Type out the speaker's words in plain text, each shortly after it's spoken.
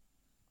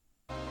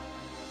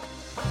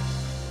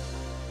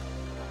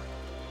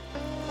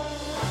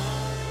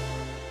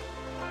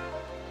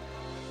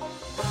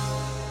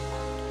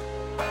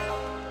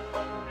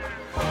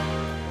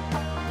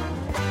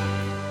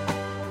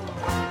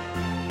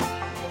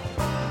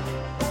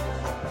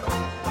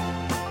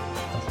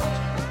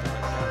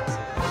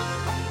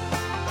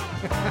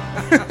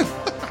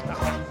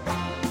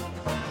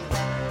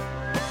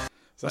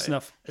Close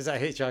enough. Is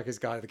that Hitchhiker's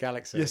Guide to the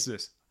Galaxy? Yes, it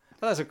is.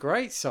 Oh, that's a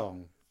great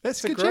song.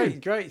 That's It's a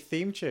good great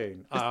theme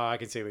tune. Oh, I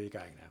can see where you're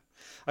going now.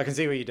 I can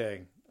see what you're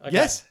doing. Okay.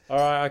 Yes. All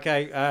right.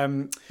 Okay.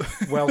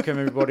 Welcome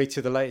everybody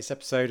to the latest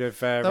episode of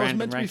That was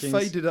Random meant to be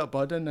Rankings. faded up, but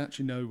I don't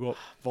actually know what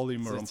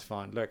volume we're on. It's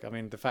fine. Look, I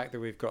mean, the fact that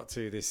we've got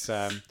to this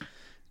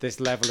this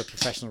level of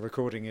professional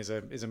recording is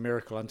a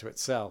miracle unto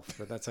itself,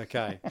 but that's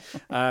okay.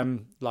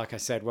 Like I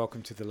said,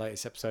 welcome to the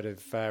latest episode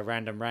of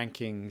Random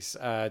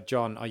Rankings.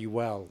 John, are you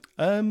well?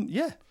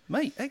 Yeah,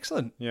 mate,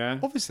 excellent. Yeah.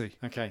 Obviously.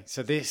 Okay,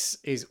 so this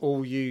is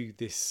all you.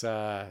 This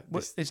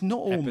It's not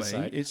all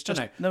episode. me. It's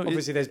just no.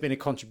 Obviously, there's been a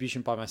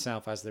contribution by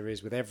myself, as there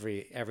is with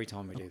every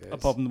time we do this.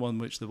 apart from the one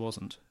which there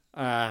wasn't.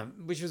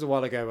 Which was a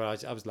while ago,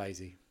 but I was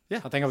lazy.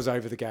 Yeah. I think I was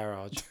over the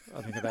garage.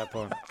 I think at that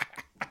point,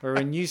 we're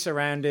in new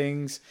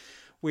surroundings.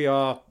 We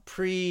are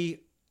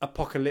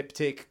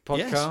pre-apocalyptic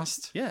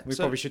podcast. Yeah, We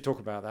so- probably should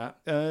talk about that.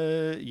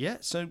 Yeah,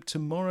 so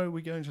tomorrow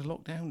we're going to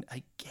lockdown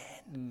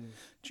again.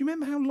 Do you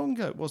remember how long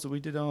ago it was that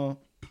we did our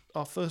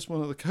first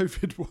one of the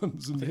COVID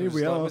ones? And here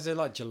we are. Was it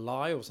like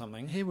July or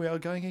something? Here we are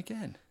going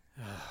again.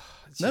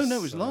 It's No, just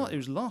it was so- it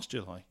was last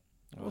July.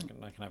 I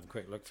can have a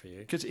quick look for you.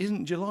 Because it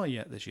isn't July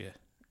yet this year.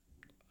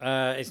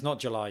 It's not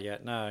July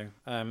yet. No.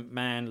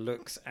 Man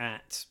looks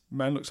at.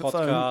 Man looks at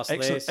Podcast phone.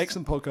 list.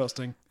 Excellent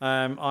podcasting.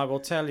 I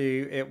will tell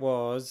you, it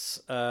was.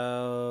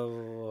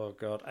 Oh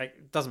God,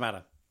 it doesn't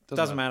matter.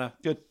 Doesn't matter.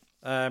 Good.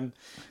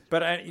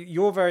 But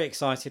you're very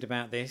excited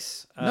about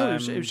this. No,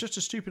 it was just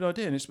a stupid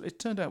idea, and it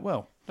turned out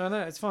well. No,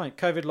 it's fine.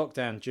 COVID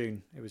lockdown,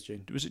 June. It was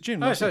June. Was it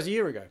June? Oh, last so year? it's a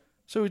year ago.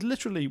 So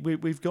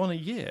we've gone a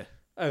year.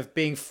 Of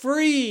being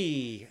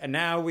free, and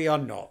now we are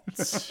not.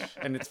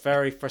 And it's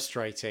very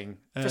frustrating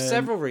for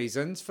several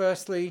reasons.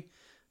 Firstly,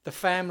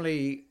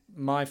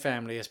 my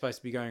family is supposed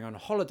to be going on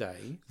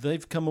holiday.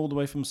 They've come all the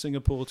way from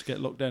Singapore to get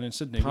locked down in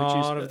Sydney.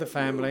 Part of the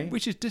family.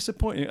 Which is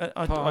disappointing.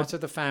 Part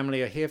of the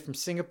family are here from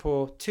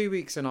Singapore, 2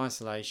 weeks in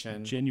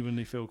isolation.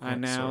 Genuinely feel quite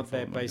And now sorry for they're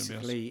them, I'm gonna be honest.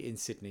 basically in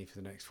Sydney for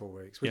the next 4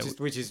 weeks,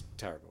 which is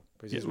terrible.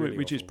 Which is Yeah, really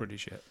which is awful. pretty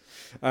shit.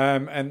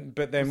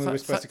 But then we were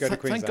supposed to go to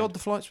Queensland. Thank God the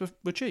flights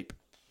were cheap.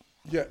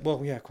 Yeah,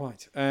 well, yeah,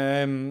 quite.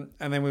 And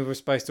then we were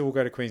supposed to all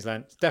go to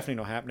Queensland. It's definitely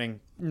not happening.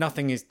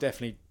 Nothing is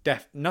definitely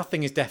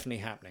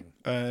happening.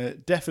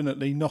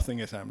 Definitely nothing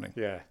is happening.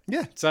 Yeah.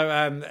 Yeah. So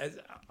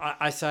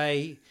I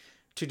say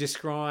to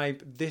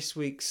describe this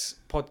week's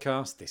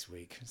podcast this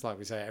week. It's like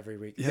we say every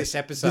week. Yes, this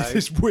episode.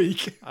 This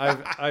week.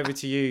 over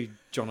to you,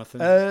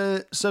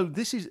 Jonathan. So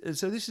this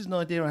is an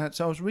idea I had.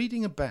 So I was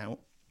reading about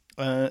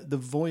the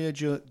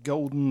Voyager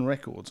Golden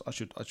Records. I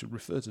should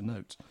refer to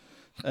notes.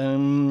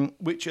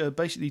 Which are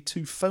basically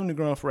two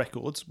phonograph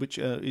records, which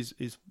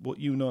is what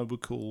you and I would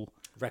call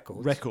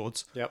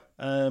records. Yep.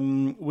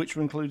 Which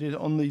were included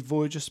on the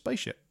Voyager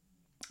spaceship.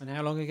 And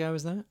how long ago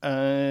was that?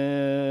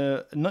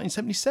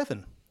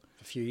 1977.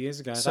 A few years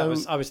ago. So-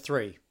 I was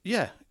 3.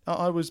 Yeah,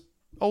 I was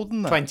older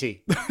than that.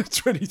 20.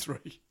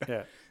 23.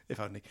 Yeah. If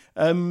only.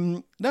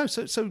 No,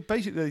 so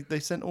basically they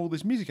sent all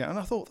this music out, and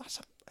I thought that's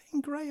a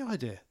fucking great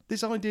idea.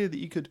 This idea that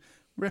you could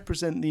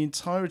represent the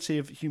entirety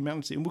of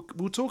humanity, and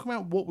we'll talk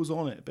about what was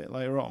on it a bit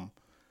later on,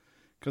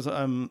 because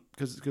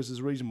there's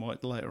a reason why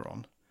it's later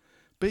on.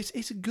 But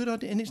it's a good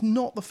idea, and it's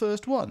not the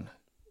first one.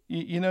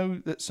 You know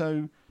that.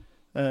 So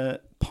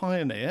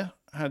Pioneer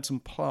had some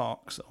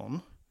plaques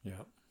on,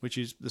 Yeah. which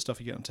is the stuff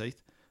you get on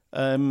teeth,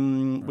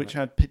 which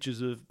had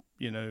pictures of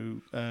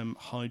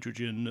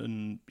hydrogen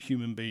and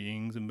human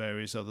beings and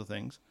various other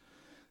things.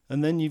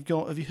 And then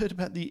have you heard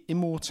about the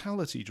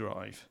Immortality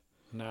Drive?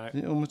 No. The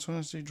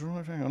Immortality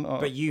Drive, hang on.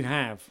 But you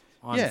have,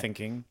 I'm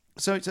thinking.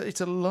 So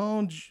it's a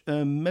large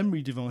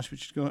memory device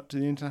which has gone up to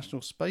the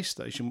International Space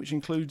Station, which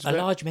includes... A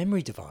large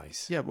memory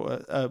device? Yeah,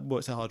 well,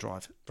 it's a hard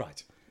drive.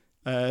 Right.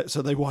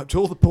 So they wiped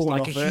all the porn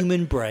Like off a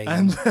human brain.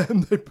 and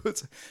they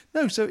put...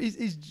 No, so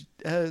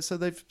so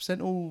they've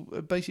sent all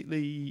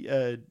basically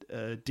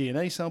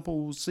DNA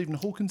samples. Stephen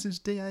Hawkins's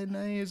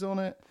DNA is on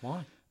it. Why?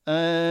 He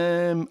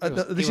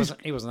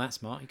He wasn't that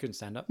smart. He couldn't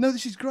stand up. No,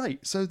 this is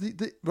great. So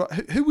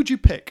right, who would you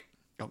pick?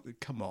 Oh,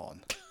 come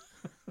on.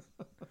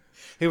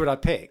 Who would I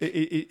pick? Are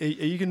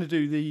you going to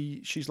do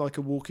the she's like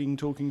a walking,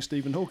 talking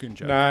Stephen Hawking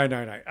joke?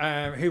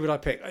 No. Who would I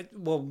pick?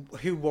 Well,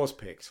 who was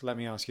picked? Let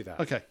me ask you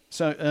that. Okay,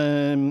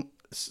 so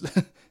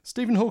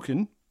Stephen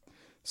Hawking,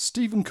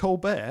 Stephen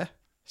Colbert.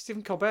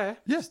 Stephen Colbert?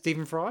 Yeah.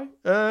 Stephen Fry?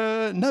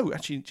 No,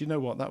 actually, do you know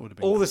what? That would have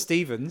been... All the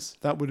Stevens.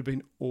 That would have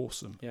been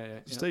awesome. Yeah.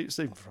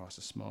 Stephen Fry's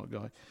a smart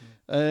guy.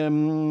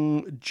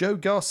 Joe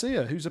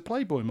Garcia, who's a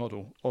Playboy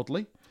model,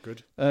 oddly.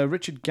 Good.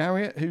 Richard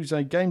Garriott, who's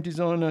a game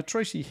designer.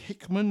 Tracy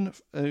Hickman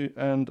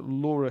and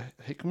Laura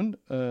Hickman.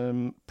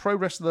 Pro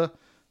wrestler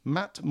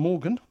Matt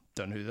Morgan,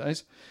 don't know who that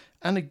is.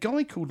 And a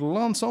guy called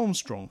Lance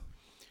Armstrong.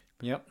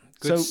 Yep.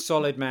 Good,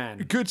 solid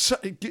man. That's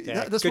good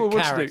what we want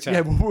character. to do.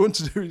 Yeah, what we want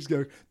to do is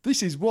go,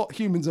 this is what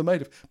humans are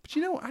made of. But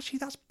you know what? Actually,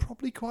 that's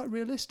probably quite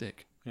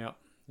realistic. Yeah.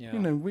 You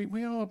know,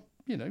 we are,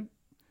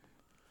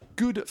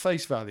 good at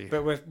face value.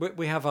 But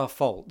we have our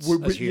faults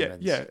as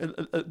humans. Yeah,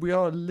 we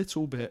are a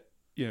little bit,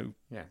 Yeah.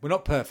 We're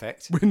not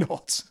perfect. We're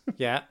not.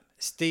 Yeah.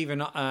 Stephen,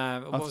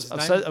 what was his I've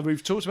name? said,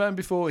 we've talked about him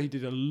before. He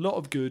did a lot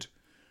of good.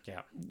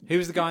 Yeah. Who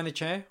was the guy in the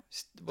chair?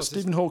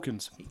 Stephen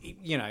Hawkins.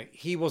 You know,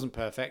 he wasn't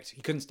perfect.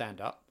 He couldn't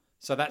stand up,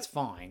 so that's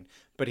fine.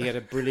 But he had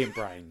a brilliant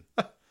brain.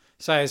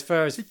 So as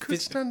far as He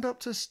could stand up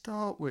to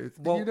start with.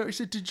 Well, you know, it's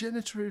a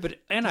degenerative. but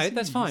you know that's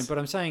disease. fine. But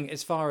I'm saying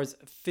as far as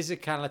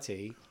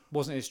physicality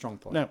wasn't his strong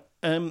point. Now,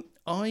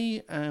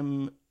 I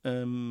am,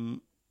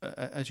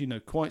 as you know,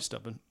 quite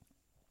stubborn,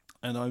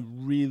 and I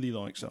really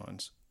like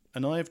science.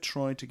 And I have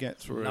tried to get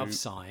through. Love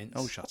science.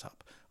 Oh, shut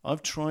up!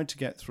 I've tried to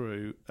get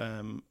through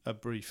a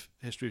brief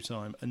history of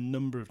time a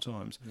number of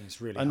times,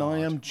 It's really and hard.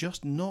 I am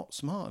just not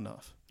smart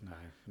enough.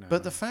 No.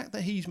 But the fact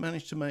that he's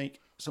managed to make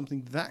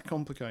something that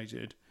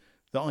complicated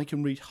that I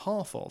can read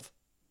half of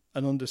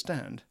and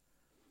understand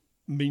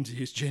means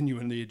he is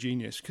genuinely a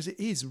genius, because it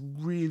is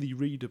really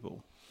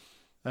readable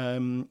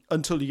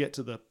until you get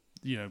to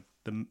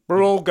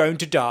We're all going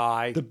to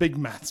die. the big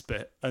maths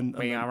bit. And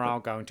We are all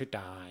going to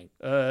die.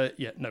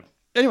 no.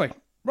 Anyway,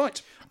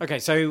 right. Okay,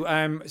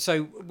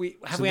 so we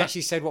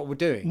actually said what we're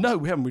doing? No,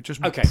 we haven't. We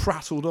just Okay.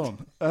 prattled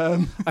on.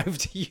 Over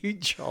to you,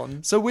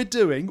 John. So we're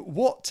doing,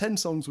 what 10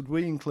 songs would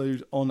we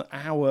include on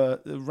our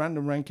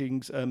Random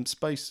Rankings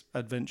space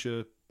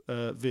adventure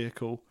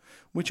vehicle,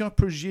 which I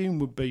presume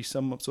would be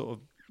some sort of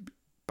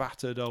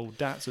battered old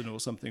Datsun or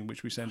something,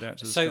 which we send out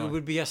to the So sky. it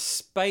would be a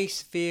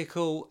space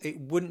vehicle. It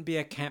wouldn't be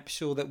a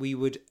capsule that we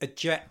would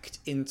eject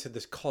into the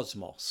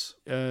cosmos,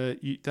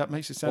 That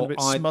makes it sound Or a bit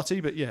I-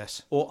 smutty, but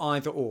yes. or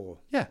either or.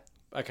 Yeah.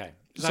 Okay.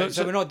 So-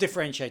 So we're not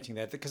differentiating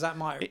there, because that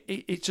might...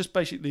 It's just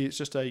basically, it's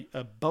just a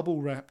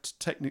bubble wrapped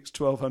Technics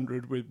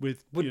 1200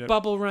 with Would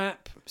bubble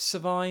wrap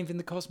survive in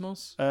the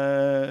cosmos?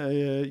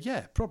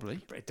 yeah, probably.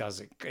 It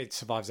does. It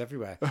survives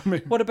everywhere. I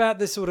mean, What about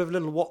the sort of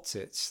little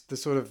Watsits? The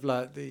sort of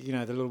like the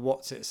little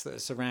Watsits that are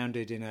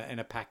surrounded in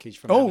a package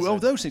from Amazon?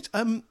 those things.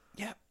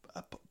 Yeah,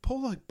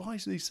 Paul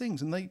buys these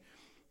things and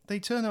they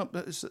turn up.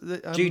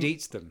 Jude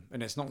eats them,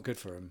 and it's not good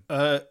for him.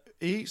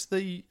 He eats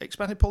the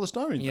expanded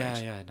polystyrene Yeah,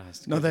 things. yeah,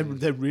 nice. No,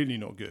 they're really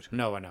not good.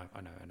 No, I know.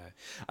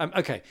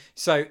 Okay,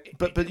 so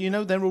But they're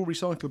all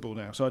recyclable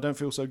now, so I don't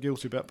feel so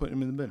guilty about putting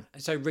them in the bin.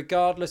 so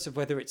regardless of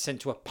whether it's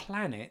sent to a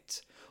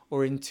planet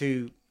or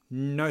into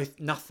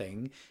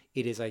nothing,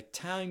 it is a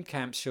time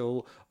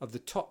capsule of the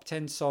top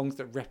 10 songs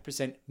that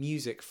represent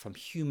music from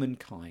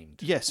humankind.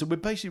 Yeah, so we're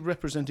basically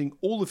representing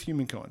all of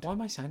humankind. Why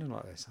am I sounding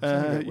like this? I'm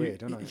sounding a bit weird,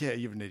 don't I? Yeah,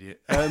 you're an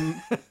idiot.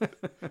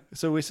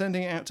 So we're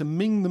sending it out to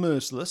Ming the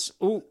Merciless.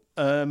 Oh,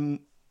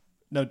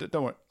 No,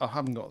 don't worry, I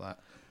haven't got that.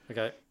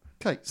 okay.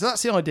 Okay, so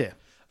that's the idea.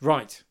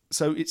 Right.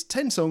 So it's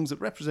 10 songs that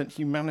represent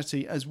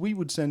humanity as we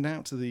would send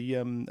out to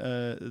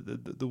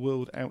the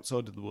world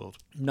outside of the world.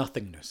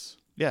 Nothingness.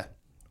 Yeah.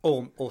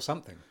 Or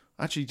something.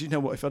 Actually, do you know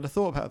what? If I'd have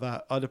thought about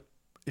that,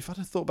 if I'd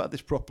have thought about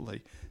this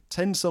properly,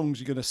 10 songs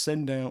you're going to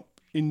send out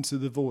into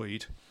the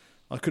void,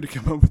 I could have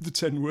come up with the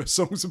 10 worst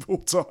songs of all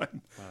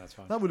time. Oh, that's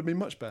fine. That would have been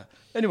much better.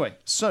 Anyway,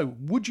 so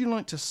would you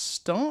like to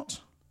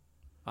start?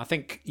 I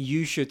think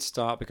you should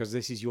start because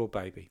this is your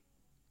baby.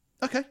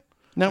 Okay.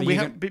 Now, Are we you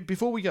have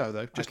before we go,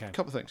 though, just Okay. a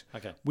couple of things.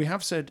 Okay. We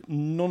have said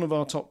none of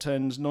our top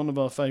 10s, none of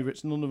our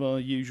favourites, none of our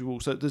usual.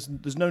 So there's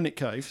no Nick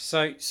Cave.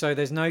 So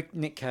there's no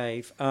Nick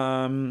Cave.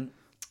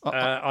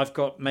 I've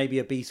got maybe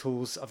a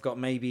Beatles. I've got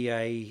maybe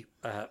a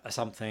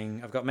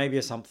something. I've got maybe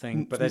a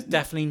something. But there's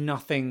definitely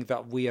nothing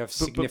that we have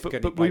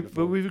significantly played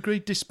before. But we've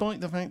agreed,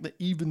 despite the fact that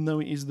even though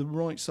it is the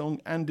right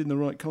song and in the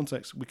right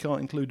context, we can't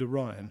include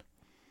Orion.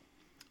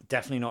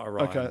 Definitely not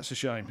Orion. Okay, that's a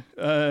shame.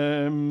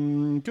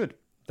 Good.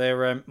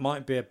 There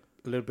might be a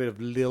little bit of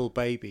Lil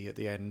Baby at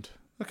the end.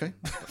 Okay.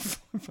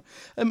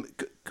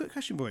 Good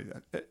question for you.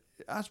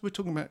 As we're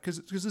talking about, because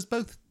there's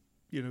both,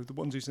 the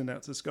ones you send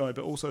out to the sky,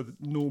 but also the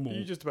normal.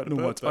 You're just about to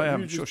normal burp ones. I there.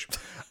 am. Shush.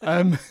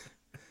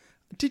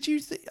 Did you?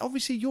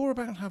 Obviously, you're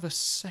about to have a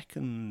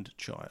second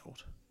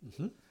child.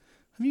 Mm-hmm.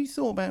 Have you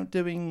thought about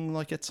doing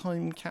like a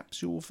time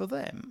capsule for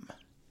them?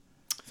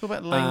 Thought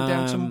about laying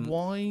down some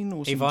wine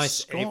or some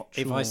scotch?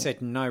 If I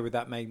said no, would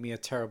that make me a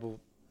terrible?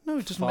 No,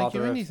 it doesn't make you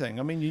father of- anything.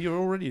 I mean, you're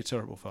already a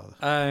terrible father.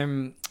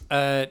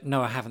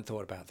 No, I haven't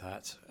thought about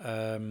that.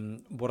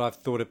 What I've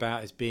thought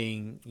about is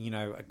being,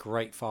 a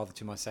great father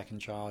to my second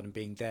child and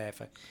being there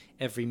for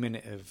every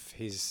minute of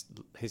his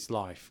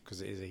life,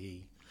 because it is a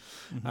he.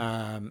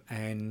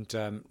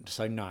 Mm-hmm.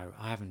 So no,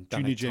 I haven't Do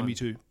done. you need Jamie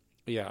too?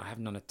 Yeah, I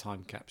haven't done a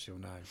time capsule.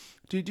 No.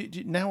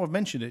 Now I've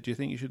mentioned it, do you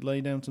think you should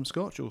lay down some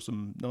scotch or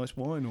some nice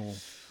wine, or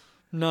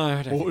No,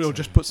 I don't think or so.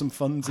 just put some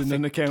funds in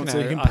an account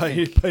so he can pay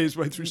his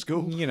way through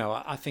school?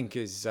 I think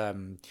as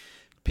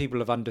people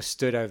have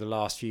understood over the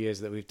last few years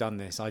that we've done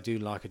this, I do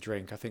like a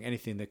drink. I think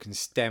anything that can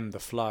stem the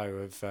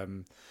flow of,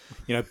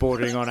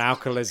 bordering on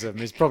alcoholism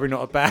is probably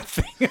not a bad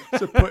thing.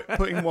 So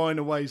putting wine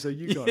away so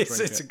you guys drink It's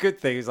it. a good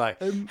thing. It's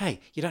like,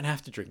 hey, you don't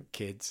have to drink,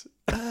 kids.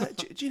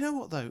 Do you know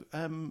what though?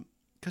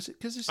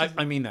 Because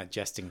I mean that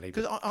jestingly.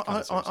 Because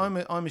but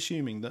seriously. I'm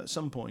assuming that at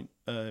some point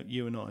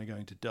you and I are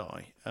going to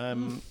die.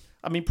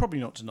 I mean, probably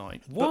not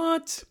tonight.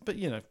 What? But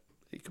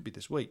It could be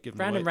this week. Given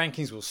Random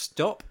rankings will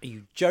stop. Are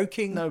you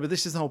joking? No, but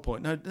this is the whole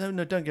point. No, don't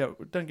get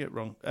it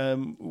wrong.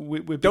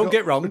 Don't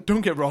get wrong.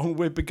 Don't get wrong.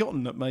 We're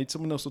begotten that made.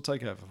 Someone else will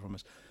take over from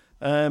us.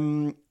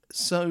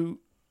 So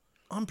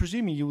I'm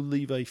presuming you'll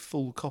leave a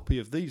full copy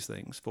of these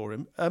things for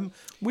him.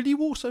 Will you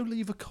also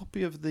leave a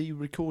copy of the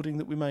recording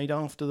that we made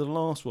after the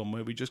last one,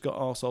 where we just got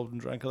arseholed and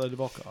drank a load of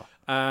vodka?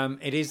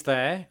 It is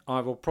there.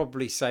 I will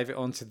probably save it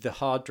onto the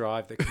hard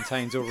drive that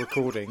contains all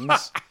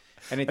recordings.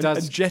 And it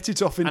does, and jet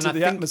it off into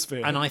the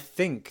atmosphere. And I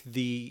think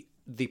the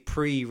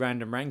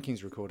pre-random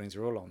rankings recordings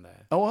are all on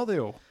there. Oh, are they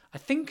all? I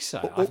think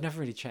so. I've never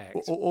really checked.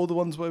 Or the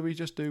ones where we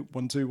just do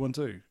 1 2 1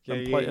 2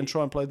 and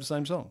try and play the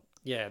same song.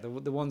 Yeah,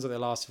 the ones that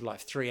last for like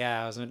 3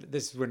 hours, and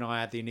this is when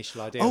I had the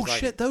initial idea. Oh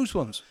shit, those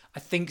ones.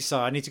 I think so.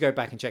 I need to go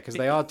back and check because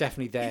they are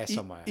definitely there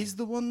somewhere. Is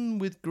the one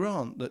with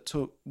Grant that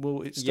took?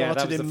 Well, it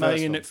started in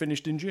May and it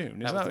finished in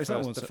June. Is that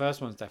the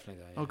first one's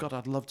definitely there? Yeah. Oh god,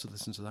 I'd love to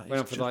listen to that.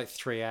 Went on for like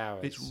 3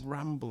 hours. It's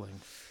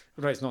rambling.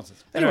 No, it's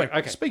nonsense. Anyway,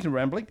 okay. Speaking of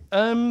rambling,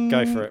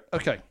 go for it.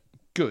 Okay,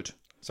 good.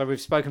 So we've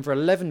spoken for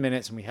 11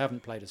 minutes and we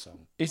haven't played a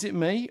song. Is it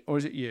me or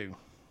is it you?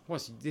 Well,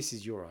 this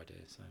is your idea.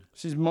 So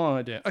this is my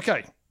idea.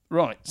 Okay,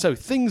 right. So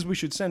things we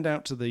should send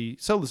out to the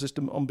solar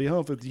system on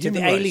behalf of the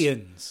human race.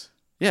 aliens.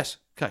 Yes.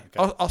 Okay.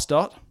 I'll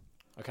start.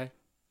 Okay.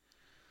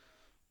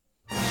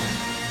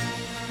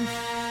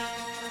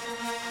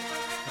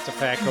 That's a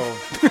fair call.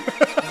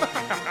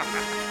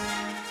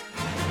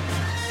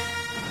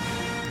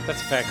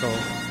 That's a fair call.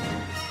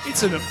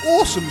 It's an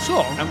awesome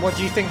song. And what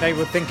do you think they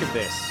would think of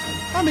this?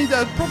 I mean,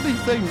 they'd probably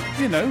think,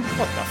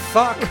 what the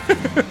fuck?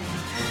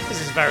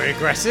 This is very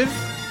aggressive.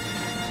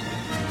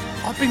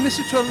 I've been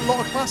listening to a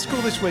lot of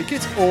classical this week.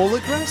 It's all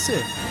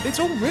aggressive. It's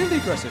all really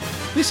aggressive.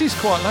 This is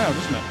quite loud,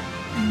 isn't it?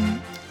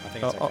 I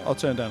think it's okay. I'll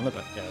turn down a little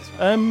bit. Yeah, that's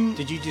fine.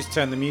 Did you just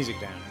turn the music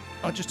down?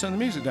 I just turned the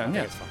music down,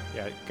 yeah. It's fine.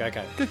 Yeah,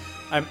 okay. Good.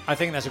 I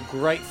think that's a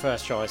great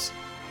first choice.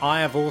 I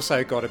have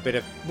also got a bit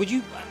of...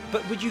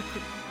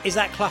 Is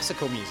that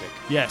classical music?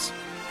 Yes.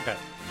 Okay.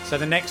 So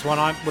the next one,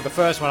 the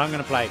first one I'm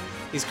going to play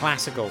is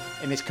classical,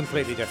 and it's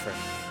completely different.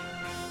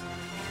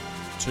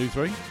 2,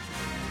 3.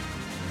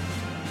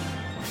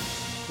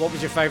 What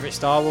was your favourite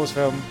Star Wars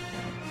film?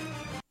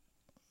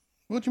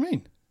 What do you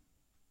mean?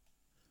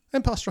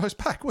 Empire Strikes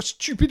Back. What a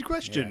stupid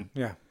question.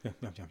 Yeah.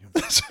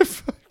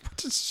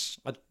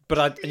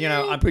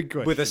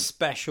 With a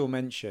special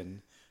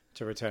mention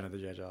to Return of the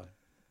Jedi.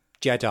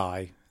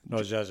 Jedi,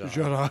 not Jedi.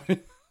 Jedi.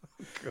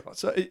 God.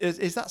 So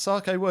is that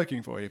Sake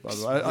working for you, by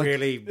the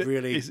way?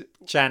 Really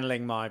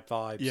channeling my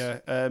vibes.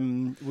 Yeah.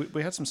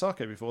 We had some sake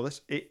before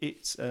this. It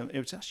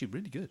was actually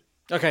really good.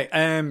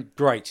 Okay.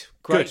 Great.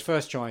 Good.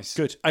 First choice.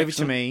 Good. Over Excellent.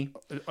 to me.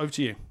 Over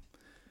to you.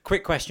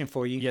 Quick question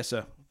for you. Yes,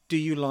 sir. Do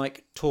you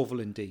like Torval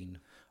and Dean?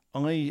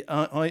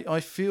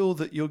 I feel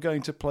that you're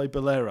going to play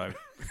Bolero.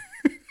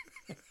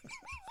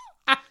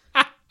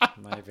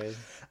 Maybe.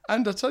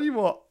 And I tell you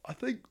what, I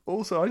think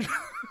also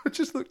I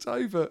just looked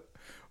over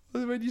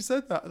when you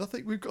said that, and I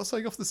think we've got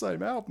something off the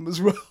same album as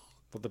well.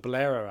 Well, the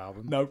Bolero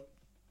album? No.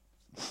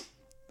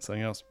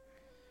 Something else.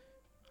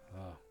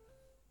 Oh.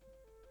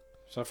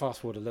 So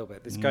fast forward a little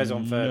bit. This goes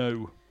on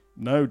for...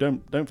 No,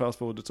 don't fast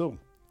forward at all.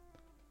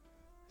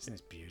 Isn't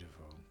this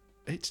beautiful?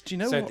 Do you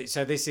know what?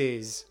 So this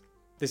is...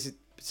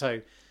 So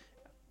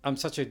I'm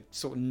such a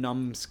sort of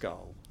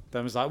numbskull that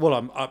I was like, well,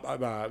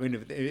 I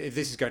mean, if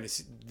this is going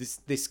to...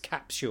 This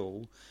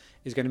capsule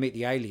is going to meet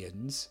the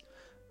aliens...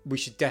 We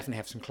should definitely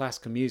have some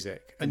classical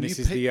music, and this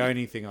is the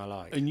only thing I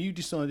like. And you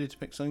decided to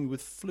pick something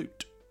with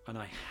flute. And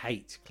I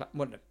hate...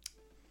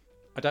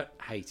 I don't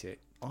hate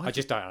it. I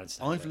just don't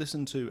understand I've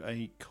listened to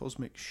a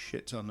cosmic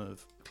shit ton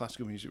of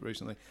classical music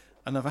recently,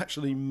 and I've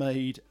actually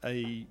made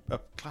a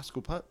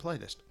classical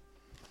playlist.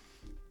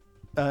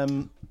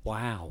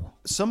 Wow.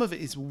 Some of it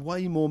is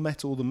way more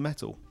metal than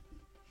metal.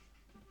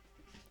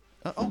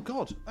 Oh,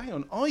 God. Hang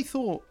on. I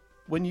thought...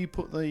 When you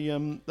put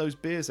the those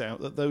beers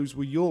out, that those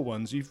were your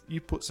ones.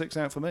 You've put 6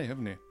 out for me,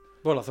 haven't you?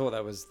 Well, I thought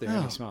that was the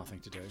only smart thing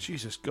to do.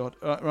 Jesus God!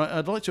 Right,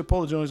 I'd like to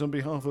apologise on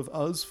behalf of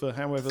us for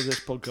however this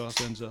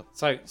podcast ends up.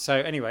 So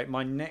anyway,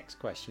 my next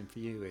question for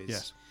you is: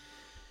 yes.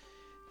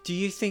 Do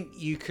you think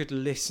you could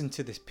listen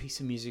to this piece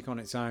of music on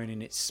its own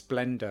in its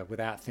splendour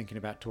without thinking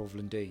about Torval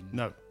and Dean?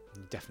 No,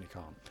 you definitely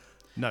can't.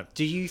 No.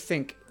 Do you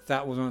think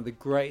that was one of the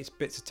greatest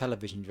bits of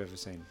television you've ever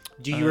seen?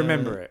 Do you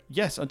remember it?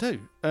 Yes, I do.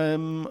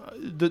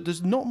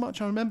 There's not much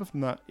I remember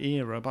from that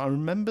era, but I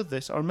remember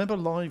this. I remember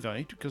Live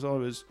Aid because I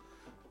was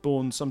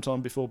born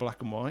sometime before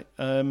black and white.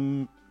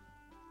 And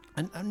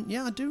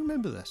yeah, I do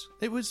remember this.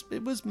 It was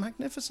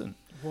magnificent.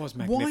 It was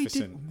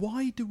magnificent.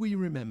 Why do we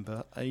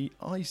remember a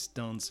ice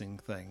dancing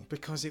thing?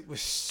 Because it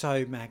was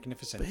so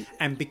magnificent,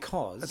 and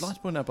because I'd like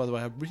to point out, by the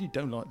way, I really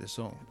don't like this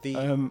song.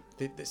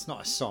 It's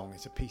not a song;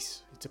 it's a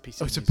piece. It's a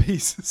piece. Oh, it's a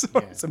piece.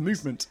 Sorry, yeah, it's a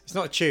movement. It's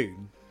not a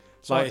tune.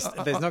 So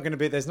there's not going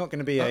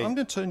to be a. I'm going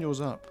to turn yours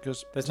up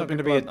because there's not going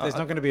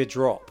to be a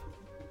drop.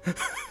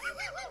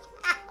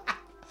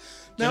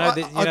 Now,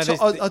 Do you know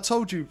this- I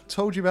told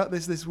you about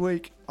this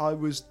week. I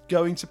was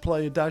going to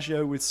play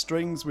Adagio with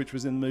strings, which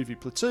was in the movie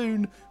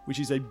Platoon, which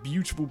is a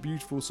beautiful,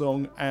 beautiful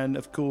song. And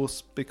of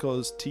course,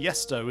 because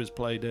Tiesto has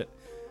played it,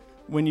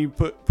 when you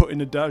put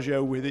in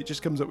Adagio with it,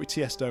 just comes up with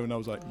Tiesto, and I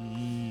was like,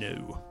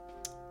 no.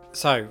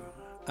 So,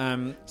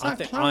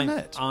 that a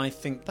clarinet? I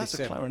think That's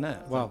this, a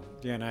clarinet. Well,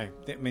 no.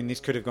 I mean, this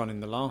could have gone in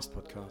the last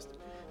podcast.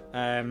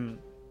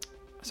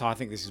 So I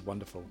think this is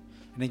wonderful,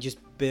 and it just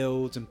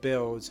builds and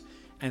builds,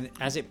 and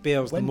as it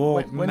builds, the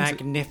more when's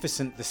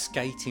magnificent the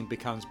skating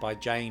becomes by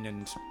Jane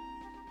and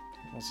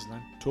what's his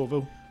name?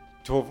 Torval.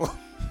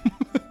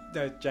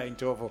 No, Jane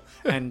Torval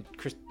and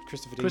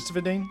Christopher Dean.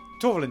 Christopher Dean?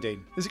 Torval and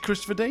Dean. Is it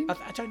Christopher Dean?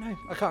 I don't know.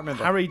 I can't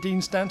remember. Harry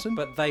Dean Stanton?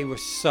 But they were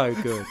so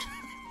good.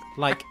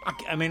 Like,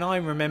 I mean, I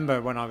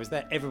remember when I was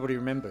there. Everybody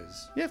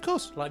remembers. Yeah, of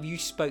course. Like, you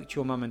spoke to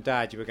your mum and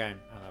dad, you were going,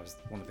 oh, that was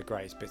one of the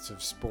greatest bits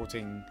of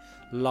sporting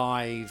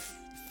live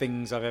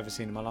things I've ever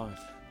seen in my life.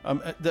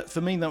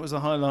 For me, that was the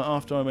highlight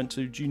after I went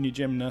to Junior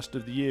Gymnast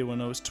of the Year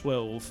when I was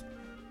 12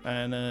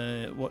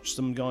 and watched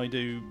some guy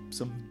do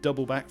some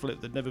double backflip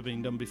that'd never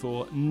been done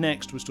before.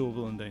 Next was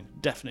Torval and Dean.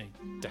 Definitely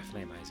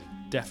amazing.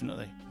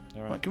 Definitely.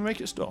 All Right, can we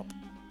make it stop?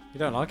 You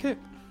don't like it?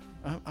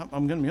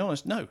 I'm going to be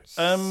honest, no.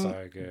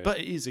 So good. But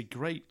it is a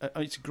great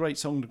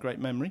song and a great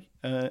memory.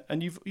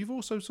 And you've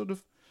also sort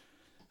of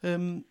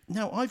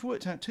now I've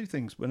worked out two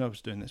things when I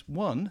was doing this.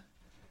 One,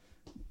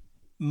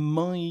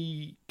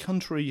 my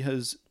country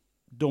has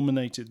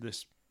dominated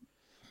this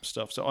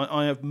stuff, so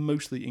I have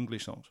mostly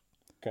English songs.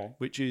 Okay.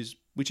 Which is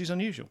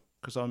unusual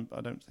because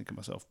I don't think of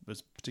myself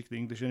as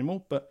particularly English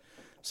anymore. But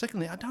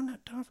secondly, I don't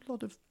have a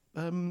lot of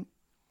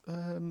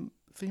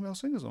female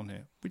singers on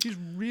here, which is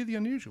really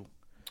unusual.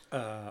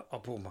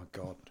 Oh my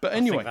god! But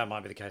anyway, I think that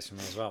might be the case for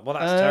me as well. Well,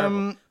 that's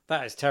terrible.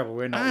 That is terrible.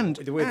 We're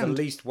the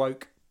least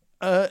woke.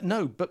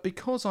 No, but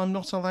because I'm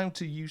not allowed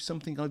to use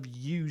something I've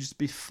used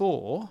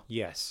before,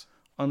 Yes.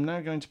 I'm now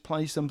going to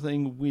play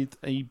something with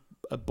a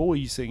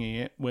boy singing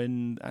it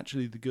when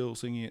actually the girl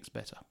singing it's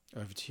better.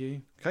 Over to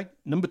you. Okay,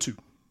 number 2,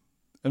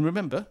 and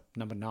remember,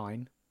 Number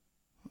 9.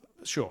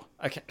 sure,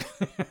 Okay.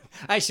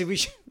 Actually.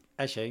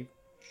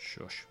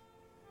 shush.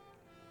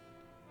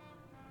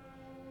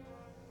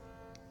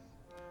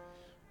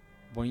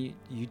 Why are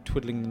you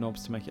twiddling the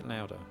knobs to make it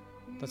louder?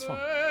 That's fine.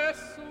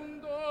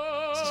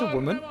 Is this a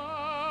woman?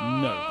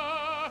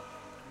 No,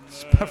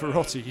 it's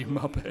Pavarotti, you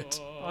muppet.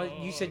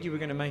 You said you were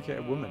going to make it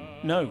a woman.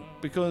 No,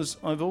 because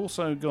I've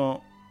also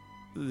got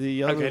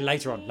the other, Okay,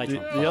 later on.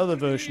 the other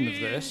version of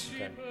this,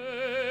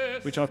 Okay.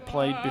 which I've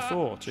played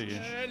before to you.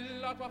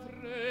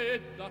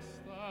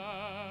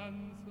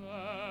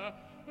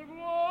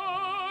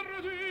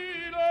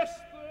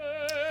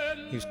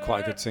 He was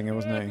quite a good singer,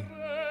 wasn't he?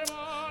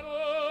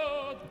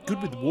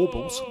 Good with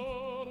warbles.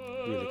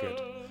 Really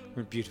good.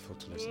 Beautiful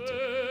to listen to.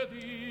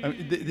 I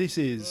mean, this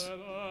is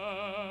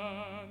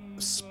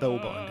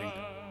spellbinding.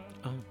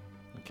 Oh,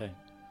 okay.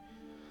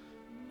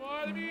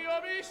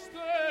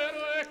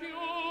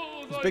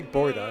 He's a big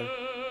boy, though.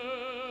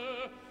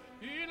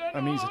 I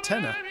mean, he's a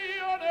tenor.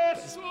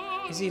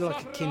 Is he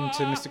like akin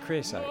to Mr.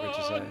 Creosote, would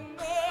you say?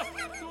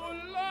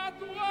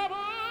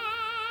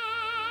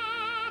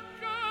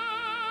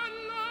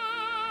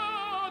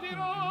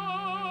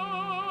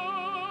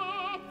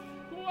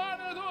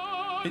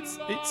 It's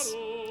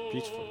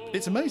Beautiful.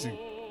 It's amazing.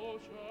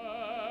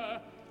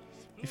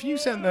 If you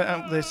sent that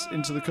out this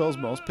into the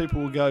cosmos,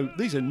 people will go,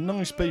 these are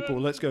nice people,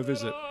 let's go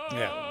visit.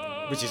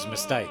 Yeah, which is a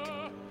mistake.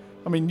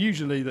 I mean,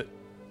 usually that,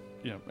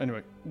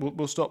 anyway,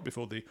 we'll stop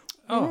before the...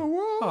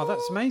 Oh,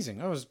 that's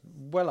amazing. I was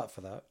well up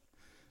for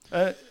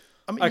that.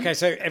 Okay,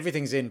 so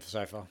everything's in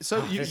so far.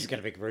 So this is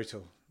going to be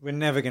brutal. We're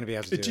never going to be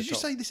able to do Did you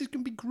say this is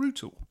going to be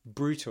brutal?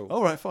 Brutal.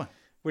 All right, fine.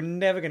 We're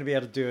never going to be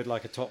able to do it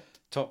like a top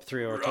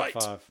 3 or a Right.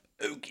 top 5.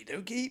 Okie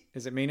dokie.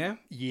 Is it me now?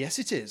 Yes,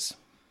 it is.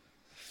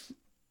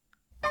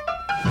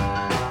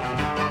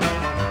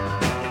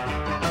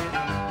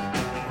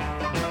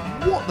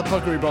 What the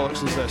buggery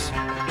bollocks is this?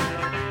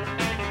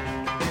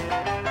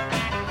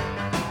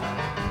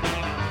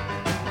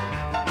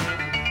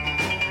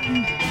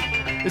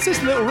 Is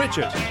this Little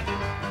Richard?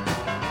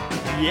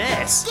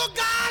 Yes.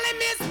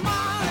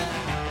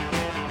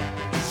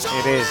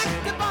 It is.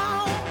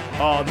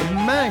 Oh, the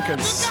man can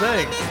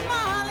sing.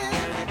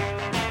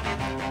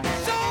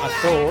 I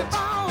thought,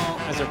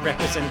 as a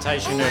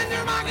representation of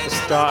the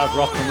start of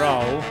rock and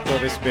roll,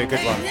 thought this would be a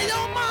good one.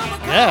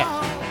 Yeah.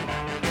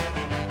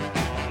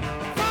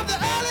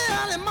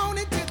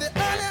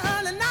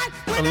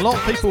 A lot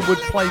of people would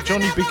play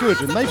Johnny B. Good,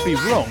 and they'd be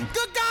wrong.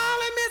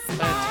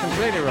 That's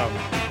completely wrong.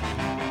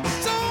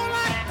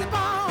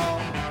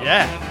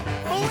 Yeah.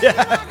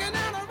 Yeah.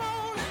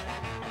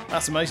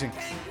 That's amazing.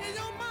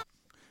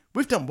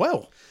 We've done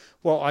well.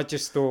 Well, I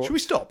just thought... Should we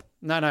stop?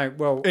 No,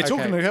 well... It's all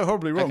okay. going to go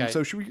horribly wrong, Okay.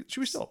 so should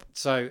we stop?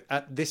 So,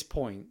 at this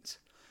point,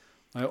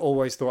 I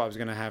always thought I was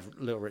going to have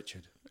Little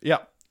Richard. Yeah.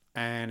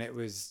 And it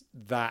was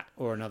that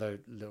or another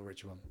Little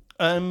Richard one.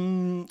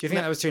 Do Do you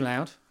think that was too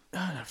loud?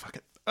 Oh, no, fuck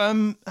it. How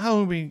long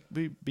have we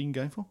been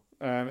going for?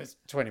 It's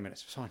 20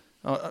 minutes. It's fine.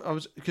 I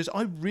was because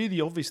I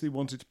really obviously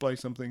wanted to play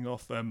something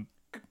off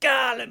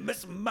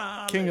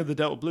King of the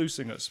Delta Blues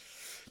Singers.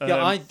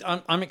 Yeah,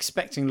 I'm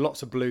expecting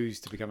lots of blues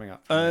to be coming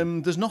up.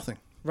 There's nothing.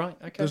 Right.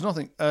 Okay. There's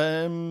nothing.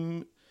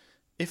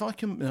 If I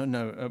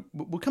can,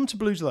 we'll come to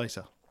blues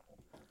later.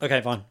 Okay,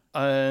 fine.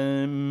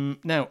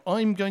 Now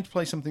I'm going to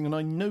play something, and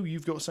I know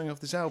you've got something off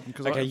this album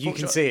because you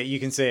can see it. You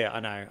can see it. I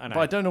know. but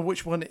I don't know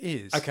which one it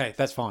is. Okay,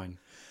 that's fine.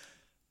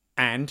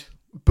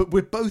 But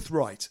we're both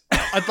right.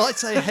 I'd like to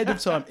say ahead of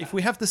time, if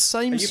we have the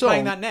same Are you song,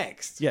 playing that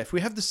next? yeah, if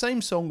we have the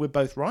same song, we're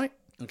both right.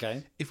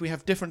 Okay. If we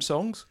have different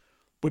songs,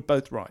 we're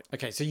both right.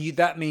 Okay, so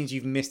that means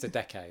you've missed a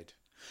decade.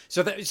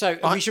 So we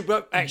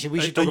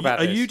should talk about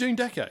Are this. you doing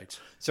decades?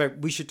 So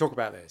we should talk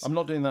about this. I'm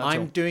not doing that.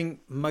 I'm doing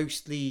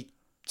mostly.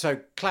 So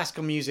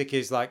classical music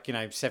is like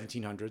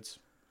 1700s.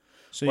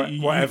 So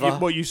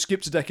whatever. you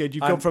skipped a decade.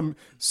 You've gone from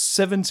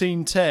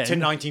 1710 to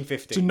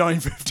 1950. to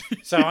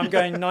 950. So I'm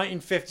going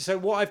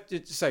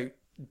 1950. So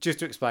just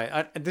to explain,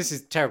 this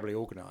is terribly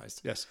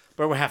organised. Yes,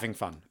 but we're having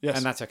fun. Yes,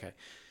 and that's okay.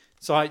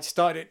 So I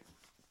started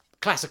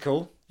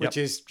classical, which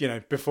is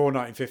before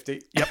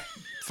 1950. Yep,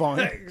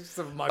 fine.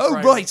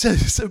 Oh right,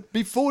 so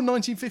before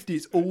 1950,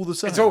 it's all the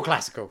same. It's all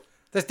classical.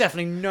 There's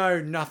definitely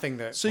nothing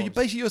that. So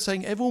you're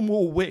saying everyone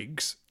wore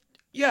wigs.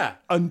 Yeah.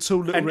 Until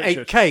Little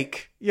Richard. Ate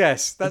cake.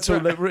 Yes, that's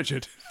until right. Little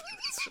Richard.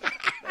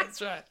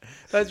 That's right.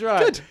 That's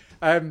right. Good.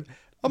 I'm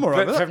all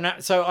right with that. Now,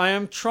 so I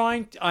am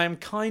kind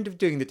of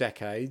doing the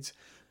decades,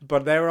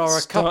 but there are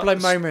a couple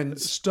of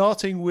moments.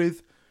 Starting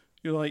with,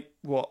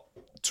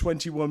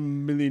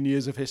 21 million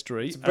years of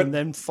history, and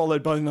then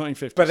followed by the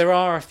 1950s. But there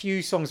are a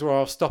few songs where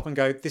I'll stop and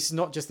go, this is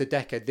not just a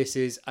decade, this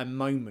is a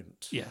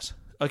moment. Yes.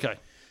 Okay.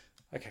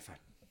 Okay, fine.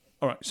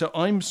 All right, so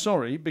I'm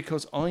sorry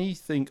because I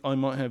think I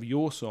might have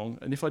your song,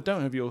 and if I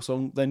don't have your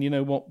song, then you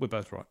know what? We're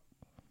both right.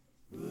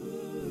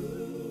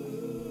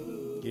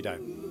 You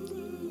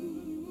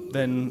don't.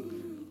 Then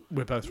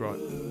we're both right.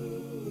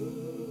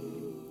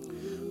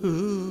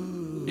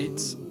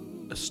 It's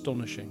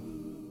astonishing.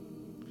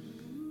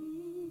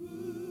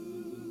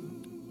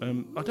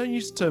 I don't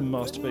use the term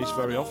masterpiece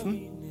very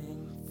often.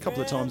 A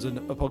couple of times in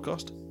a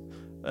podcast.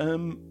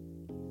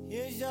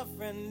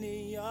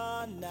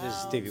 This is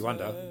Stevie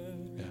Wonder.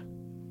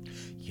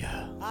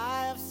 Yeah.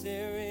 I have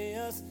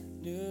serious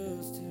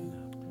news to.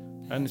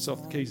 And it's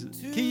off the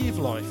Key of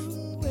Life.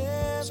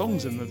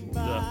 Songs in the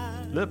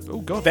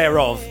oh god.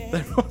 Thereof.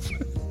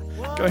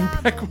 Going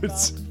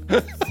backwards.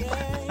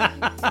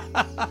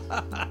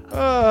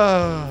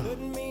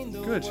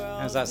 Good.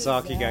 How's that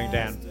Saki going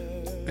down?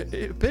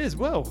 It appears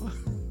well.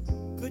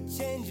 I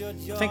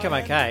think I'm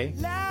okay.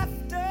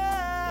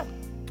 I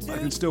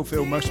can still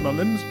feel most of my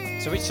limbs.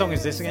 So which song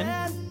is this again?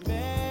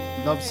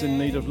 Love's in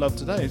Need of Love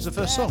Today. It's the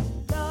first song.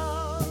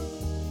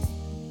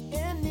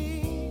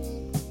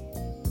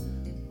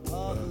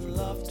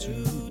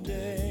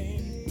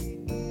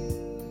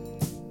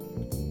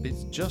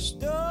 It's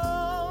just...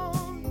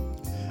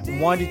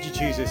 Why did you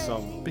choose this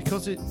song?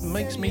 Because it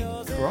makes me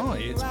cry.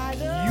 It's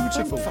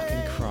beautiful. Don't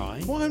fucking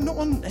cry. Why, I'm not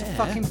on air.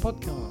 Fucking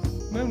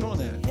podcast. No, not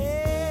on air.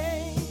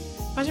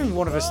 Imagine if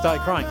one of us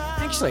started crying.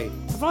 Actually,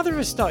 if either of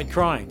us started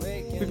crying,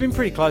 we've been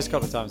pretty close a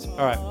couple of times. All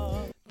right,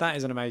 that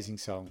is an amazing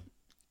song.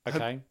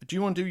 Okay. Do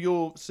you want to do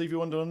your Stevie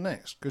Wonder on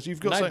next? Because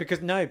you've got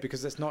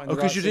because that's not in the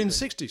because right you're doing the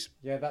sequence. 60s.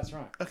 Yeah, that's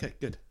right. Okay,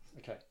 good.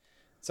 Okay,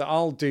 so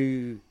I'll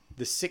do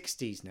the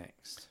 60s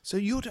next. So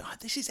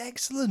this is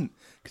excellent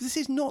because this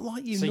is not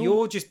like you. So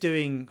you're just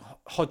doing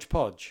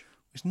hodgepodge.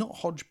 It's not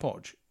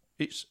hodgepodge.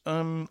 It's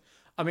I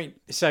mean,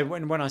 so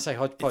when I say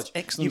hodgepodge,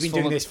 excellence you've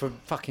been doing this for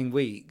fucking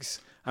weeks,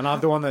 and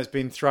I'm the one that's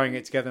been throwing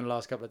it together in the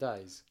last couple of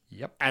days.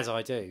 Yep, as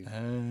I do.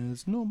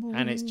 As normal.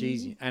 And it's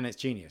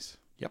genius.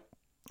 Yep.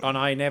 And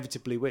I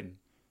inevitably win.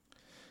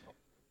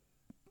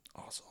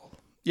 Arsehole.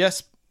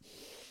 Yes.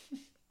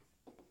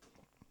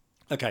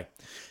 Okay,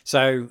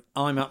 so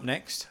I'm up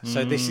next.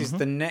 So this is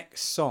the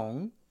next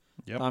song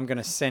I'm going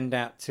to send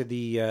out to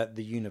the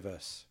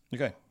universe.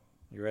 Okay.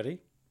 You ready?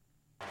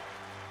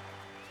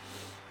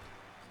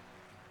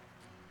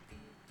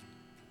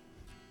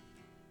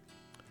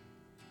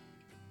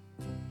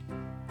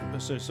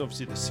 So it's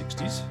obviously the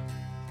 60s.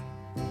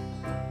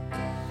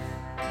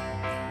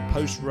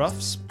 Post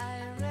Ruffs.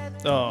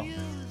 Oh,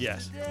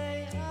 yes.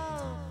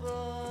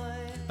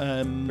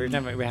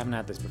 We haven't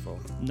had this before.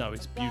 No,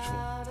 it's beautiful.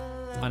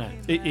 I know.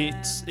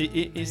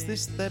 Is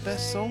this their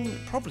best song?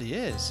 It probably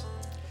is.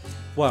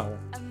 Well,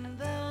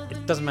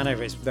 it doesn't matter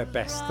if it's their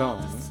best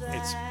song.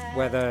 It's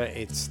whether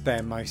it's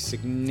their most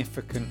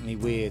significantly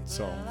weird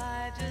song.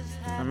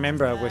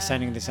 Remember, we're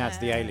sending this out to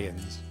the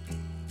aliens.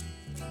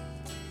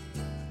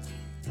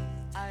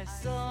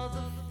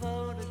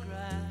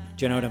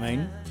 Do you know what I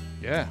mean?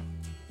 Yeah.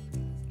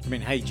 I mean,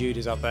 Hey Jude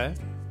is up there.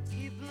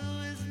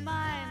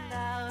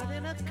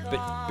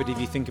 But if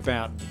you think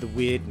about the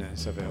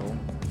weirdness of it all,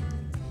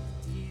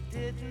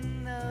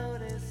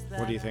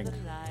 What do you think?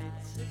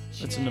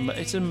 It's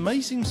an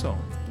amazing song.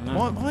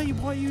 Why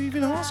are you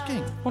even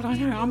asking? Well, I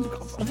know.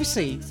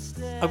 Obviously,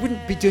 I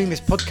wouldn't be doing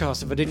this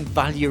podcast if I didn't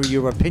value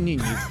your opinion,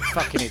 you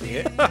fucking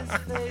idiot.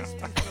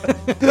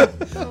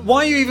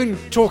 Why are you even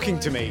talking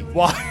to me?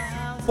 Why?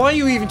 Why are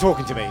you even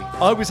talking to me?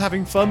 I was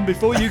having fun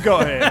before you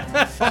got here.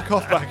 Fuck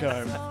off back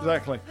home.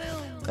 Exactly.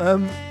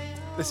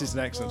 This is an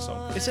excellent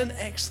song. It's an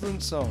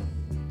excellent song.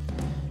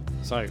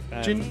 So,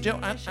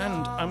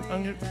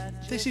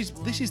 this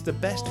is the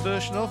best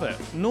version of it.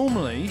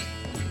 Normally,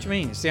 what do you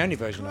mean? It's the only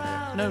version of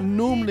it. no.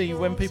 Normally,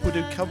 when people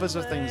do covers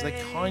of things, they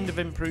kind of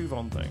improve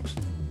on things.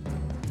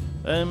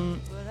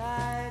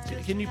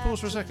 Can you pause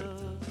for a second?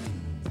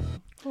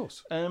 Of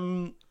course.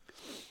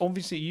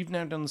 Obviously, you've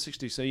now done the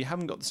 60s, so you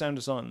haven't got the Sound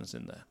of Silence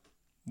in there.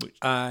 Which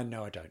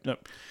No, I don't. no.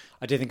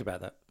 I did think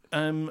about that.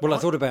 Well, I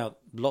thought about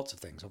lots of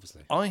things,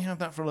 obviously. I had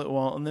that for a little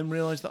while, and then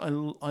realised that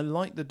I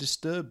like the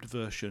Disturbed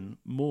version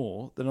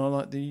more than I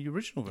like the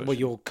original version. Well,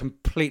 you're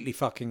completely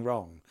fucking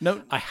wrong.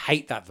 No, I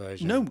hate that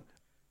version. no.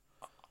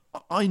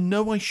 I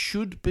know I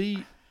should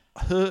be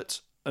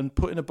hurt and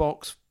put in a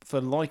box for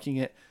liking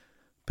it,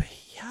 but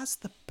he has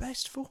the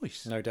best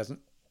voice. No, he doesn't.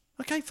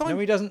 Okay, fine. No,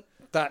 he doesn't.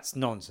 That's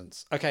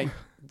nonsense. Okay,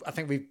 I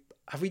think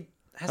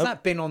has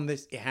that been on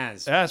this? It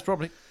has. Yeah, it's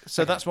probably.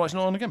 So that's why it's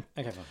not on again.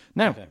 Okay, fine.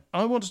 Now, Okay.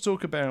 I want to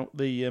talk about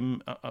the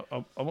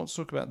I want to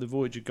talk about the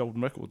Voyager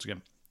Golden Records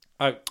again.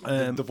 Oh,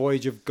 the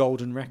Voyage of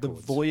Golden The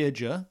Records.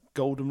 Voyager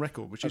Golden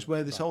Record, which is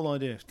where this whole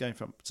idea came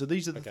from. So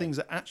these are the things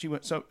that actually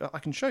went. So I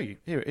can show you.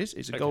 Here it is.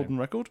 It's a golden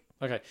record.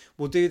 Okay,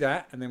 we'll do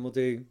that, and then we'll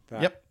do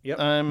that. Yep.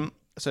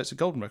 So it's a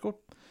golden record,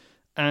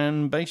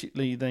 and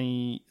basically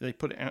they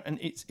put it out, and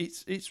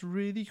it's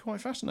really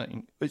quite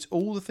fascinating. It's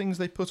all the things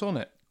they put on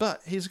it.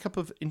 But here's a couple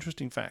of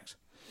interesting facts.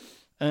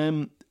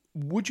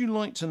 Would you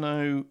like to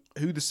know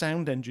who the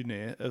sound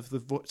engineer of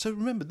the So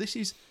remember, this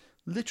is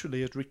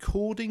literally at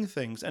recording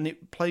things, and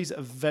it plays at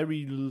a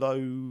very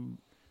low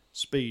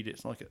speed.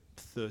 It's like at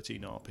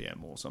 13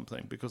 RPM or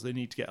something, because they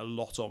need to get a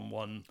lot on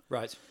one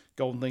Right.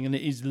 golden thing, and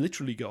it is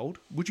literally gold.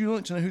 Would you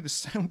like to know who the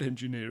sound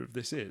engineer of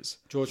this is?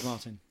 George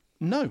Martin.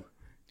 No.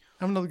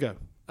 Have another go.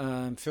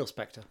 Phil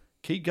Spector.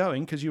 Keep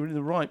going, because you're in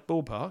the right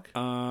ballpark.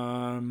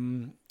 I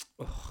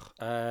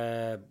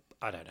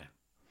don't know.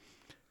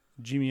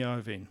 Jimmy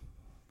Iovine.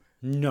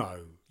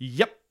 No.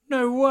 Yep.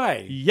 No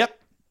way. Yep.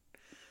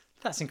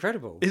 That's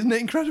incredible. Isn't it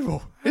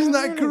incredible? Isn't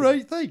that a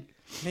great thing?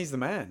 He's the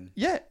man.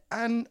 Yeah,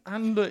 and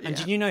And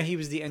did you know he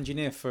was the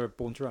engineer for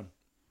Born to Run?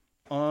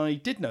 I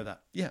did know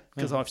that, yeah,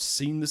 because I've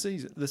seen the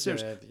series.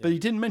 Yeah. But he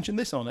didn't mention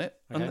this on it,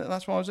 and Okay.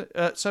 that's why I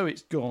was. So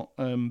it's got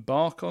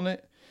Bach on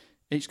it.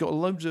 It's got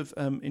loads of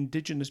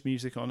indigenous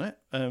music on it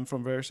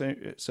from various.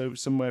 So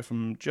somewhere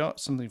from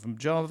something from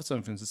Java,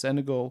 something from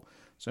Senegal,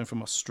 something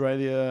from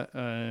Australia,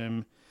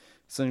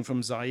 something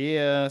from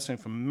Zaire,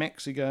 something from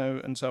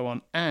Mexico, and so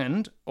on,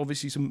 and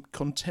obviously some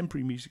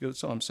contemporary music at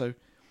the time. So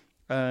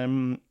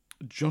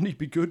Johnny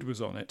B. Good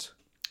was on it,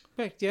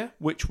 Yeah.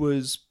 which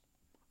was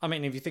I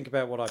mean, if you think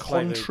about what I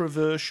played,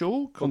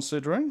 controversial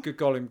considering. Good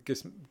golly,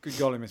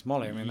 Miss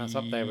Molly. I mean, that's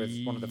up there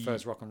with one of the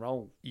first rock and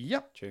roll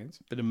Yep. tunes.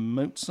 Bit of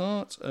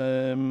Mozart.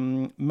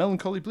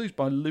 Melancholy Blues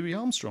by Louis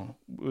Armstrong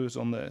was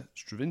on there.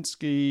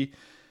 Stravinsky,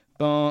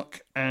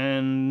 Bach,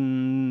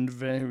 and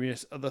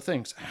various other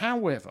things.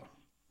 However,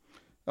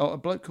 a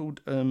bloke called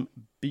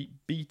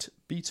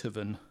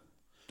Beethoven.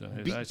 Don't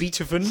know who that is.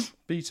 Beethoven.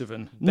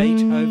 Beethoven.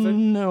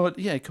 Beethoven? No,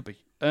 yeah, it could be.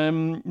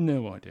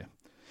 No idea.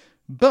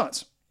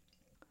 But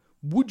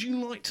would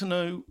you like to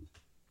know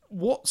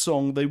what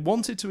song they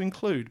wanted to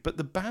include, but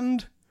the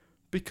band,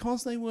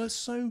 because they were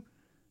so...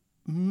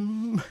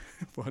 well,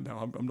 no,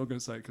 I'm not going to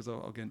say it because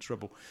I'll get in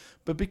trouble.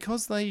 But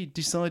because they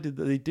decided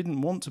that they didn't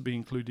want to be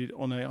included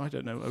on a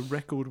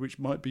record which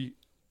might be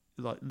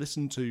like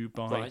listened to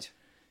by Right.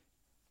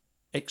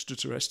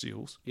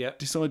 extraterrestrials, Yep.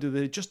 decided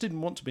they just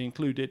didn't want to be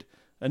included,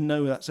 and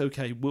no, that's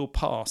okay, we'll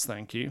pass,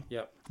 thank you.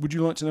 Yep. Would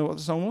you like to know what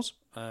the song was?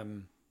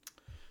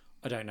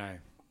 I don't know.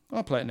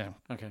 I'll play it now,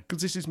 Okay.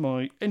 because this is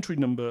my entry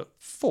number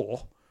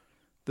 4,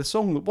 the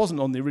song that wasn't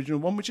on the original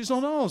one, which is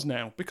on ours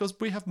now, because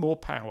we have more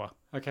power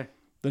Okay.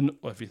 than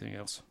everything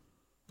else.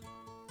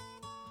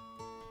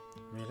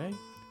 Really?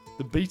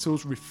 The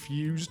Beatles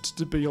refused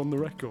to be on the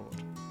record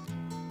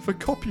for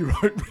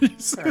copyright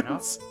reasons. Fair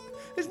enough.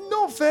 It's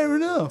not fair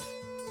enough.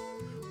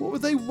 What were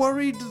they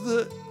worried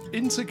that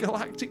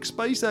intergalactic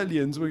space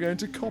aliens were going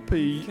to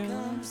copy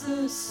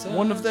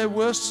one of their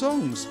worst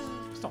songs?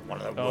 It's not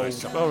one of the Oh, worst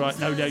songs. all right.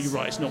 No, you're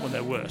right. It's not one of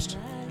their worst.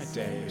 How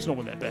dare you? It's not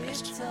one of their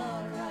best.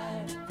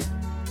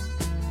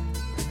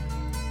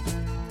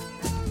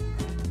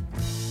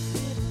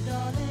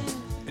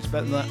 It's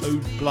better than that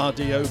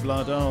Obladi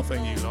Oblada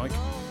thing you like.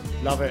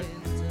 Love it.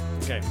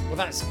 Okay. Well,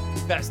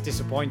 that's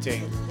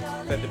disappointing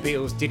that the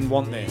Beatles didn't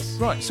want this.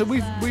 Right, so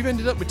we've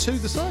ended up with 2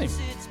 the same.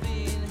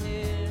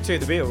 To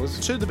the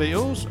Beatles. 2 the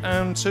Beatles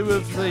and 2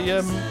 of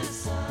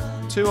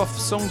the 2 off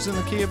Songs in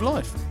the Key of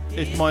Life.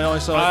 If my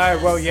eyesight,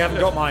 Oh, well, you haven't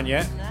got mine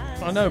yet.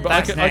 I know, but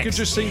That's I could next.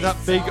 just see that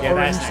big Yeah,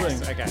 orange that's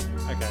next. thing. Okay.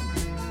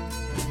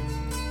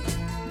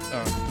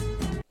 All right.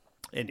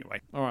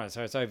 Anyway. All right,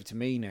 so it's over to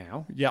me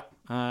now. Yeah.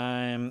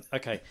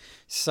 Okay,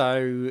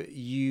 so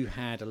you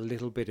had a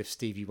little bit of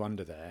Stevie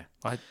Wonder there,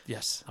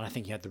 Yes. and I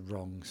think you had the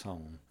wrong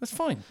song. That's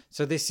fine.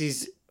 So this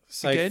is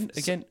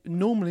Again,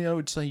 normally I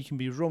would say you can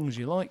be as wrong as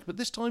you like, but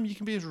this time you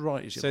can be as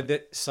right as you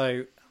like.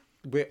 So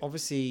we're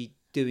obviously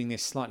doing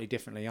this slightly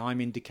differently. I'm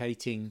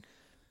indicating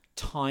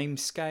time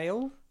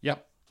scale.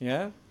 Yep.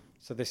 Yeah.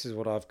 So this is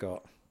what I've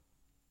got.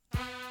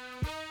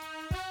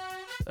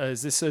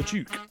 Is this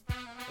Duke?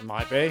 It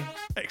might be.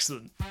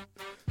 Excellent.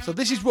 So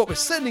this is what we're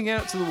sending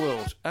out to the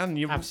world, and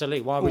you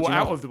Absolutely. Why would you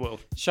out not of the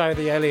world? show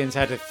the aliens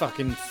how to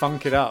fucking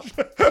funk it up?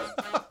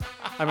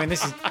 I mean,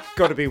 this has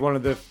got to be one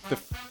of the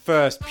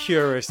first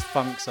purest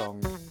funk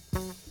songs.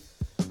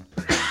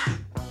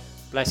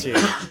 Bless you.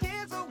 Well,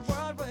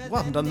 I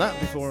haven't done that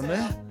before on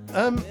there.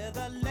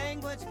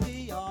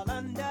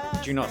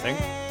 Do you not think?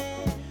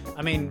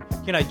 I mean,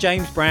 you know,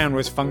 James Brown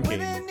was funky,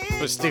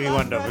 but Stevie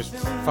Wonder was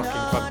fucking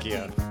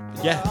funkier.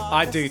 Yeah.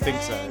 I do think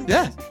so.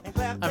 Yeah.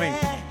 I mean,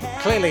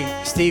 clearly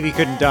Stevie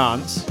couldn't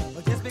dance.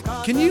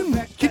 Can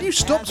you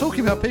stop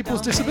talking about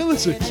people's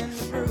disabilities?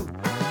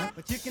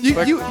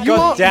 But You God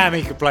are damn,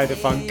 he could play the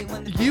funk.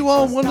 you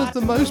are one of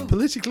the most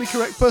politically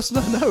correct person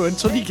I know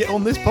until you get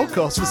on this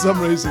podcast for some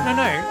reason. No,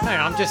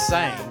 I'm just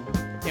saying,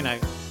 you know,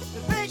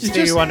 Stevie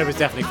just- Wonder was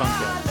definitely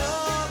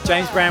funkier.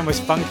 James Brown was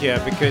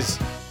funkier because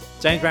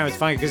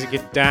he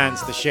could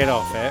dance the shit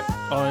off it.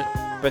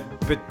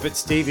 But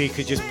Stevie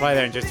could just play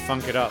there and just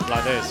funk it up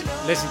like this.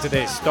 Listen to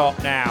this.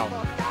 Stop now.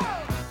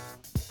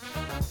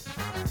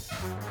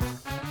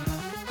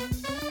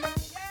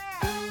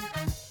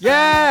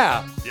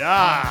 Yeah.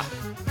 Yeah.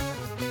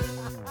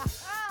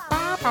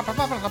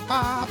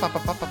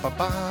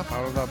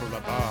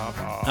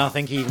 I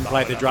think he even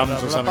played the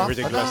drums or something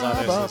ridiculous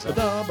like this. What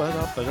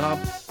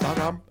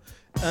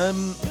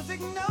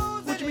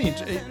do you mean?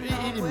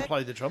 He didn't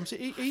play the drums.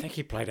 I think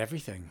he played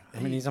everything. I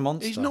mean, he's a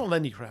monster. He's not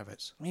Lenny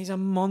Kravitz. He's a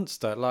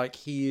monster. Like,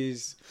 he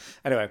is...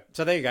 Anyway,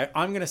 so there you go.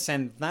 I'm going to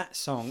send that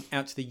song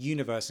out to the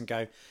universe and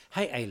go,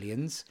 hey,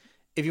 aliens,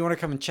 if you want to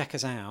come and check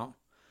us out,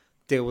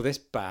 deal with this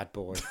bad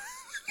boy.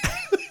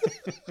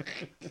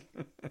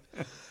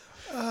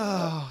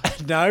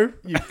 No?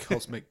 You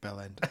cosmic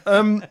bellend.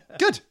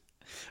 Good.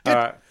 All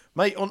right.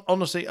 Mate,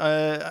 honestly,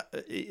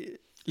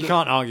 You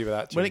can't argue with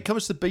that. when it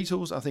comes to the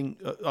Beatles, I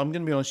think, I'm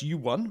going to be honest, you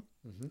won.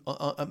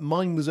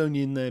 Mine was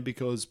only in there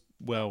because,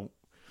 well,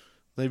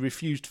 they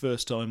refused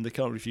first time. They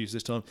can't refuse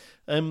this time.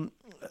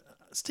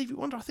 Stevie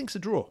Wonder, I think, is a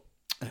draw.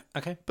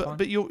 Okay, But fine.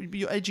 but you're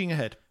edging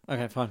ahead.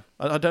 Okay, fine.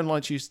 I don't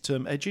like to use the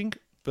term edging,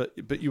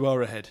 but you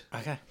are ahead.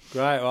 Okay,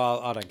 great.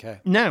 Well, I don't care.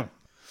 Now,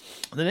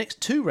 the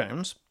next two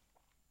rounds,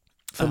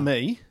 for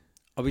me,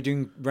 Are we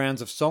doing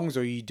rounds of songs,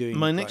 or are you doing...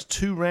 my next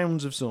two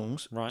rounds of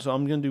songs, Right. so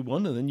I'm going to do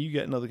one, and then you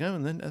get another go,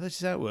 and then this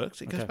is how it works.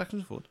 It goes Okay. back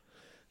and forth.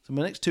 So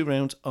my next two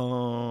rounds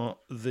are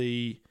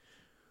the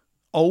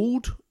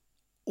old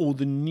or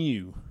the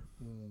new.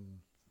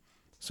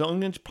 So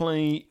I'm going to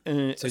play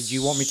So do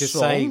you want me to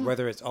song. say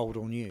whether it's old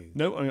or new?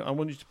 No, I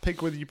want you to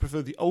pick whether you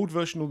prefer the old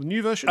version or the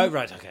new version. Oh,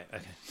 right. Okay.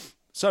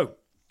 So,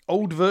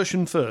 old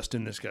version first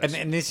in this case.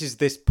 And this is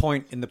this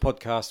point in the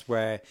podcast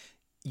where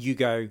you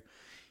go...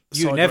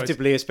 You Sideways.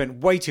 inevitably have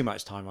spent way too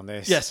much time on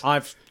this. Yes.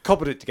 I've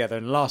cobbled it together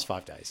in the last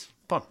 5 days.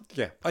 Fun.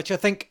 Yeah. Actually, I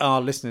think our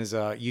listeners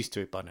are used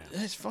to it by now.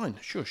 It's fine.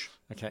 Shush.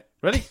 Okay.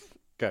 Ready?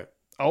 Go.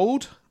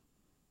 Old.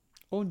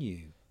 Or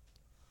new.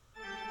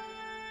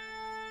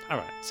 All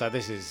right. So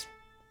this is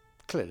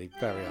clearly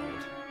very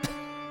old.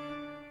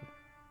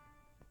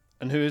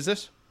 And who is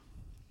this?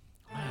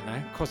 I don't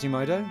know.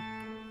 Quasimodo?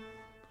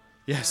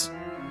 Yes.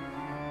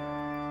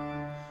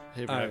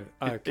 Here we Oh,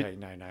 go. okay.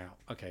 No.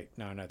 Okay.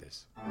 No, I know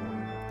this.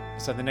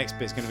 So the next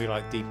bit's going to be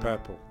like Deep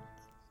Purple.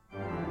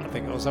 I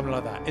think, or something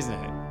like that, isn't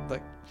it?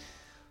 Like,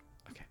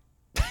 okay.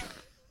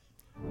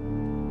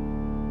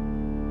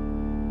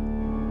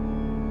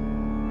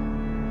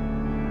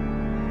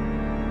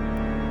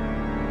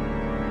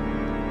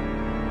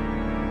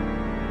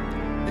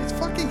 It's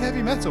fucking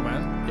heavy metal,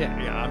 man.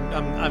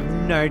 Yeah. I've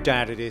no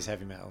doubt it is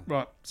heavy metal.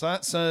 Right. So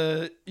that's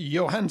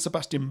Johann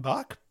Sebastian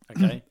Bach.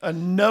 Okay.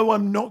 And no,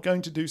 I'm not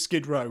going to do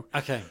Skid Row.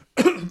 Okay.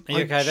 Are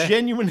you okay there?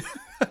 Genuinely.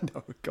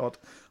 No, God.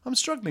 I'm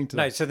struggling to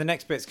No, so the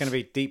next bit's going to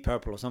be Deep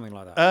Purple or something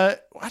like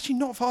that. actually,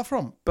 not far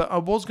from. But I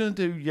was going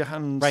to do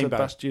Johann Rainbow.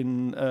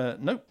 Sebastian.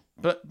 No.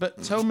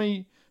 But tell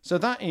me. So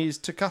that is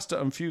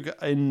Toccata and Fuga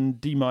in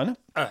D minor.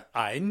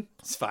 Ein,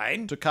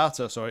 zwei.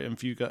 Toccata, sorry, and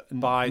Fuga in,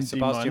 By in D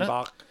Sebastian minor.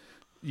 Bach.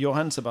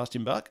 Johann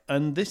Sebastian Bach.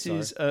 And this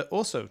is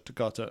also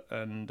Toccata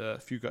and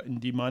Fuga in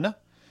D minor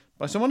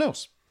by someone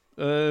else.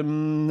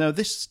 Now,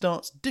 this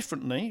starts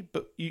differently,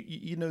 but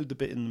you know the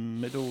bit in the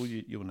middle.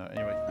 You'll know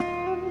anyway.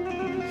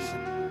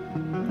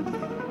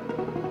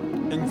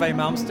 Yngwie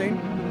Malmsteen?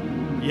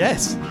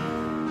 Yes.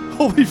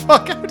 Holy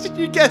fuck! How did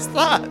you guess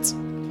that?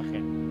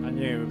 Fucking, I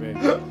knew it would be.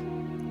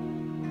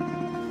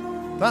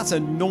 That's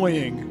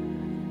annoying.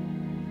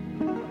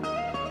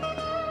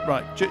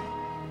 Right.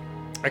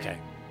 Okay,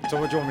 so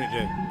what do you want me to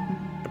do?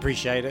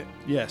 Appreciate it?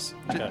 Yes.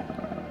 Okay.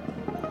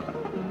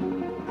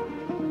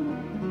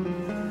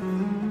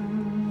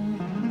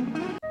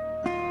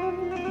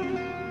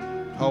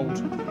 Hold.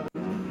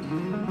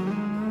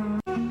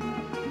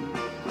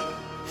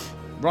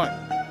 Right.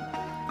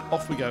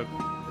 Off we go.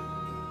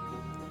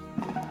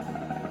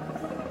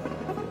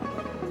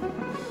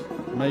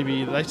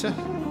 Maybe later.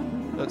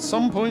 At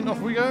some point, off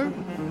we go.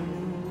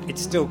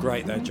 It's still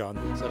great though, John,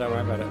 so don't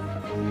worry about it.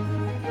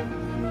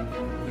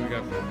 Here we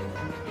go.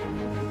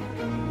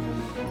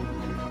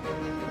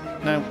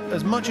 Now,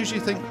 as much as you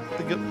think,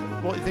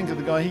 what you think of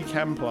the guy, he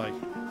can play.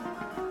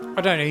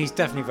 I don't know, he's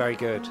definitely very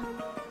good.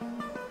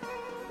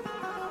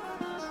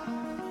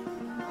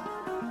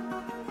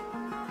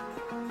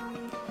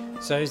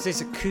 So is this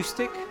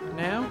acoustic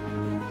now?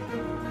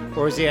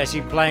 Or is he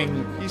actually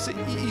playing...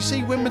 You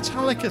see, when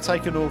Metallica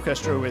take an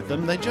orchestra with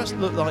them, they just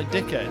look like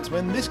dickheads.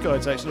 When this guy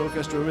takes an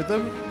orchestra with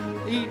them,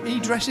 he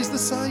dresses the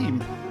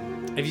same.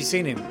 Have you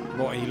seen him,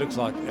 what he looks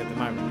like at the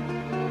moment?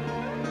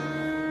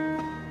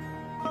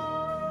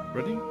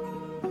 Ready?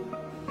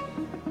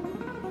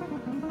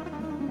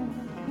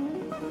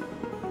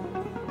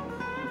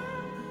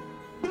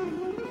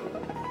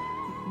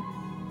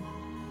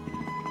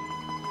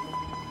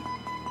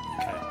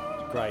 Okay,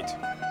 great.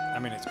 I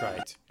mean, it's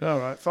great. All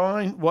right,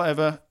 fine,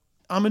 whatever.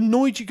 I'm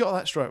annoyed you got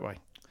that straight away.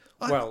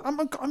 Well-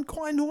 I'm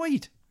quite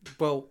annoyed.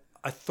 Well,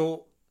 I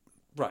thought...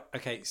 Right,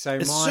 okay, so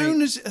As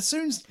soon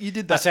as you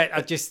did that, That's it, I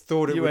just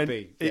thought it you would went-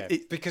 be. Yeah,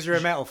 because you're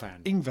a metal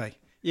fan. Yngwie,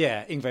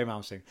 Yeah, Yngwie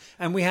Malmsteen.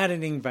 And we had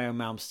an Yngwie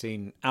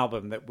Malmsteen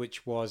album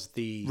which was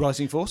the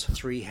Rising Force.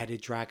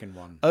 three-headed dragon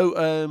one.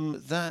 Oh,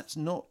 that's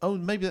not. Oh,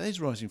 maybe that is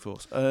Rising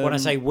Force. When I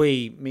say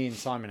we, me and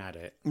Simon had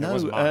it. It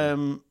wasn't mine.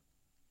 No,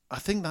 I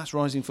think that's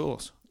Rising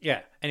Force. Yeah.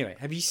 Anyway,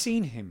 have you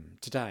seen him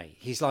today?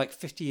 He's like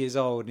 50 years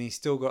old and he's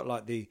still got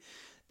like the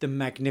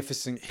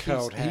magnificent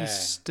curled hair. He's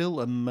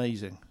still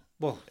amazing.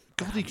 Well,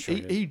 God, I'm sure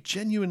he is. he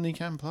genuinely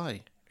can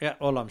play. Yeah,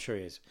 well, I'm sure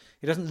he is.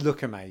 He doesn't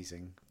look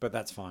amazing, but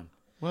that's fine.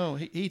 Well,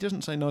 he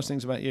doesn't say nice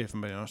things about you, if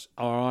I'm being honest.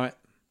 All right.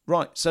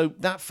 Right, so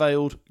that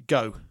failed.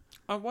 Go.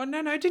 Oh, well, no,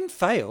 it didn't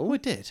fail. Oh,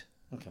 it did.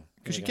 Okay.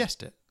 Because you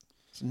guessed it.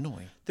 It's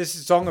annoying. This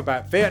is a song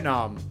about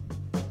Vietnam.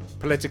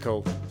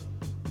 Political.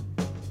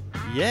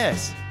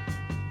 Yes.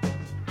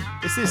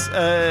 Is this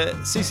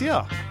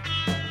CCR?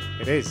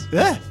 It is.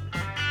 Yeah.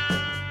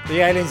 The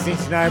aliens need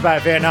to know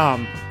about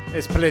Vietnam.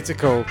 It's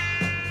political.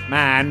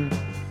 Man.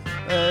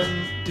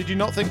 Did you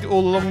not think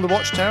all along the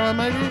Watchtower,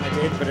 maybe? I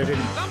did, but I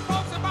didn't. Some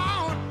folks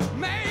are born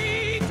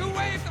made to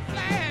wave the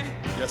flag.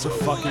 That's a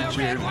fucking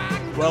tune.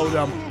 Well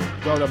done.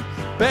 Well done.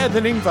 Better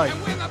than Yngwie.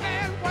 When the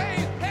band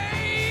plays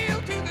hail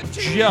to the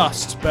chief.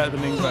 Just better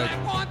than Yngwie.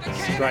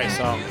 It's a great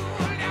song.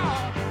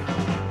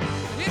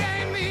 It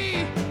ain't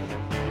me.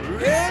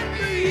 It ain't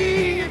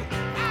me.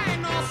 I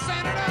ain't no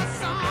senator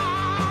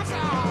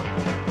song.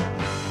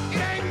 It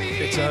ain't me.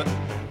 It's a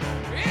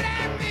It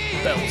ain't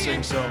me.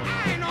 belting song.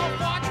 I ain't no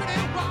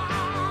fortunate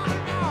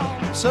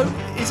one. So,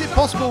 is it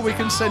possible we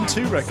can send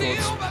 2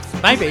 records?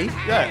 Maybe.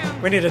 Yeah.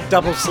 We need a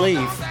double sleeve.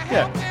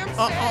 Yeah.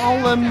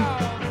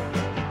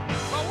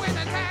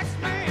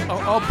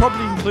 I'll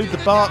probably include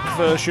the Bark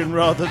version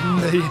rather than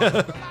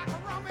the.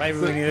 Maybe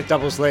we need a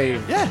double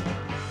sleeve. Yeah.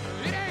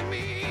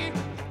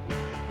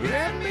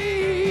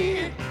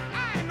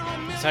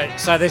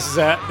 So this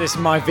is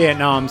my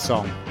Vietnam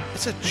song.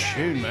 It's a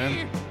tune,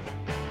 man.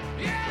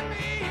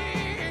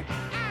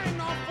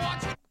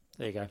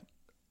 There you go.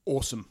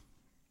 Awesome.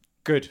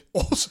 Good.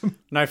 Awesome.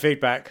 No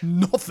feedback.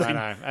 Nothing. I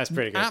know. That's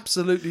pretty good.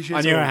 Absolutely shit.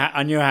 I knew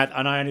all. I had,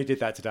 and I only did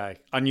that today.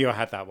 I knew I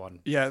had that one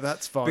Yeah,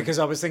 that's fine. because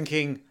I was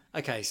thinking,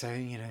 okay, so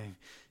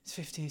it's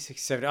 15, 16,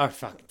 17. Oh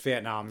fuck,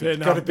 Vietnam.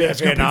 Vietnam, Got to be yeah, a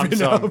it's gotta be Vietnam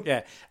Vietnam. song.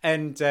 Yeah,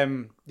 and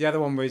the other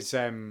one was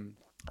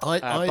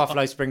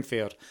Buffalo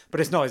Springfield, but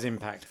it's not as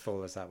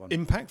impactful as that one.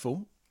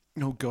 Impactful.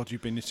 Oh God,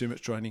 you've been in too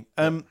much training.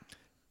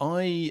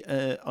 I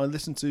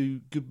listened to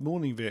Good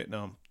Morning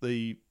Vietnam,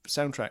 the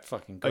soundtrack.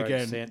 Fucking great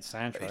again.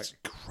 soundtrack. It's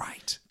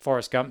great.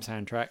 Forrest Gump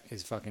soundtrack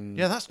is fucking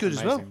Yeah, that's good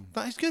as well. amazing.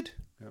 That is good.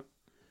 Yep.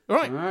 All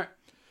right. All right.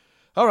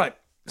 All right.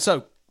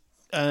 So,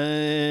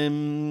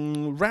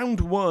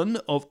 round 1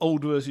 of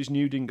old versus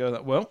new didn't go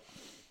that well.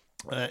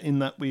 In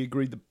that we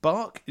agreed the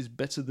Bark is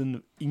better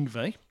than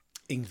Yngwie.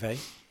 Yngwie.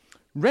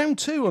 Round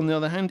 2, on the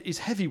other hand, is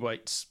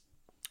heavyweights.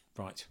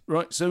 Right.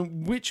 Right. So,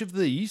 which of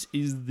these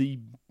is the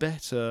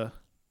better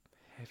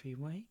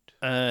Heavyweight.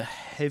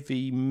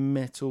 heavy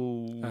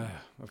metal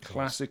Of course.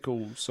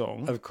 classical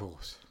song? Of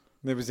course.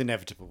 It was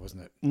inevitable,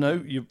 wasn't it?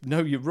 No,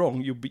 you're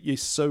wrong. You're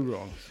so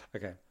wrong.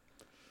 Okay.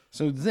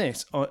 So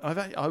this,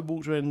 I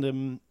walked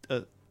around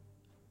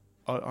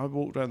I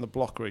walked around the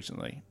block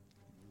recently.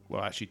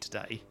 Well, actually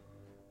today.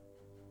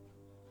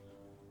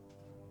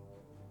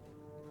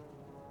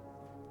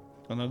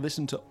 And I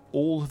listened to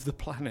all of the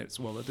planets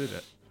while I did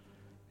it.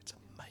 It's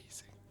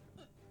amazing.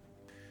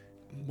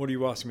 What are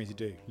you asking me to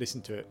do?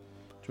 Listen to it.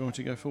 Do you want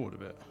me to go forward a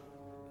bit?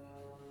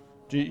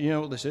 Do you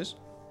know what this is?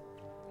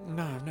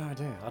 No, I've no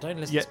idea. I don't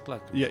listen Yeah, to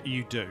Black. yeah,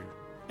 you do.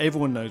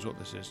 Everyone knows what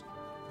this is.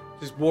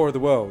 This is War of the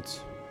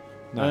Worlds.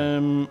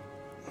 No.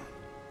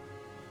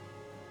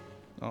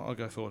 I'll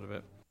go forward a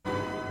bit.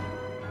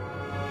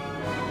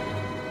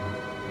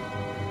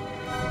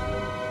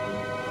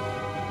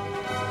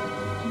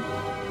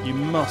 You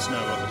must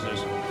know what this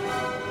is.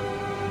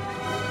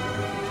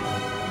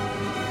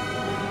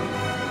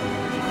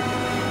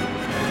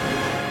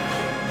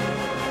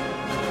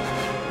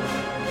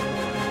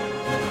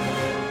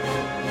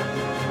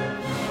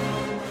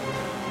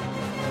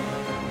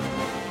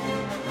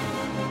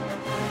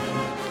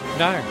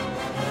 No.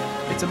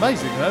 It's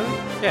amazing, though.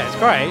 Yeah, it's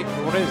great.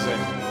 But what is it?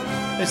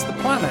 It's the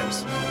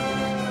planets.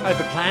 Oh,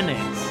 the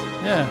planets.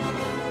 Yeah.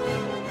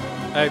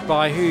 Oh,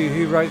 by who?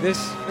 Who wrote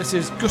this? This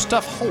is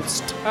Gustav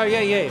Holst. Oh,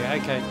 yeah.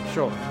 Okay,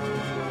 sure.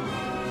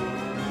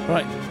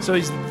 Right. So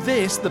is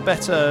this the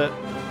better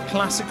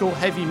classical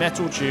heavy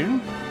metal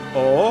tune?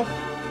 Or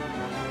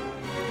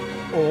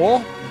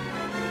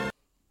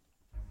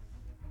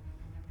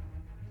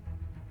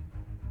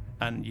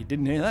And you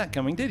didn't hear that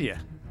coming, did you?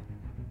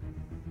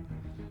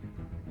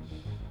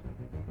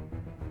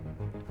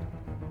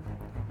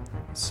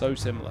 So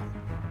similar.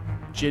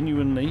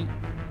 Genuinely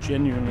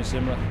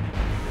similar.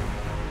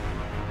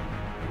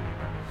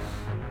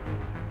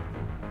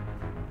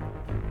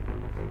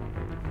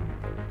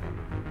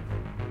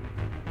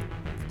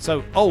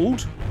 So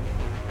old,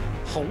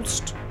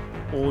 Holst,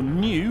 or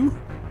new,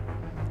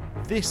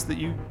 this that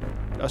you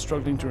are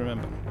struggling to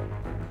remember.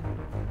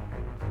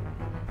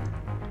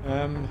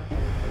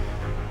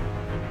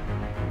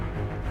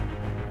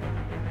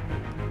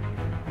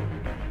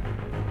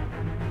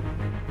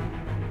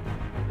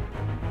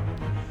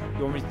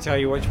 You want me to tell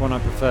you which one I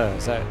prefer?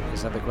 Is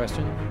that the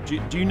question?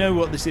 Do you know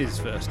what this is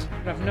first?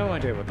 I have no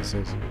idea what this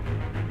is.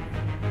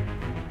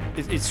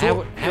 It's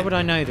How would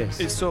I know this?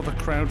 It's sort of a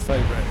crowd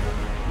favourite.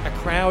 A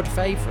crowd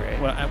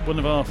favourite? Well, one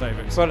of our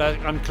favourites. Well,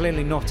 I'm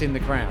clearly not in the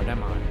crowd,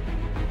 am I?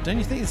 Don't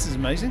you think this is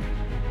amazing?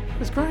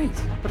 It's great,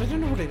 but I don't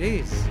know what it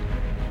is.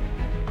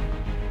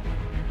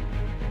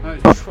 Oh,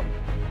 it's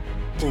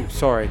oh,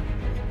 sorry.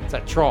 Is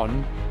that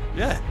Tron?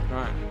 Yeah.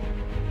 Right.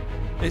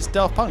 It's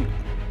Daft Punk.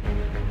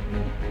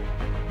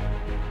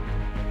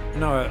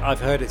 No, I've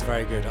heard it's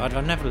very good.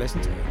 I've never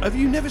listened to it. Have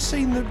you never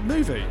seen the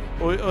movie?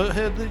 Or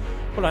heard the...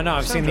 Well, I know.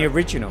 I've seen the soundtrack?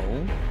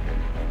 original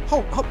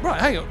Right,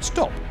 hang on,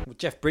 stop. with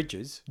Jeff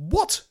Bridges.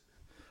 What?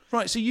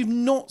 Right, so you've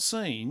not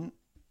seen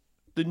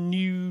the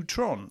new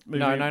Tron movie?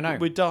 No.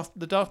 With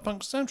the Daft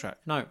Punk soundtrack?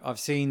 No, I've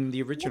seen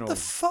the original. What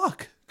the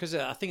fuck? Because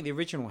I think the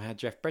original had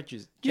Jeff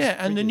Bridges. Yeah,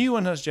 and the new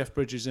one has Jeff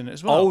Bridges in it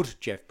as well. Old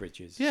Jeff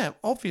Bridges. Yeah,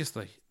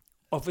 obviously.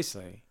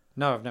 Obviously.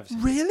 No, I've never seen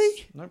it.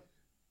 Really? Nope.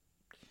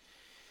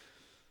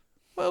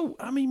 Well,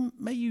 I mean,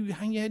 may you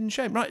hang your head in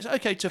shame. Right,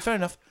 okay, so fair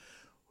enough.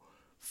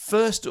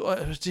 First,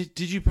 did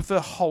you prefer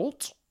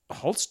Holst?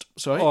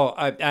 Sorry. Oh,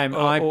 I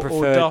or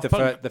preferred Daft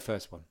Punk? the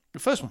first one. The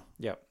first one.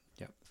 Yep.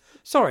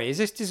 Sorry, is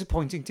this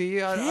disappointing to you?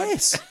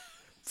 Yes.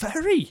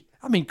 Very.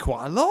 I mean,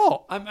 quite a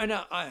lot.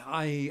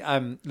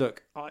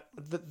 Look,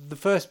 the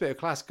first bit of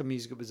classical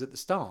music was at the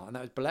start, and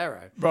that was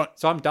Bolero. Right.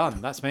 So I'm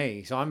done. That's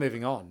me. So I'm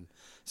moving on.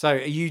 So are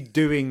you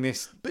doing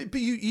this? But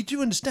you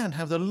do understand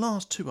how the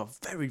last two are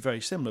very,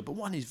 very similar, but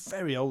one is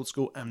very old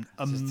school and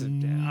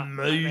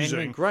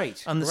amazing.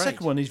 Great. And the great.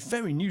 second one is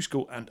very new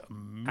school and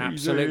amazing.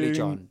 Absolutely,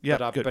 John.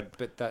 Yeah, good.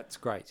 But that's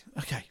great.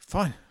 Okay,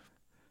 fine.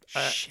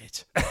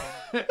 Shit.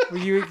 Were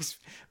you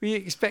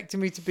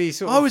expecting me to be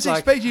sort I of was like,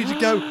 expecting you to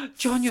go,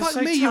 John, you're fuck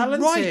so me, talented.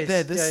 you're right,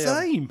 they're the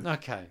same.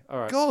 Okay, all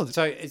right. God.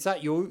 So is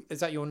that your?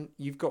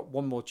 You've got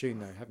one more tune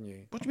though, haven't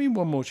you? What do you mean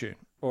one more tune?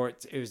 Or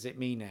is it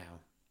me now?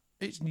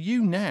 It's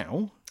you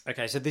now.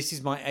 Okay, so this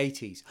is my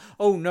 80s.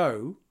 Oh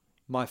no,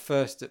 my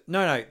first.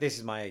 No, this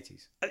is my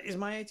 80s. Is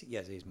my 80s?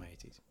 Yes, it is my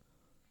 80s.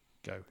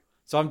 Go.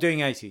 So I'm doing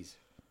 80s.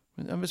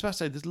 I was about to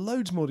say, there's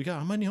loads more to go.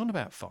 I'm only on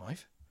about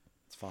 5.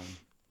 It's fine.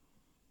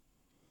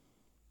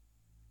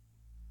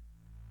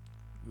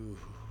 Ooh.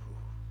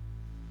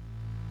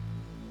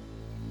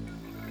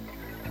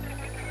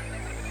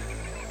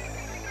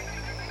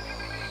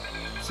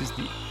 This is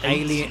the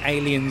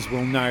Aliens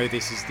will know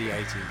this is the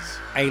 80s.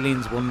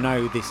 Aliens will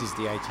know this is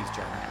the 80s,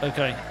 John.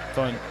 Okay,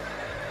 fine.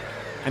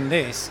 And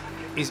this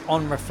is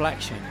on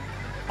reflection.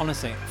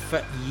 Honestly,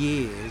 for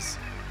years,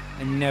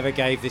 I never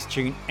gave this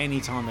tune any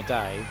time of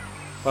day,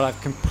 but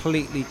I've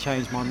completely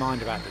changed my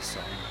mind about this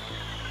song.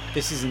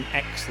 This is an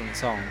excellent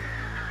song.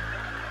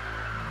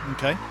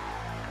 Okay.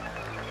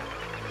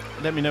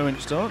 Let me know when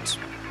it starts.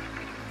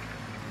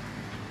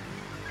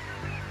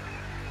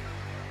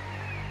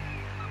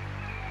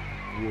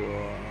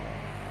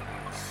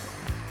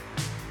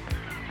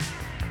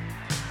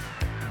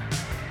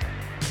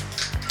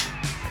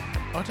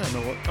 I don't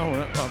know what.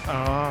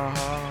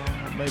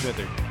 Maybe I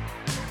do.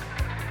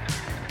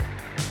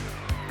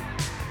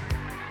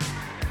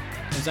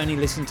 I was only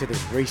listening to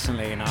this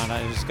recently, and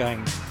I was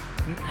going,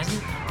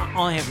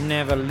 I have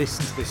never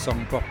listened to this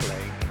song properly.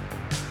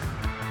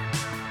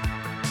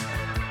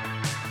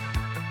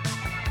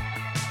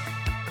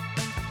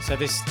 So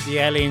the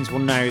aliens will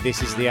know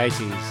this is the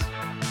 80s.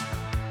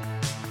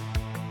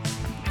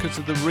 Because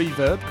of the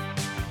reverb.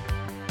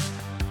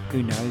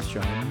 Who knows,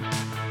 John?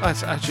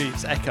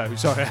 It's echo.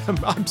 Sorry,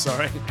 I'm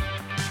sorry.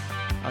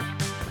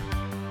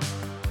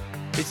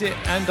 Is it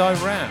And I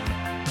Ran?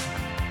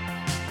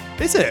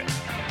 Is it?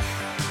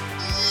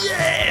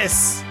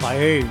 Yes! By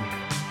who?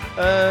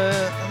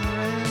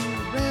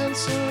 Round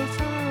so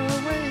far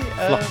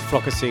away.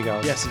 Flock of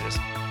Seagulls. Yes, it is.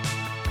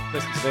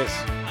 Listen to this.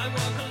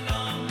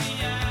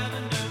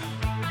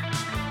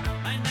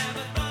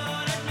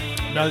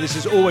 No, this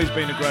has always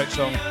been a great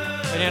song.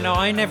 And,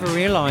 I never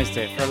realised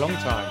it for a long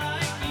time.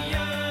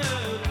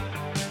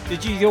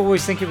 Did you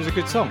always think it was a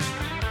good song?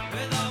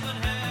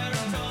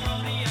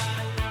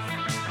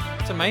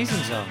 It's an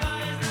amazing song.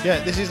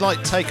 Yeah, this is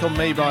like Take On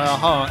Me by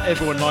A-ha.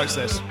 Everyone likes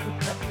this.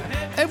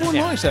 Everyone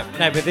likes it.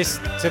 No, but this,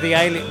 to the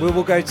alien, we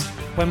will go to,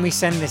 when we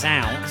send this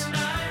out,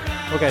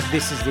 we'll go,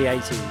 this is the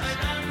 80s.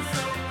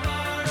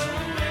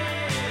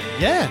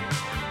 Yeah.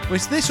 Well,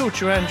 it's this or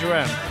Duran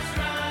Duran.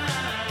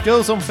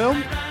 Girls on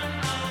Film?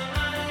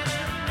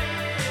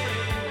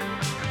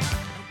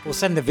 We'll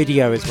send the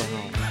video as well.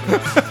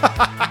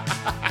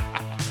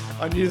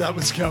 I knew that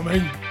was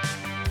coming.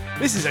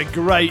 This is a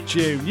great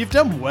tune. You've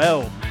done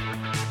well.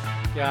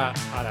 Yeah,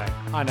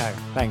 I know.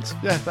 Thanks.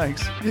 Yeah,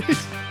 thanks.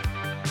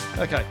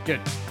 Okay,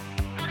 good.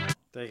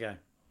 There you go.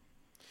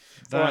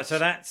 All right, so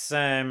that's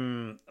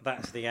the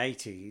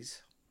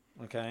 80s.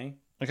 Okay.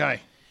 Okay.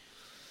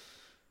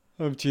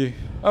 Over to you.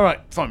 All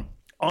right, fine.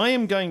 I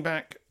am going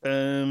back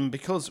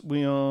because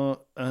we are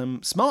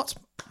smart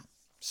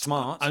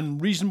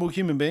and reasonable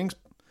human beings.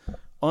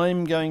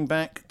 I'm going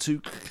back to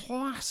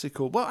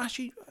classical. Well,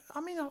 actually, I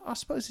mean, I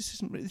suppose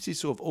this is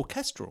sort of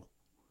orchestral.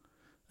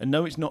 And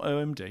no, it's not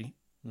OMD.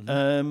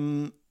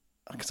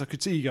 Because I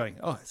could see you going,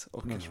 oh, it's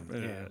orchestral.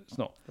 Yeah. It's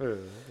not.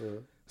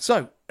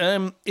 So,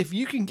 if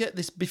you can get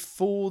this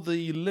before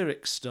the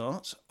lyrics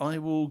start, I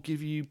will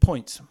give you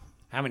points.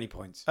 How many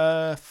points?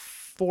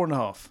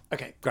 4.5.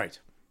 Okay, great.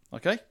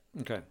 Okay?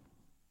 Okay.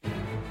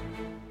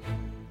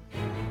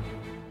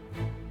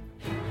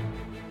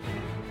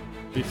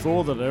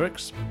 Before the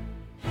lyrics.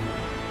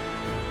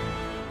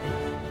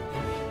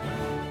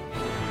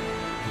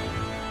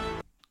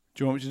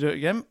 Do you want me to do it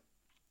again?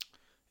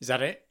 Is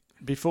that it?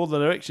 Before the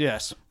lyrics,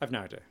 yes. I've no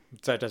idea.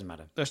 So it doesn't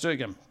matter. Let's do it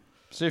again.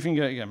 See if you can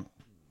get it again.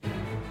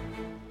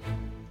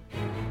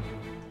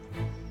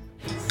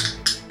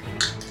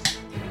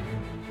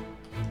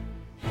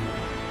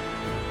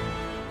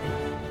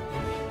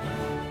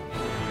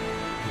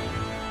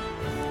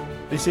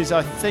 This is,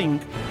 I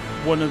think,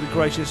 one of the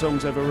greatest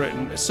songs ever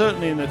written. It's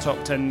certainly in the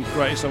top 10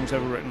 greatest songs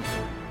ever written.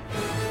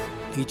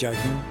 Are you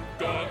joking?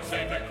 God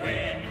save the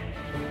Queen.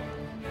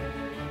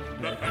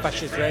 The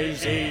Fascist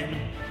regime.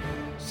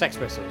 Sex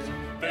Pistols.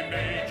 They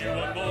made you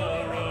a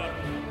moron.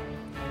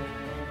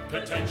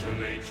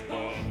 Potentially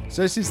strong.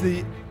 So this is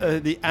the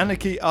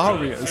Anarchy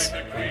Arias.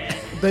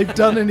 They've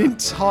done an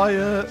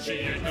entire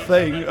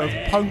thing of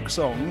punk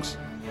songs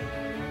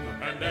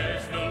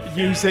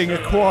using a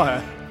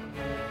choir.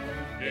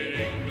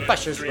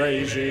 Fascist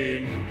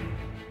regime.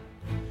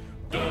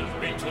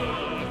 Don't be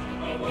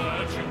told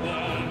what you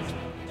want.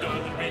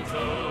 Don't be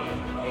told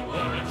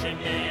what you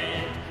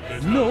need.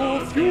 There's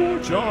No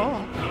future.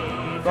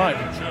 Right.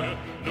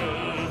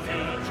 no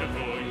future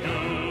for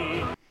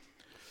you.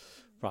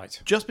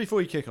 Right. Just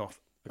before you kick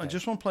off, I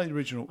just want to play the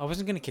original. I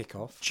wasn't going to kick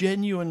off.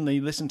 Genuinely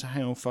listen to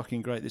how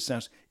fucking great this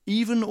sounds.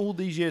 Even all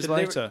these years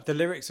later. The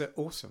lyrics are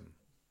awesome.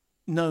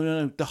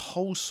 No. The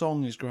whole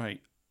song is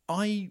great.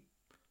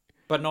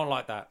 But not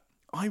like that.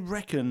 I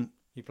reckon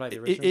You played the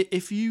original?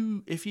 if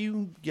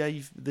you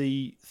gave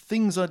the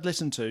things I'd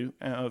listened to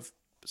out of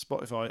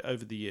Spotify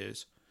over the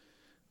years,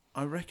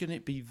 I reckon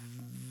it'd be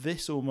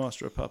this or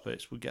Master of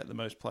Puppets would get the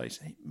most plays.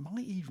 It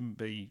might even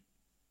be,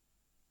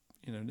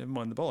 never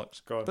mind the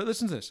bollocks. Go on. But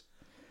listen to this.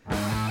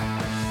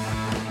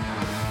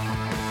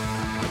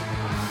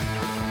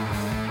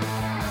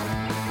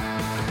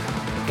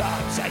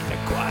 God save the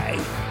Queen.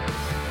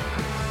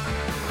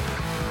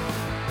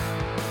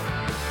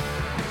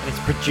 And it's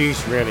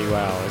produced really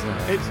well, isn't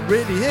it? It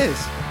really is.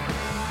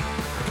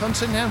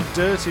 Considering how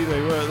dirty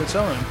they were at the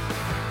time.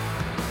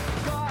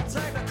 God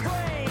save the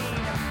Queen.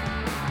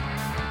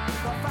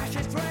 The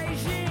fascist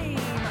regime.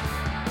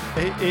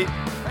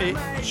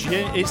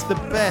 It's the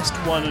best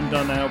one and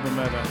done album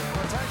ever.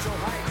 Potential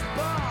hate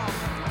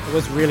bomb. It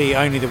was really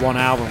only the one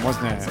album,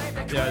 wasn't it?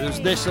 Yeah, there's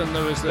this and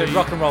there was the The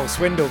Rock and Roll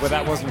Swindle, but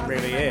that wasn't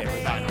really it.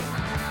 There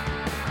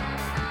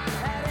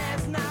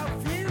is no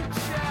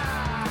future.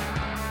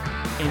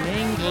 In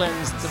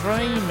England's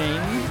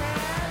dreaming.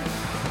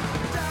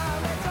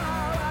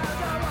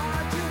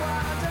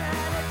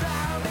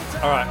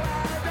 All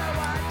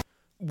right.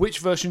 Which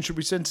version should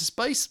we send to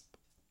space?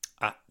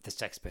 The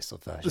Sex Pistol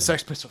version. The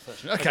Sex Pistol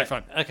version. Okay,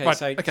 fine. Okay,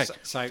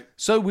 Right,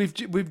 So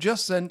we've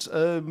just sent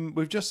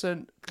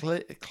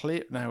clear.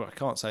 No, I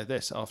can't say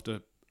this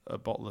after a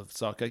bottle of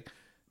sake.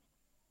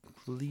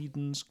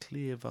 Cleden's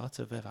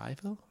Clearwater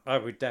Revival. Oh,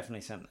 we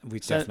definitely sent.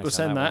 We'll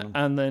send that,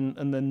 and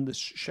then the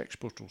Sex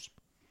Pistols.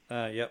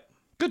 Yep.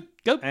 Good.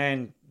 Go.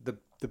 And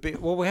the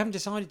bit. Well, we haven't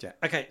decided yet.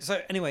 Okay. So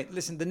anyway,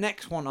 listen. The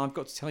next one I've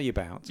got to tell you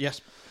about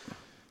Yes.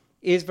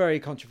 is very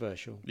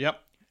controversial.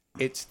 Yep.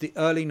 It's the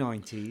early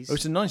 90s. Oh,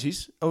 it's the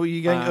 90s. Oh, are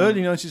you going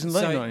early 90s and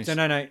late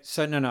 90s?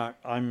 So no.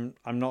 I'm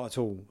not at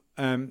all.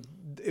 I'm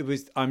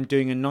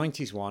doing a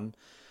 90s one.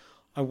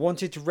 I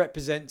wanted to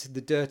represent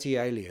the Dirty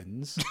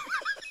Aliens.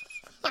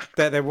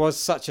 that there was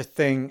such a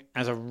thing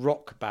as a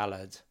rock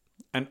ballad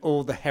and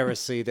all the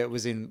heresy that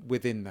was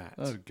within that.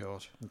 Oh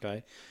God.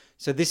 Okay.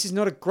 So this is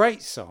not a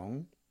great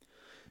song,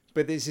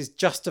 but this is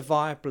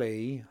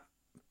justifiably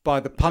by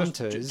the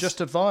punters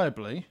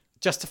Justifiably.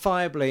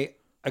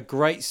 a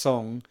great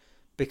song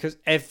because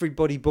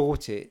everybody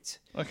bought it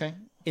Okay.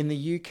 in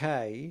the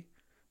UK.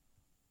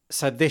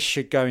 So this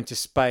should go into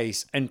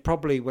space, and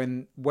probably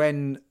when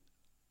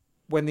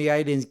the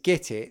aliens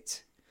get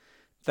it,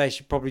 they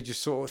should probably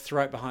just sort of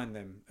throw it behind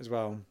them as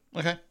well.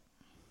 Okay.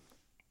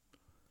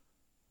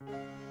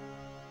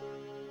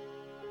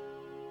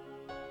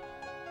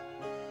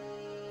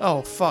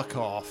 Oh, fuck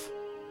off.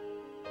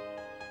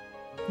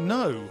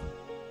 No.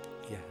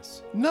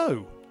 Yes,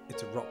 No.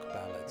 it's a rock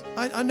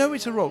ballad. I know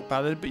it's a rock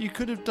ballad, but you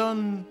could have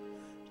done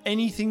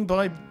anything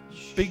by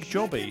Big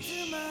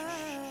Jobby.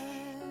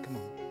 Come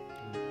on.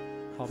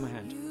 Hold my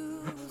hand.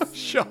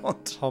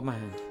 Shan't. Hold my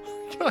hand.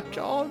 I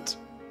can't.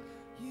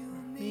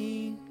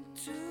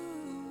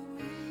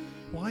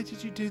 Why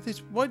did you do this?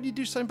 Why did you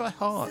do something by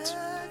heart?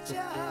 Shall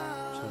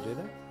I do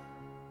that?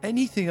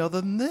 Anything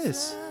other than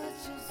this?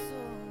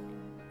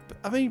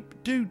 I mean,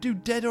 do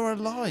Dead or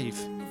Alive.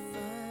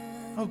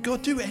 Oh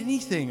God, do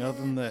anything other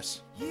than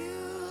this.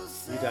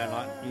 You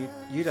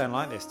don't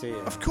like this, do you?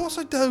 Of course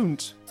I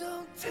don't.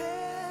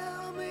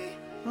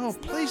 Oh,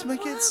 please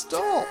make it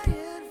stop.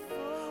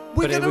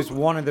 But it was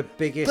one of the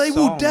biggest They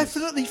will songs.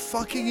 definitely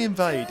fucking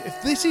invade.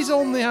 If this is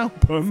on the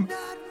album,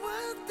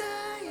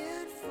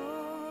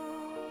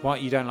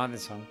 What, you don't like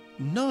this song?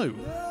 no.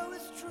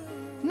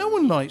 No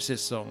one likes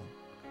this song.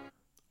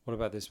 What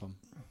about this one?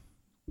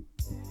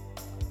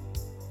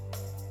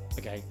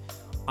 Okay,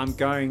 I'm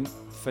going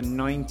for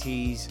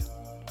 90s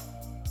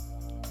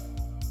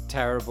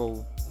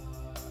terrible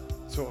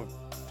sort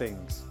of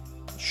things.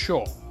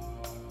 Sure.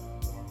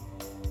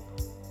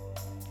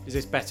 Is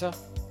this better?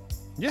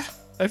 Yeah,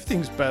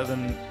 everything's better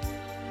than...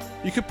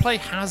 You could play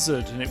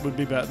Hazard and it would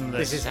be better than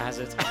this. This is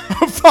Hazard.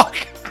 Oh, fuck!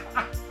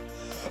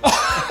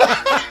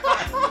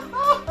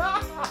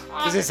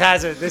 This is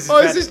Hazard. This is Oh,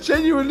 better. is this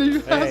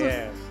genuinely Hazard?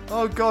 Yeah.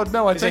 Oh, God,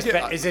 no, I Is take this,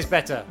 it... is this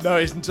better? No,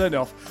 it isn't. Turn it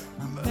off.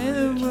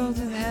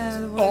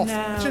 Off.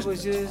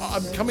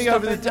 I'm coming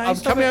over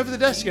the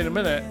desk in a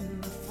minute.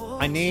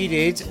 I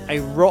needed a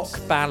rock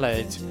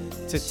ballad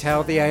to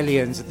tell the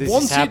aliens that this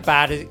is how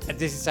bad it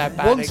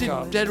Wanted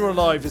got. Dead or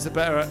Alive is a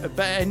better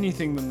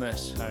anything than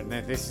this. No,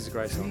 this is a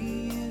great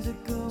song.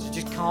 So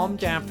just calm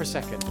down for a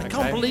second. I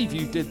can't believe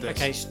you did this.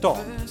 Okay,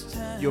 stop.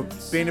 You're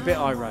being a bit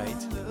irate.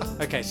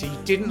 Okay, so you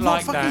didn't I'm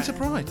like not fucking that.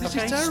 surprised. This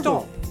Okay, is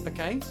terrible. stop.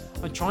 Okay,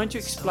 I'm trying to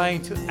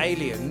explain to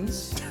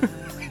aliens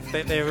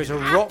that there is a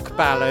rock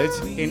ballad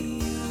in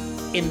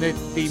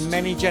the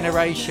many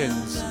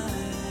generations.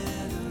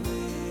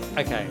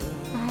 Okay,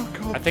 Oh,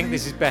 God. I think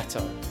this is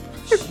better.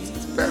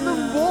 It's better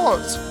than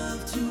what?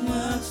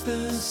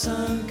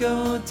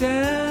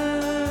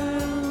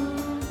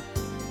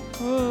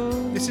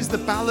 This is the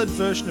ballad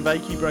version of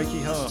Achy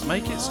Breaky Heart.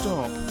 Make it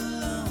stop.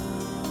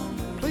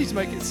 Please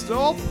make it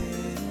stop.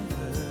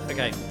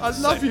 Okay, I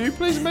love you.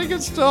 Please make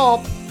it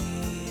stop.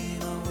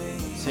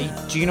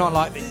 So do you not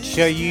like this?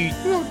 So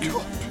Oh,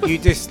 God. you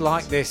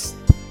dislike this?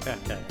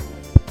 Okay.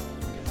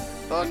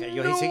 Oh, Okay,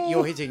 you're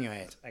no. hitting your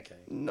head. Okay.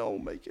 No,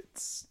 make it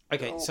stop.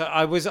 Okay, so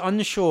I was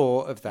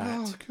unsure of that.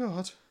 Oh,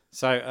 God.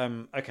 So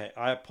okay,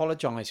 I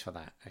apologise for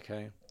that.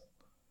 Okay.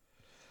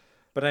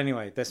 But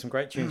anyway, there's some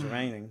great tunes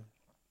remaining.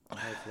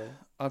 Hopefully.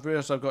 I've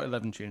realised I've got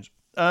 11 tunes.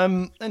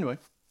 Anyway,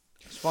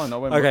 it's fine. I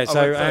won't. Okay, I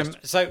won't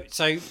first.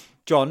 so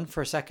John,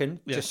 for a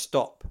second, Yeah. just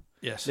stop.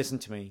 Yes. Listen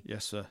to me.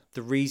 Yes, sir.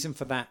 The reason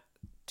for that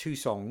two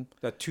song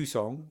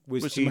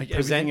was Was to to make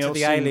present everything to else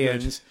the seem good.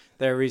 aliens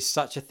there is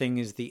such a thing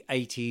as the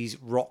 80s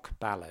rock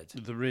ballad.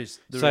 There is.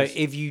 So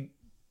if you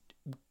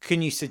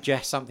can you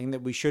suggest something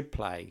that we should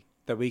play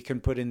that we can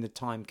put in the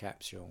time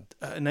capsule?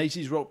 An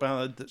 80s rock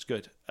ballad that's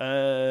good.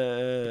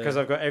 Because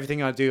I've got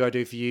everything I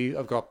do for you.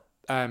 I've got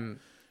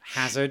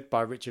Hazard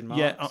by Richard Marx.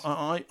 Yeah,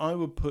 I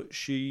would put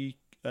She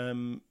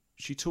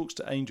Talks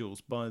to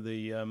Angels by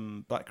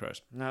the Black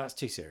Crowes. No, that's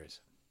too serious.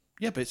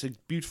 Yeah, but it's a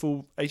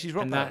beautiful 80s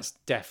rock And ballad. that's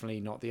definitely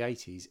not the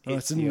 80s. Oh,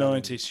 it's a the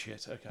 90s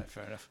shit. Okay,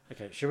 fair enough.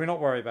 Okay, should we not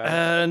worry about it?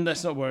 And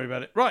let's not worry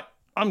about it. Right,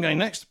 I'm going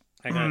next.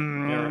 Okay,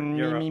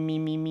 you're up.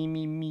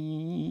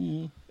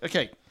 Me.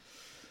 Okay.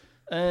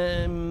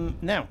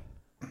 Now,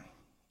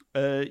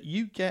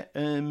 you get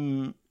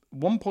 1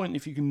 point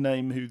if you can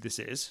name who this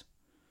is,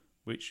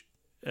 which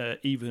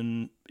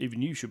even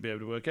you should be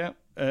able to work out.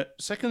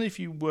 Secondly, if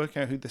you work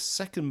out who the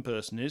second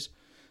person is,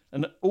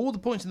 and all the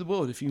points in the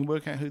world if you can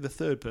work out who the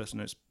third person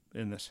is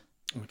in this.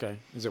 Okay,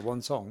 is it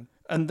one song?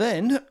 And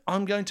then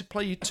I'm going to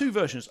play you two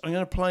versions. I'm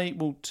going to play,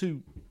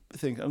 two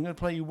things. I'm going to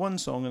play you one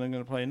song and I'm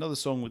going to play another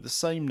song with the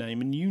same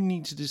name, and you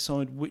need to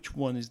decide which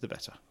one is the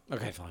better.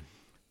 Okay, fine.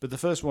 But the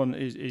first one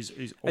is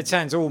It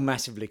sounds all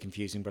massively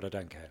confusing, but I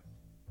don't care.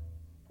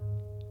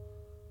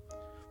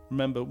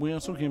 Remember, we are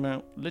talking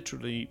about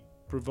literally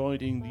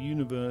providing the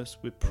universe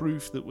with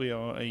proof that we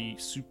are a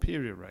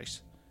superior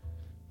race.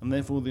 And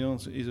therefore the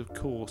answer is, of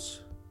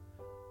course,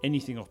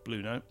 anything off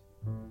Blue Note.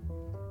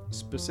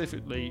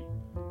 specifically,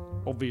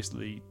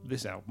 obviously,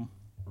 this album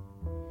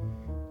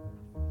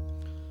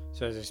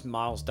So is this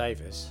Miles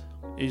Davis?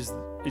 is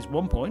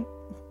 1 point.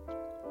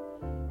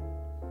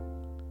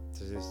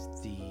 So this is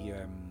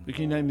We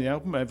can name the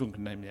album. Everyone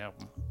can name the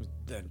album.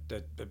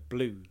 the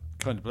blue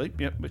Kind of Blue,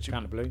 yeah. Which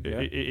kind of blue.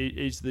 Yeah.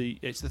 it's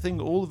the thing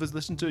that all of us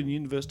listen to in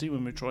university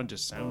when we're trying to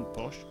sound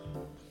posh.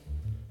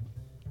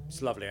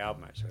 It's a lovely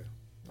album actually.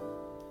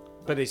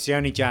 But it's the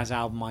only jazz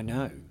album I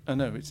know, I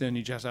know it's the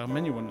only jazz album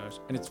anyone knows.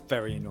 and it's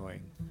very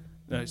annoying.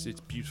 No, it's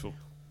beautiful.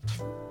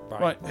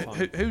 Right. Right,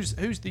 fine.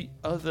 who's the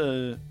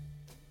other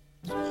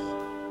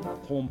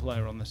horn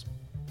player on this?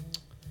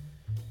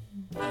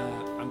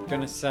 I'm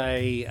gonna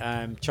say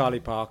Charlie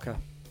Parker,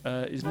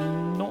 Is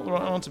not the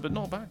right answer, but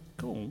not bad.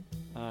 Cool.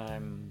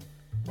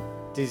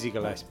 Dizzy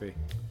Gillespie.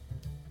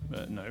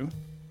 No.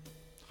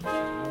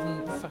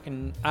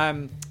 Fucking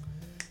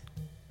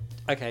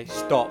Okay,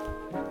 stop.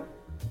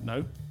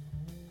 No.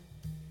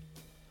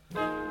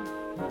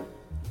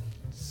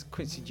 It's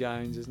Quincy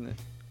Jones, isn't it?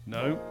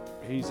 No.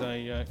 He's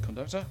a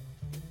conductor.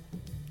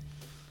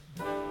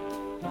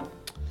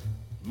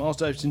 Miles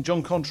Davis and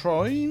John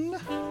Coltrane.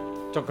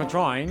 John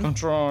Coltrane.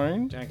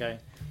 Coltrane. Okay.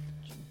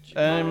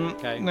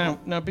 Okay.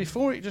 Now,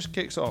 before it just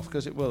kicks off,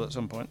 because it will at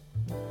some point.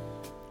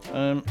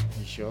 You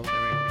sure?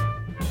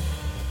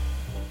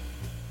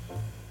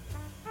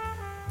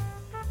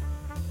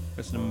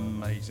 It's an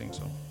amazing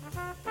song.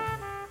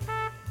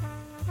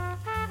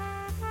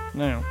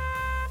 Now,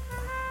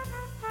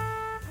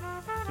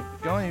 the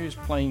guy who's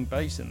playing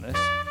bass in this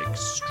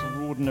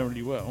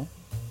extraordinarily well,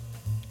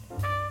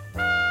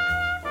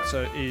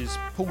 so is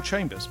Paul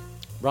Chambers.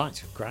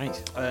 Right.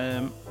 Great.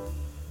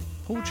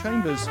 Paul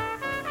Chambers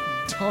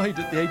died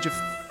at the age of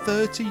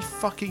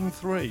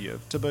 33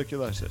 of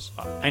tuberculosis.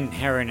 And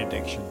heroin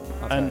addiction.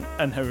 I've heard.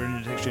 And heroin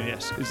addiction,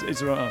 yes, is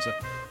the right answer.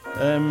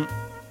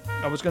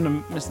 I was going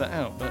to miss that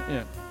out, but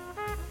yeah.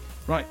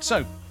 Right,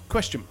 so,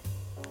 question.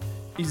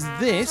 Is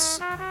this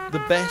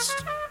the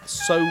best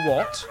So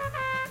What?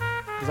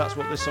 Because that's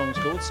what this song's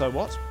called, So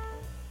What.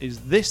 Is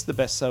this the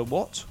best So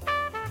What?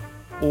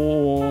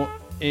 Or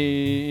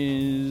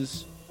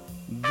is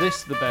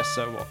this the best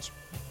So What?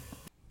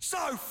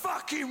 So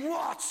fucking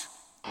what?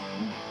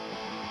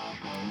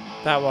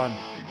 That one.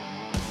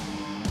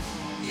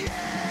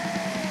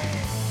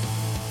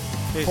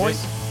 Who's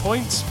this?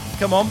 Points,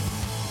 come on.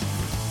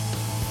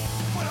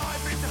 When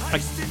I've been to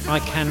Hastings I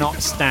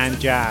cannot stand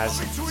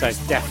jazz, so it's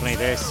definitely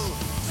this. So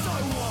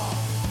what?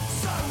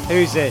 So what?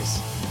 Who's this?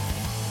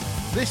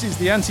 This is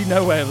the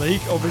Anti-Nowhere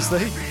League,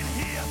 obviously. I've been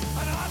here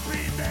and I've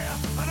been there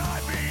and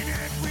I've been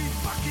every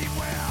fucking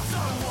where. So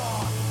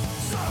what?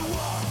 So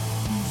what?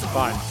 So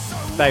Fine. what?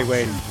 So They what?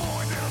 win. You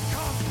boy little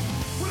cunt.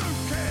 Well, who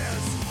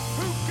cares?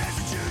 Who cares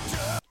what you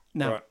do?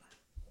 Now, Right.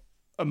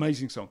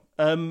 amazing song.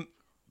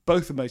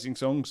 Both amazing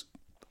songs.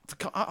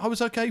 I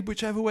was okay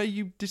whichever way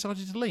you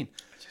decided to lean.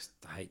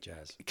 I hate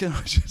jazz. Can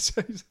I just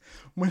say,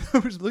 when I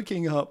was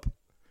looking up,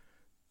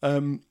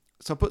 so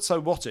I put So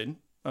What in,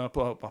 I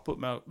put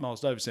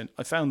Miles Davis in,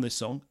 I found this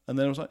song, and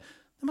then I was like,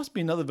 there must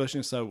be another version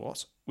of So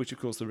What, which of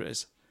course there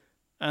is.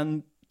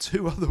 And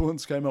two other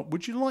ones came up.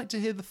 Would you like to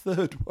hear the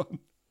third one?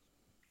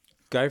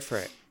 Go for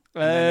it.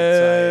 And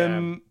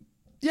then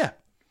Yeah.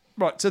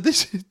 Right, so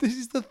this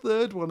is the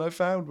third one I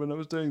found when I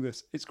was doing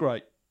this. It's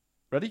great.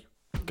 Ready?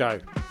 go.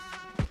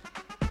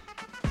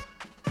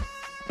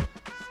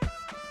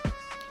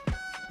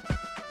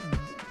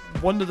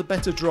 One of the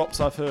better drops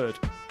I've heard.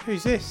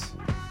 Who's this?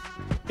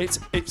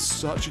 It's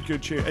such a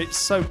good tune. It's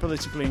so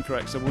politically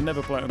incorrect, so we'll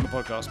never play it on the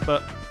podcast.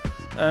 But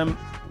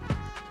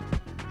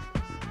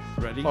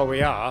ready? Oh,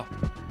 we are.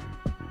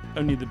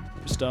 Only the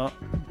start.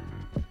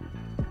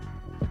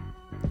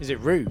 Is it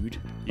Rude?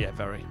 Yeah,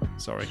 very.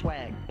 Sorry.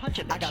 Swag, punch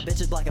it. I got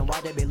bitches black and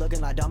white, they be looking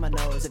like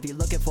dominoes. If you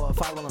looking for a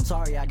fight, well, I'm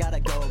sorry, I gotta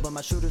go. But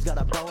my shooter's got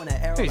a bow and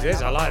an arrow. Who's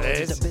this? I like Navajo.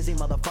 this. Just a busy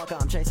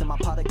motherfucker, I'm chasing my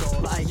pot of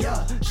gold. Like,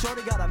 yeah,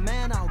 shorty got a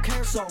man, I don't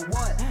care, so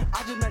what?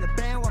 I just made a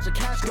band, watch the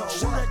cash go.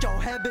 Shoot at your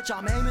head, bitch,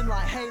 I'm aiming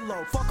like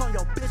Halo. Fuck on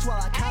your bitch while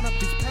I count up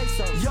these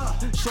pesos.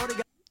 Yeah, shorty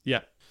got.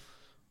 Yeah.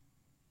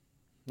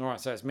 All right,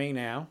 so it's me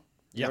now.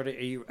 Yeah. Are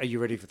you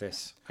ready for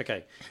this?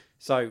 Okay.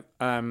 So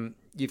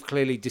you've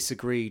clearly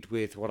disagreed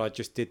with what I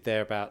just did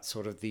there about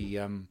sort of the,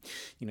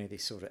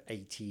 this sort of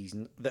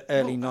 80s, the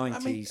early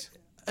 90s.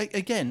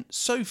 Again,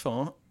 so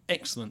far,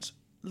 excellent.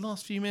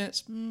 Last few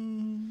minutes.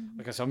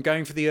 Okay, so I'm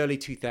going for the early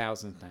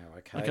 2000s now,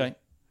 okay? Okay.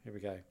 Here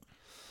we go.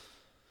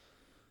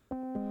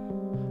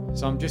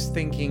 So I'm just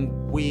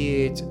thinking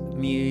weird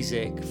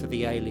music for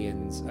the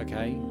aliens,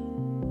 okay?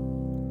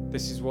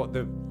 This is what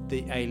the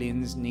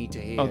aliens need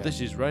to hear. Oh, this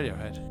is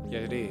Radiohead. Yeah,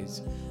 it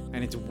is.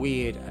 And it's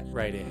weird at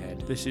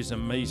Radiohead. This is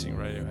amazing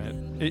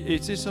Radiohead.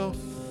 Is this off?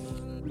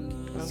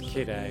 It's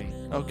Kid A.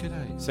 Oh, good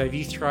day. So if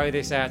you throw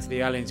this out to the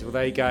aliens, will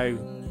they go,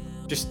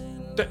 just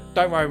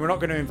don't worry, we're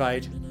not going to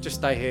invade. Just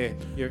stay here.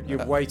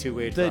 You're way too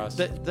weird for us.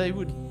 They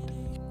would,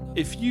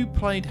 if you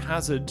played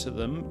Hazard to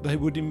them, they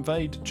would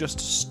invade just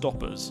to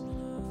stop us.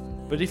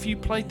 But if you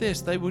played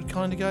this, they would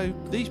kind of go,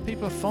 these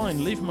people are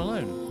fine, leave them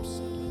alone.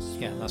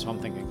 Yeah, that's what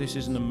I'm thinking. This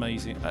is an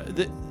amazing.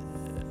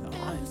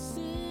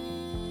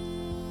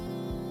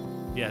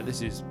 Yeah,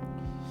 this is.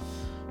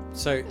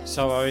 So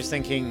I was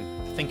thinking,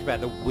 think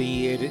about the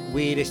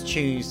weirdest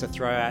tunes to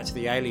throw out to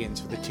the aliens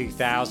for the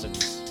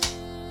 2000s.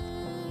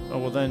 Oh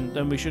well,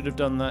 then we should have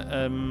done that.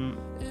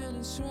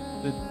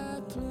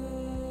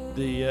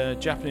 The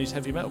Japanese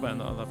heavy metal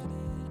band that I love.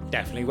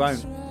 Definitely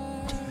won't.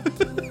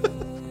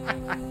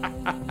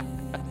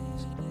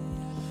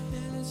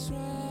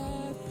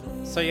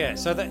 So yeah,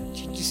 so that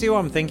do you see what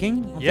I'm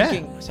thinking? I'm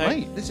thinking, so,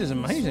 mate, this is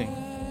amazing.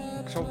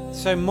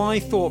 So my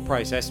thought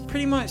process,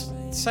 pretty much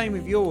the same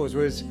with yours,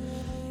 was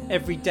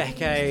every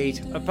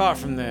decade, apart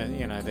from the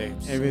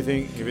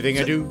everything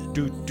I do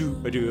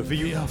for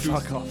you. Yeah,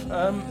 fuck off.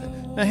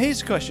 Now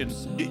here's a question: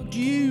 Do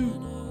you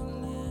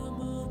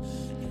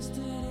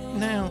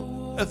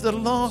now of the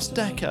last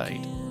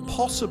decade,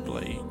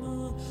 possibly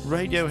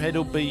Radiohead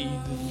will be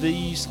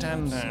the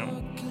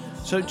standout?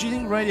 So do you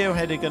think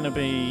Radiohead are going to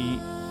be,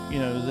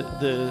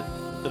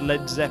 the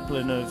Led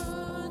Zeppelin of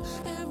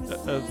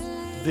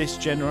this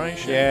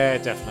generation? Yeah,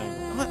 definitely.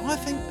 I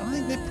think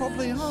they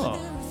probably are.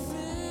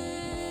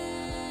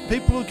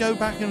 People will go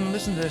back and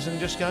listen to this and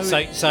just go. So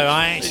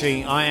I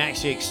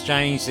actually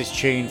exchanged this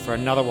tune for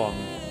another one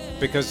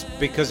because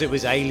it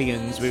was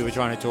aliens we were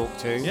trying to talk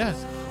to. Yeah.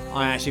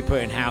 I actually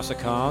put in House of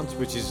Cards,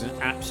 which is an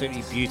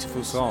absolutely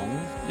beautiful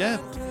song. Yeah.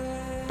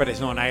 But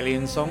it's not an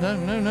alien song.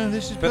 No.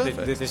 This is But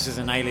perfect. this is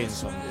an alien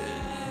song.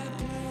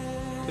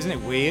 Isn't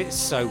it weird? It's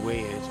so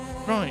weird.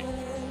 Right.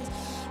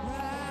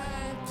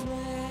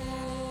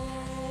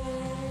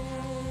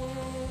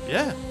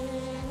 Yeah.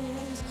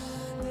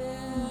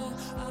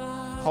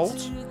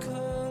 Halt.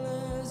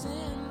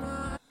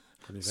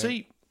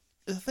 See,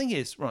 the thing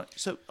is, right,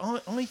 so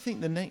I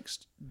think the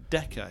next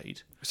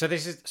decade... So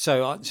this is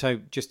so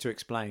just to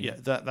explain. Yeah,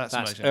 that's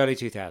amazing. Early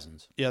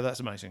 2000s. Yeah, that's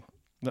amazing.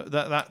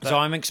 That So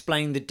I'm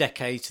explaining the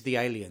decade to the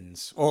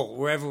aliens, or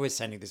wherever we're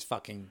sending this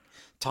fucking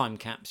time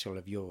capsule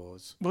of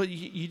yours. Well,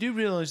 you do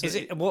realise that... Is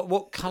it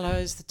what colour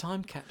is the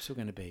time capsule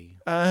going to be?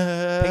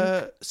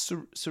 Pink?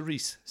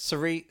 Cerise.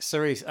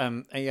 Cerise.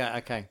 Yeah.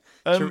 Okay.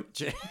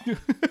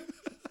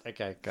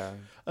 Okay, go.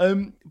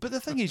 But the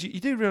thing is, you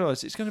do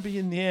realise it's going to be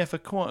in the air for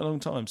quite a long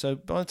time. So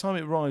by the time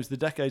it arrives, the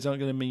decades aren't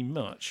going to mean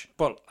much.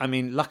 Well, I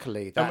mean,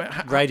 luckily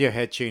that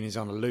Radiohead tune is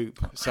on a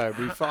loop, so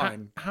it'll be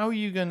fine. How are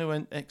you going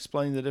to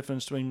explain the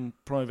difference between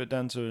Private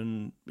Dancer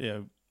and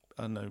I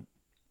don't know,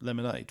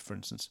 Lemonade, for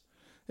instance?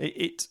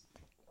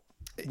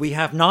 We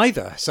have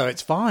neither, so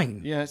it's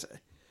fine. Yeah. Do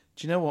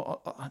you know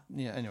what?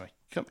 Yeah. Anyway.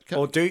 Come.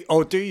 Or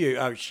do you?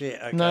 Oh shit.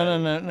 Okay.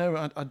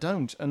 No. I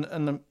don't.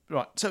 And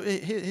right. So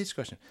here's the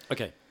question.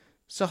 Okay.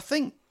 So I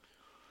think,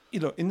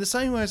 in the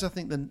same way as I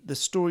think the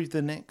story of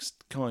the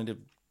next kind of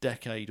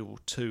decade or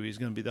two is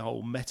going to be the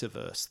whole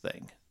metaverse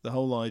thing, the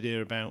whole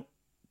idea about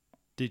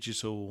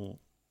digital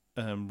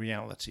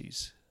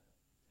realities.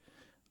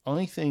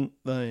 I think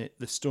the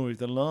story of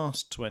the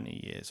last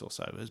 20 years or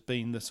so has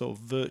been the sort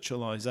of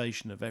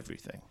virtualization of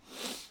everything.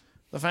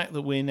 The fact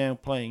that we're now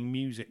playing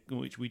music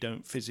which we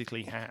don't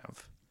physically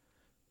have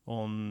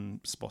on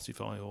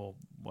Spotify or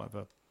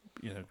whatever,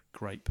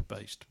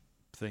 grape-based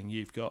thing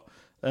you've got.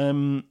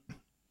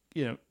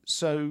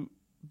 So,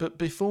 but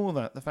before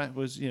that, the fact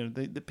was,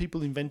 the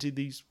people invented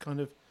these kind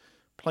of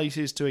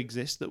places to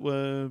exist that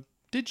were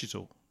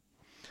digital.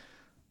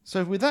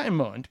 So with that in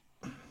mind,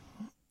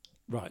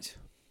 right,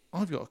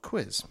 I've got a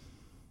quiz.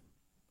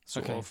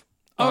 Sort of.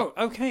 Oh,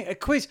 okay, a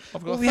quiz.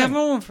 We haven't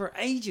had one for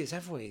ages,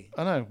 have we?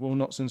 I know. Well,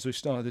 not since we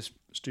started this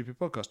stupid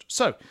podcast.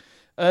 So,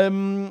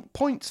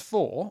 points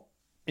for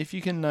if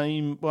you can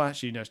name. Well,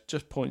 actually, no,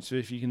 just points for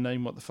if you can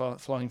name what the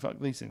flying fuck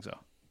these things are.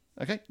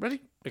 Okay, ready?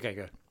 Okay,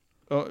 go.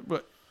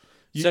 But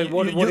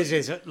what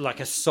is it? Like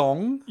a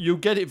song? You'll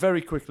get it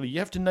very quickly. You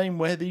have to name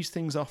where these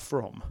things are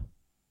from.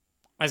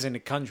 As in a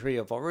country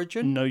of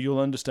origin? No, you'll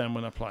understand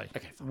when I play.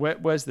 Okay, fine.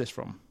 Where's this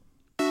from?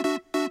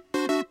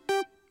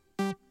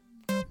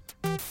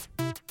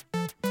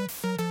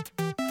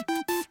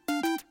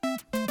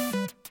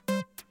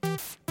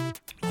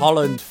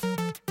 Holland.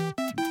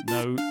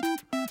 No.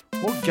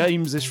 What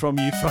game's this from,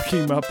 you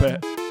fucking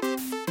muppet?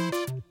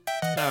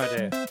 No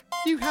idea.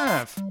 You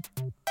have.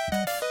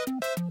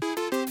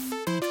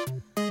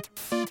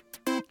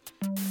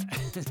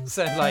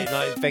 Sound like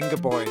Venga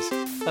Boys.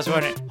 That's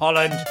when it.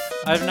 Holland.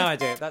 I have no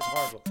idea. That's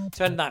horrible.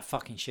 Turn that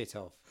fucking shit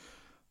off.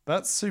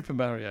 That's Super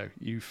Mario,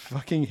 you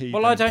fucking heathen.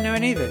 Well, I don't know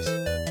any of this.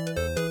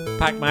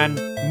 Pac-Man.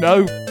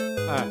 No.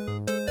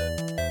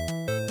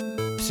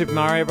 Super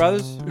Mario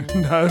Brothers.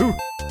 No.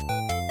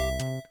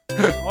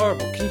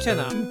 Horrible. Can you turn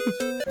that on?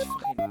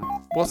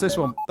 What's this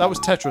one? That was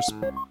Tetris.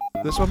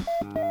 This one?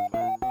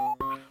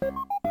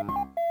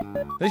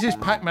 This is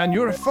Pac-Man.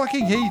 You're a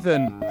fucking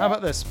heathen. How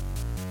about this?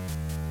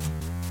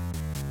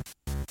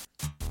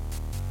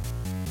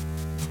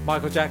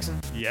 Michael Jackson.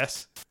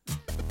 Yes. I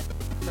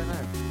don't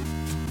know.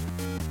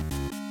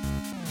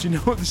 Do you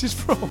know what this is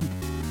from?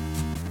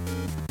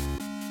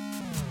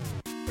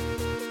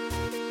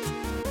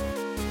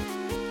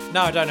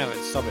 No, I don't know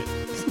it. Stop it.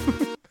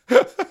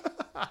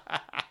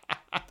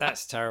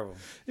 That's terrible.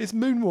 It's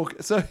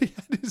Moonwalker. So he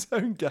had his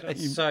own game.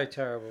 That's so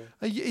terrible.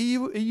 Are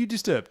you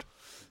disturbed?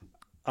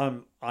 I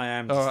am. All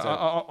right,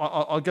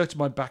 disturbed. I'll go to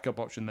my backup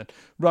option then.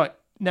 Right,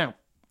 now,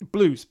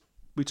 blues.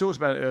 We talked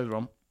about it earlier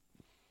on.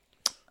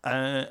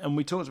 And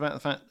we talked about the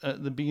fact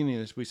at the beginning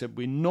of this, we said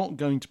we're not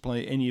going to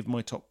play any of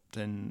my top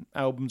 10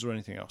 albums or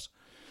anything else.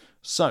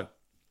 So,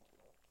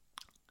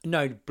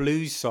 No,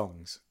 blues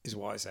songs is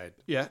what I said.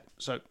 yeah,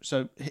 so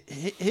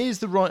here's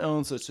the right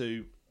answer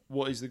to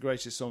what is the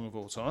greatest song of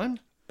all time.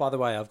 By the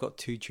way, I've got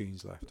 2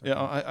 tunes left.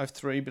 Yeah, I have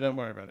 3, but don't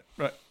worry about it.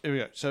 Right, here we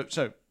go.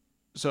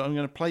 So I'm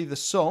going to play the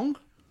song,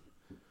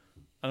 and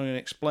I'm going to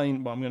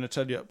explain. Well, I'm going to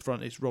tell you up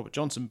front it's Robert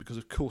Johnson, because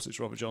of course it's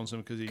Robert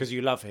Johnson, Because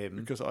you love him.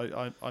 because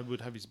I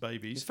would have his He's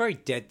babies. very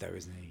dead, though,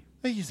 isn't he?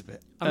 He is a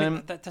bit. I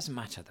mean, that doesn't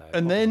matter, though.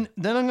 And then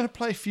I'm going to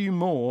play a few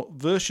more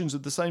versions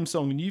of the same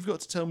song, and you've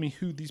got to tell me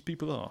who these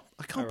people are.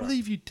 I can't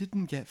believe you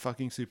didn't get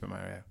fucking Super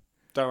Mario.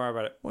 Don't worry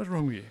about it. What's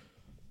wrong with you?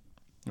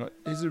 Right,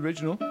 here's the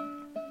original.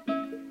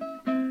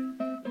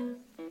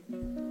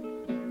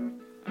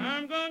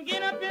 I'm gonna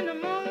get up in the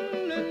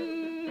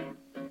morning.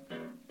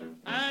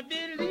 I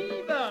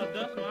believe I'll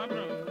dust my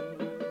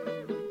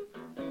broom.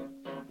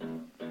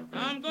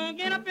 I'm gonna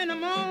get up in the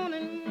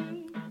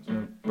morning.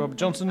 Robert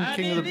Johnson,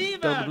 King of the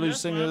Delta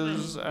Blues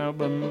Singers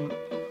album.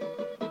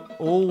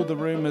 All the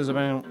rumours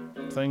about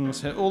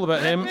things, all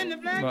about him. In the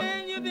black Right.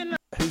 man, you've been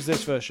Who's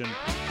this version?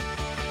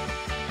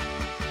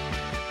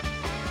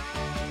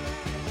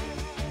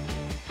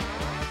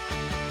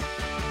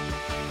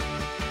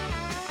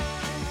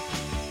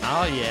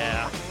 Oh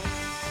yeah.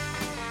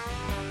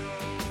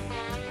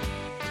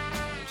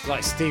 It's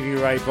like Stevie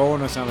Ray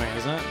Vaughan or something,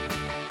 isn't it?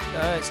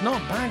 It's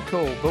not a bad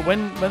call, but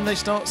when they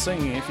start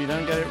singing, if you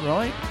don't get it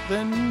right,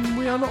 then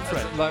we are not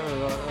friends.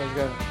 Let's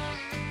go.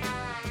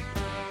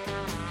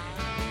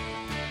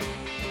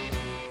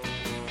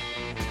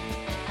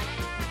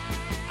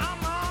 I'm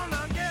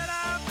gonna get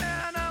up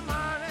in the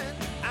morning.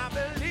 I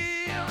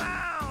believe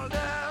I'll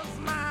dust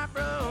my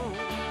broom.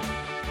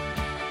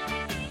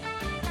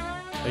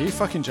 Are you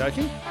fucking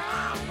joking?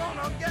 I'm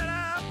gonna get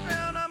up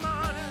in the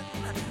morning.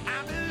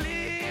 I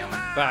believe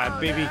I'll Bad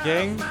BB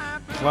King?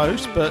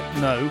 Close, but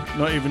no,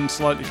 not even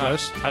slightly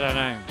close. I don't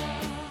know.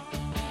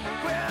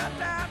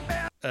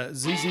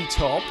 ZZ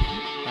Top.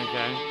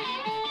 Okay.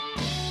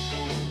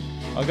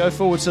 I'll go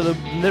forward to the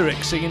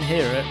lyrics so you can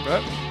hear it, bro.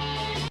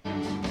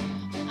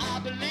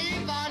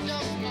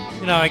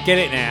 You know, I get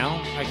it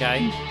now.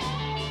 Okay.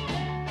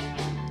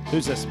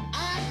 Who's this?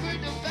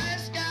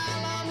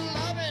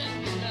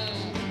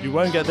 You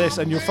won't get this,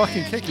 and you'll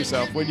fucking kick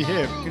yourself when you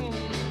hear it.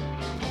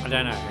 I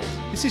don't know.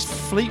 This is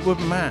Fleetwood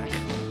Mac.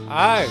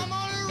 Oh.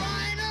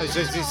 This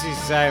is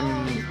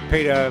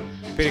Peter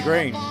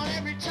Green.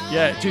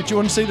 Yeah, do you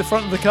want to see the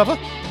front of the cover?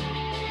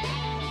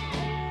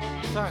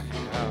 Fuck.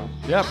 Oh.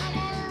 Yep.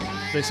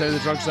 They say the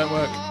drugs don't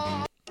work.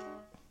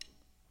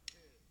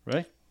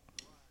 Ready?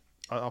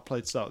 I'll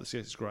play the start. This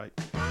is great.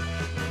 Alright,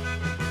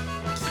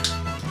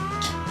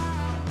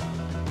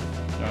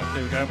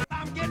 here we go.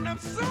 I'm getting up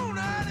soon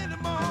early in the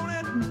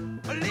morning.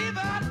 Believe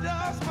I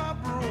dust my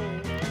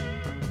broom.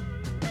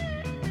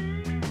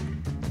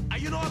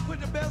 You know I quit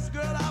the best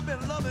girl I've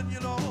been loving, you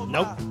know.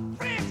 Nope. My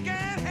friends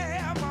can't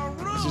have my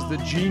room. This is the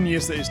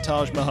genius that is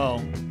Taj Mahal.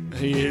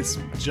 He is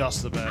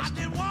just the best.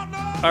 Didn't want no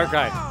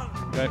Okay. one.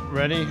 Okay,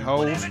 ready?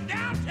 Hold. Every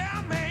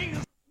downtown Maine.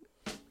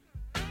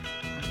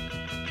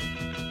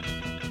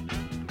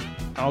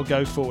 I'll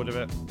go forward a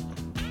bit.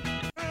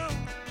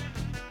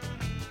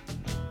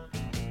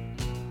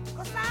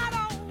 'Cause I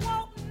don't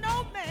want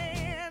no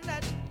man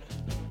that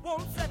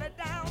won't set a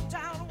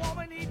downtown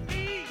woman eat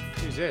me.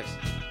 Who's this?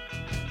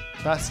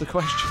 That's the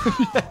question.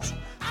 Yes.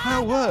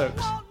 How it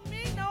works. Want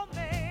me no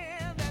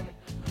man that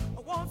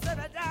won't set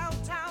a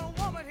downtown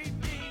woman eat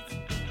me.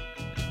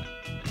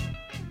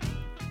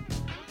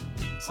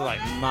 It's like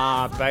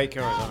Ma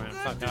Baker or something.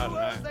 Fuck, I don't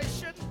know.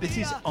 This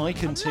is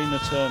Ike and Tina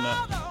Turner.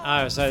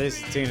 Oh, so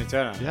this is Tina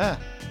Turner. Yeah.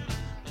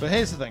 But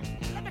here's the thing.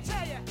 Let me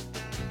tell you,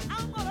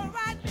 I'm gonna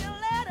write me a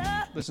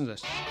letter. Listen to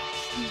this.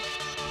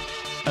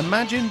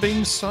 Imagine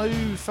being so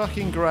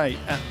fucking great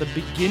at the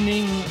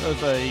beginning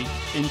of a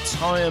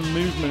entire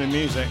movement of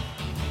music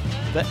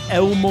that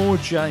Elmore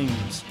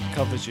James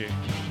covers you.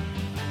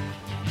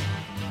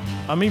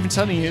 I'm even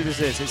telling you who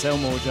this is. It's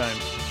Elmore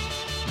James.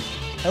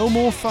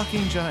 Elmore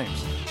fucking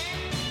James.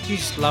 You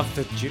just love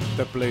the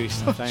blues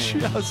stuff, don't you?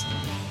 Just,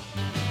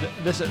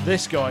 listen,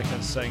 this guy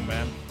can sing,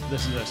 man.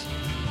 Listen to this.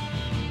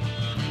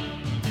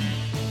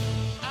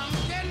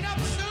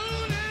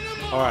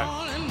 All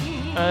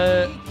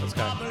right, let's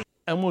go.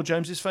 Elmore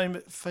James's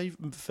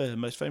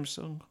most famous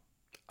song,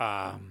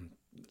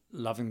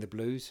 Loving the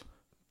blues.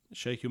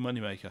 "Shake Your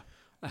Moneymaker."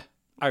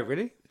 Oh,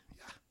 really?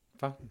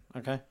 Yeah.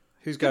 Okay.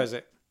 Whose goes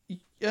it?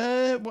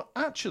 Well,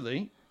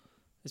 actually,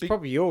 It's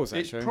probably yours,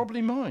 it's actually.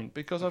 probably mine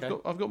because Okay.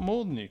 I've got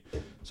more than you.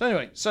 So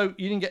anyway, so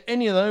you didn't get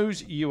any of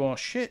those. You are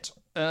shit.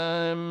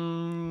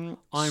 I'm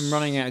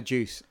running out of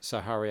juice, so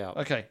hurry up.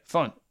 Okay,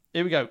 fine.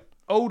 Here we go.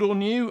 Old or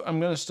new?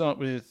 I'm going to start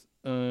with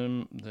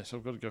this.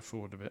 I've got to go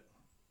forward a bit.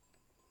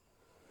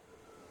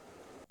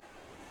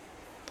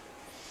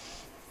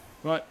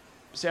 Right.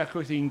 See how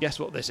quickly you can guess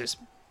what this is.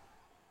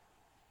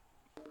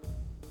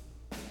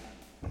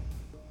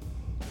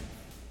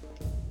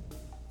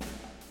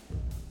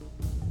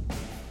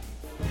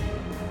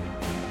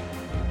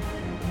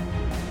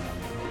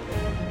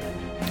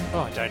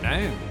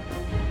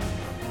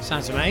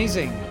 Sounds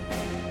amazing.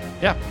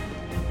 Yeah.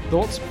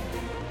 Thoughts?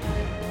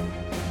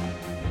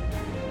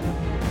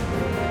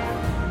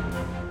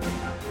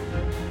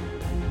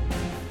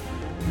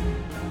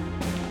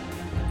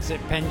 Is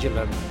it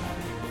Pendulum?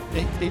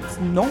 It's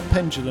not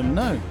Pendulum,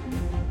 no.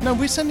 No,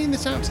 we're sending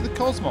this out to the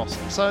cosmos.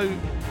 So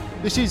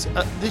these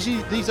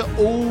are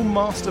all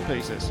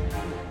masterpieces.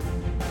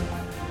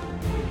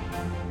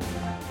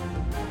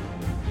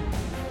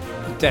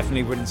 You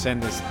definitely wouldn't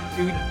send this.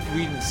 You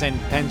wouldn't send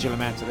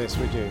Pendulum out to this,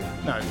 would you?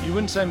 No, you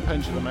wouldn't send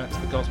Pendulum out to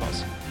the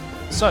cosmos.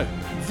 So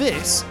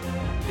this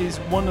is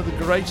one of the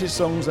greatest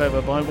songs ever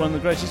by one of the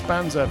greatest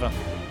bands ever.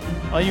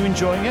 Are you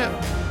enjoying it?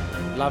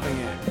 Loving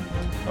it.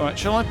 Alright,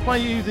 shall I play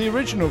you the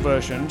original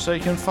version so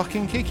you can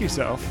fucking kick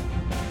yourself?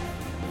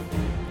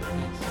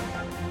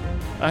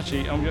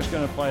 Actually, I'm just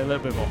going to play a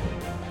little bit more.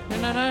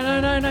 No,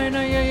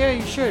 yeah,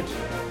 you should.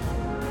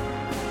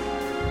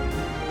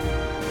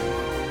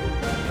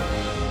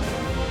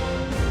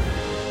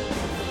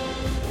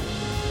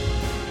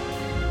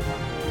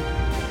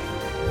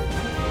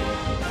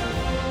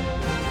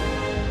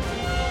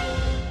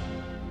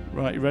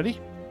 Right, you ready?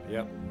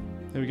 Yep.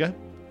 Here we go.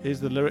 Here's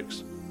the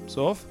lyrics,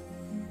 sort of.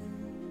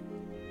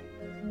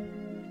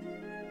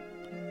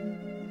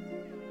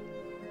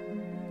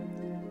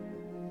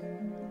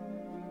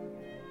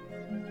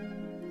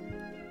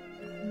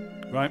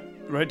 Right,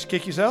 ready to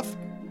kick yourself?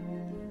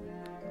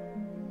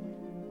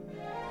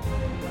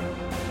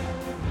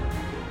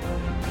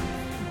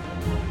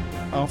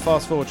 I'll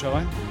fast forward, shall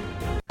I?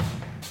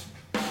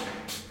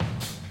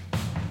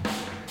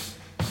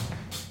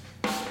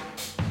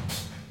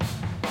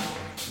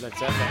 Let's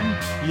have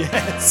that.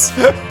 Yes!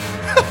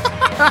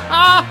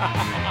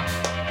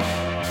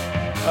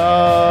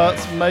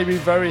 It's made me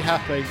very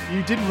happy.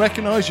 You didn't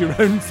recognise your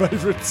own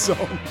favourite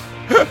song.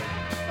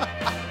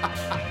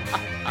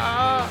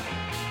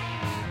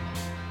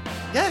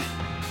 Yeah.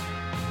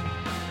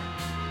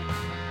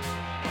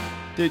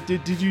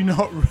 Did you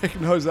not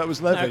recognise that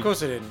was Levy? No, of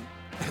course I didn't.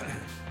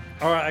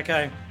 All right,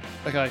 okay.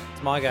 Okay.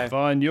 It's my go.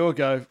 Fine, your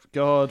go.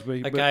 God, we're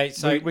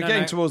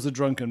getting towards the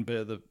drunken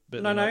bit of the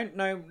bit.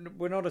 No,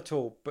 we're not at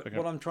all. But Okay.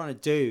 what I'm trying to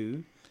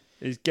do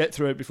is get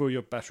through it before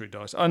your battery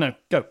dies. Oh no,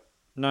 go.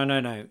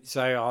 No.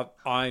 So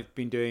I've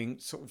been doing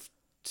sort of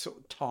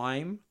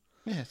time.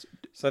 Yes.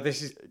 So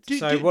this is Do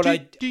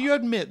you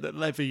admit that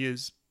Levy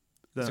is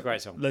It's a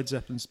great song. Led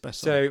Zeppelin's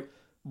best song? So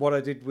what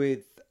I did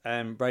with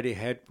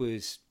Radiohead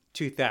was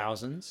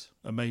 2000s.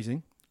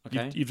 Amazing.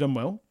 Okay. You've done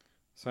well.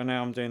 So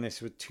now I'm doing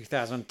this with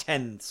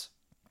 2010s.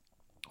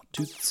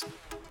 Toots.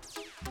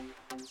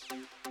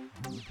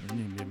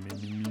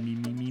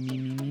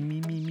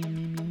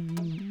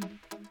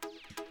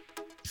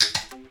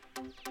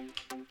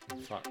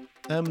 Fuck.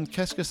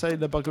 Qu'est-ce que c'est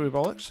le buggery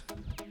bollocks?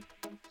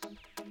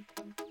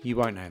 You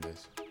won't know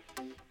this.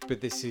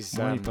 But this is...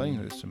 Why are you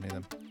playing this to me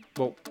then?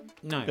 Well,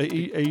 no. Are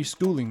you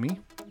schooling me?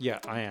 Yeah,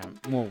 I am.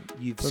 Well,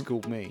 you've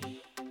schooled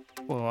me.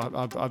 Well,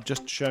 I've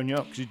just shown you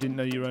up because you didn't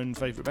know your own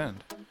favourite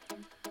band.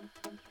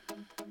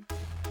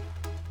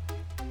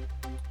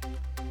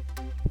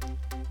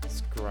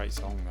 It's a great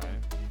song, though.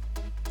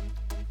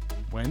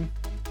 When?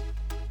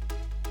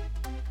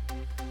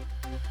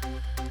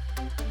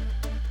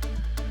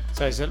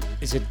 So it's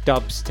a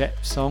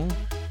dubstep song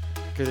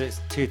because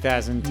it's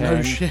 2010.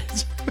 No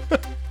shit.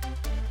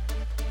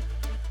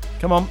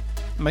 Come on,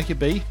 make it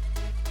be.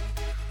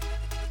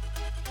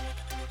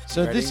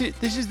 So Ready?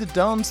 this is the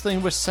dance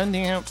thing we're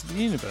sending out to the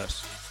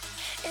universe.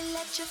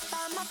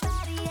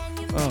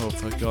 Oh,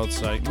 for God's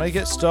sake. Make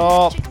it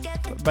stop. Make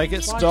it Why do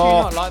you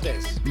stop. not like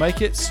this?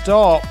 Make it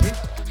stop.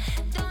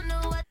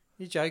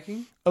 You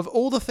joking? Of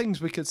all the things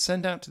we could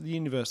send out to the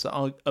universe that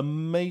are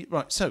amazing.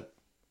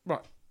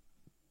 Right.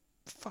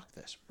 Fuck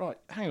this. Right,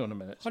 hang on a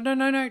minute. Oh,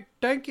 no.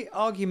 Don't get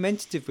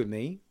argumentative with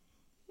me.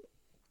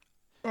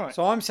 Right.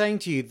 So I'm saying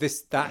to you,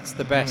 that's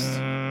the best.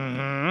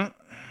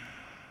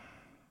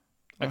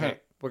 Okay.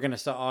 We're going to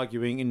start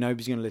arguing and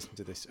nobody's going to listen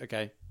to this.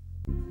 Okay.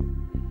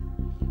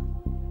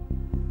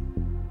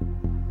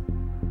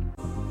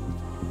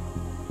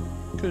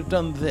 Could have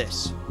done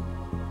this.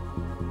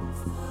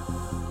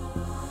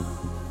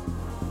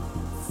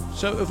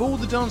 So, of all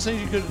the dance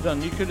things you could have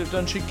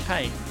done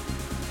Chicane.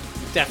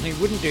 Definitely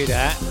wouldn't do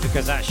that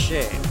because that's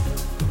shit.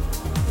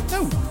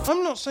 No,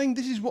 I'm not saying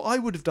this is what I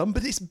would have done,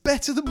 but it's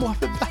better than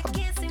what I've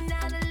done.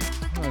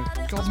 Oh,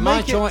 God, It's my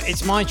make it choice.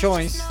 It's my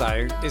choice,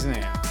 though, isn't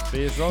it?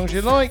 be as wrong as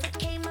you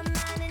like.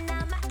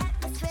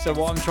 So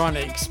what I'm trying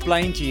to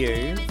explain to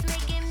you,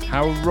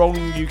 How wrong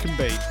you can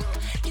be.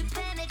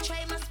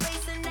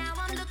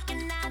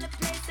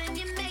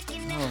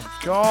 Oh,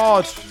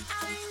 God.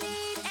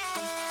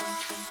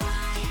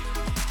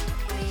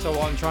 so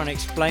what I'm trying to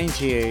explain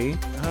to you,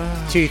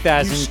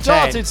 2010. You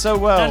started so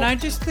well. No,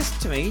 just listen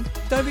to me.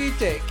 Don't be a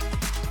dick.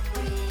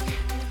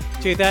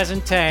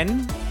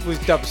 2010 was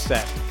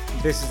dubstep.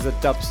 This is a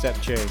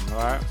dubstep tune,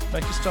 alright?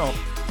 Make it stop.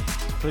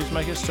 Please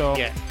make it stop.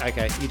 Yeah,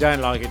 okay. You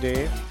don't like it, do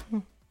you?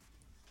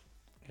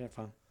 Okay,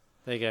 fine.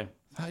 There you go.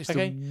 That is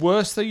Okay. the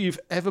worst thing you've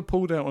ever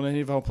pulled out on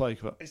any of our players.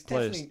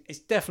 It's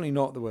definitely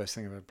not the worst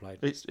thing I've ever played.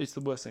 It's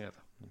the worst thing ever.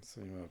 Let's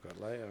see what I've got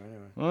later.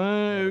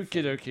 Anyway.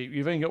 Okie dokie.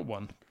 You've only got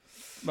one.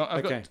 Well,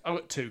 I've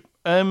got two.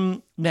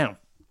 Now,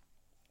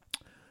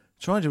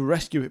 trying to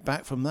rescue it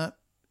back from that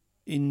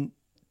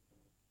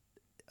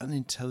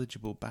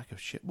unintelligible bag of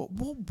shit. What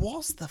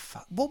was the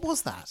What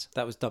was that?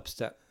 That was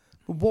dubstep.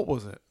 What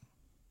was it?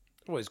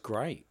 Oh, it's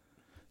great.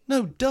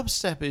 No,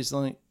 dubstep is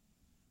like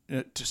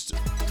just.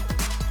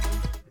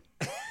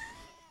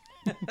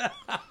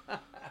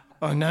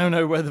 I now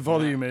know where the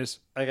volume is.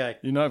 Okay.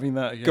 You're not having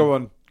that again. Go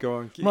on.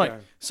 Keep Right.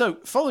 going. So,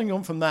 following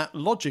on from that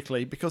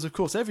logically, because of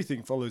course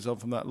everything follows on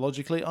from that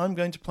logically, I'm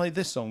going to play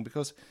this song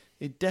because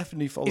it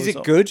definitely follows. Is it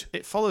on. good?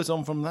 It follows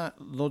on from that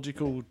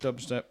logical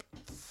dubstep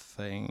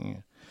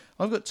thing.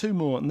 I've got two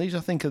more, and these I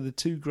think are the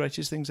two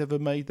greatest things ever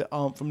made that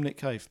aren't from Nick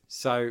Cave.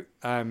 So,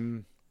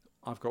 I've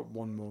got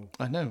one more.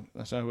 I know,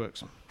 that's how it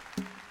works.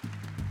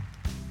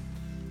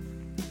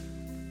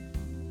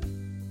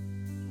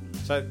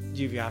 So,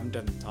 you haven't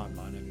done the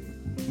timeline, have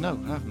you? No,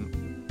 I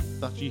haven't.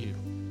 That's you.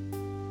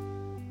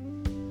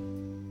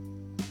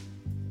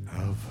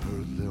 I've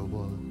heard there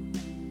was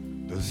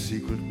a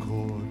secret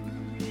chord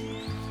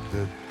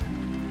that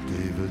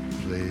David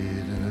played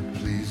and it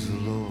pleased the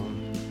Lord.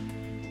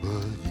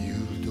 But you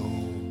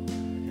don't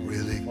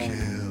really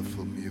care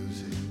for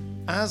music.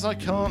 As I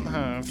can't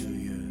have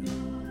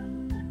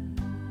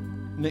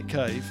Nick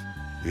Cave,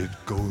 It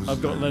goes.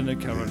 I've got like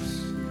Leonard Cohen. this.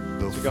 The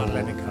You've got fourth,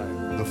 Leonard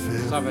Cohen. the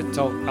fifth, So I've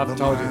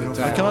told you the I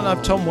tale. can't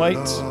have Tom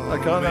Waits. I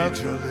can't have.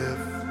 major lift,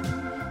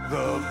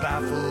 the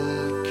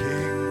baffled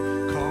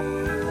king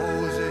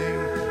composing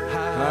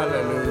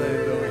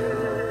hallelujah.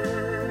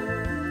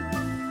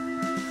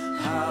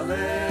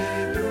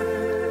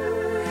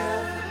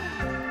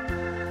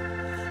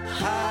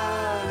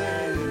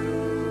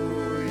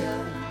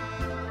 Hallelujah.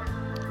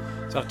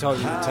 So I've told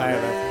you the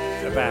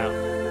tale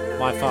about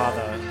my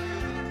father.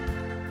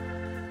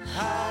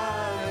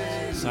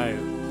 So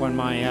when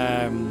my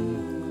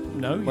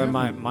No, you when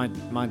haven't.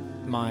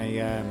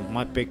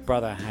 my big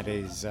brother had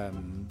his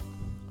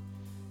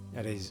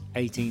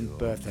 18th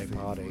birthday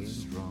party,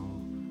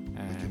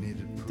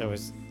 there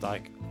was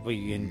like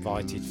we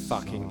invited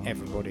fucking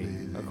everybody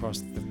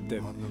across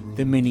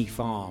the mini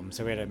farm.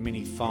 So we had a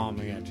mini farm,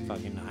 we had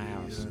fucking a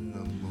house.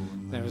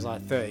 There was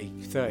like 40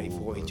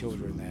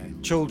 children there.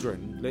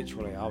 Children,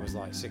 literally. I was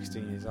like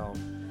 16 years old.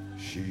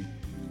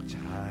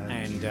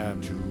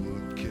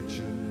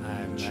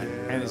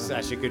 And it's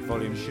actually a good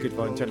volume.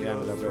 Turn it down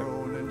a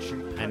little bit.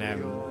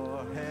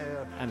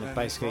 And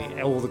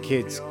basically all the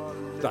kids,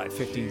 like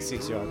 15,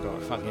 16-year-old,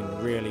 got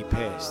fucking really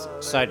pissed.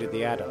 So did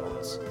the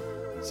adults.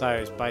 So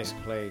it's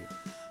basically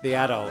the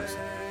adults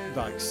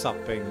like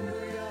supping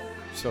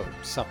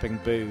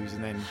booze,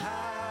 and then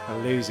the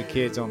loser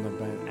kids on the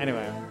bed.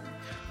 Anyway,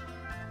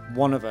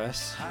 one of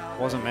us,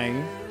 wasn't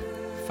me,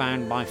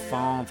 found my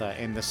father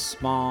in the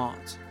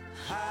smart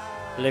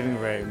living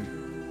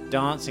room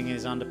dancing in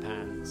his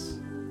underpants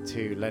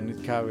to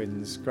Leonard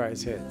Cohen's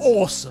greatest hits.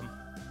 Awesome.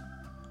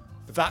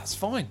 That's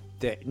fine.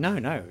 No,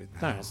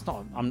 it's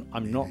not.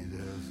 I'm not.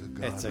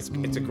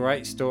 It's a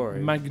great story.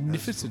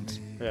 Magnificent.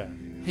 Yeah.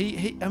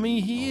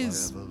 He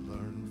is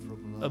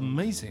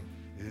amazing.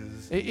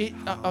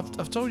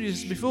 I've told you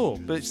this before,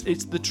 but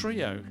it's the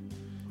trio.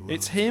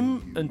 It's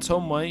him and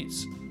Tom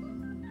Waits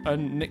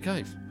and Nick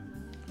Cave.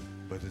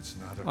 But it's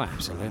not a Oh,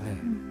 absolutely.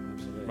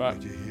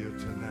 Right. you hear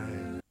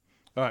tonight.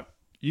 All right.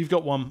 You've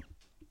got one.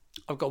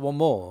 I've got one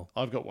more.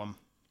 I've got one.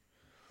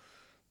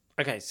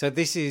 Okay, so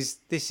this is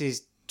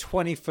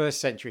 21st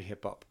century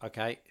hip hop.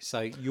 Okay,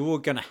 so you're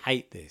gonna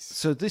hate this.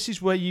 So this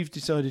is where you've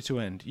decided to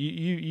end.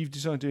 You've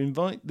decided to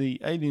invite the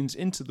aliens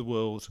into the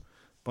world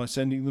by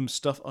sending them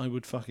stuff I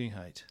would fucking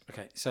hate.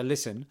 Okay, so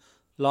listen.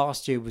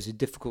 Last year was a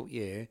difficult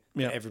year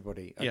for Yeah.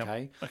 everybody. Yeah.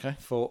 Okay. Okay.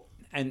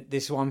 And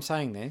this is why I'm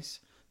saying this,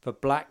 for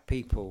black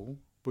people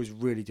was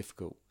really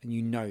difficult, and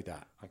you know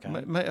that. Okay.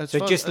 Mate, as so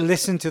far- just as-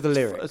 listen to the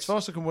lyrics. As far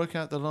as I can work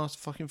out, the last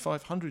fucking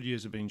 500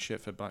 years have been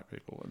shit for black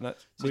people, and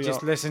that's So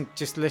just listen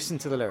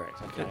to the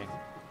lyrics. Okay.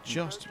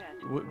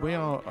 we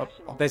are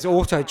up. There's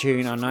auto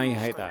tune. I know you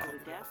hate that.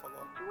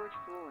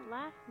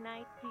 Last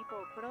night,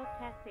 people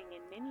protesting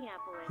in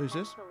Minneapolis Who's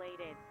this?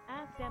 isolated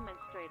as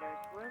demonstrators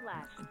were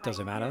lashed by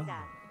Doesn't matter. tear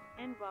gas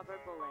and rubber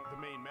bullets. The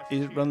main message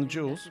Is it here Run the from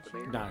Jewels?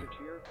 No.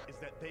 is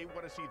that they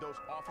want to see those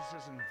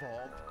officers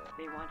involved.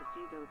 They want to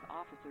see those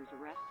officers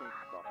arrested.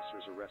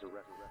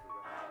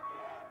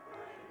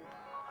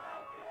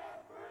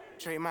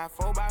 Trade my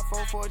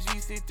 4x4 for a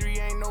GC3,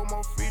 ain't no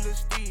more free little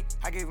Steve.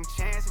 I gave him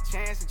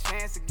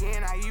chance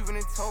again. I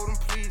even told him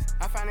please.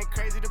 I find it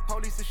crazy the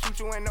police to shoot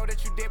you and know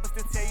that you dead, but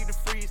still tell you to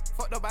freeze.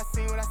 Fucked up, I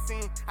seen what I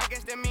seen. I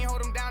guess that mean hold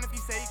him down if he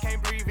say he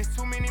can't breathe. It's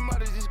too many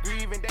mothers just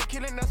grieving. They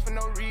killing us for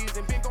no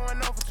reason. Been going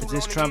on for too Is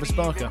this long. Travis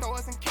Barker?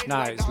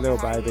 No, it's Lil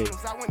Baby.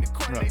 I went to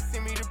court, Right. they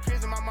sent me to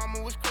prison. My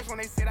mama was crushed when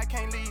they said I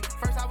can't leave.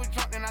 First I was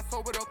drunk, then I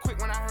sobered up quick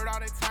when I heard all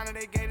that time that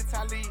they gave to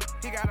Talib.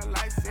 He got a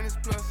life sentence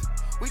plus.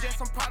 We just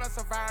some products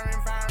of our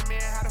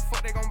environment. How the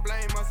fuck they gon'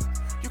 blame us?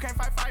 You can't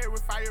fight fire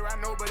with fire, I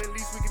know, but at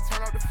least we can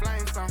turn off the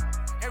flames some.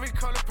 Every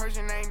color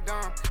person ain't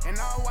dumb, and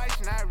all whites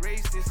not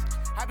racist.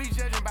 I be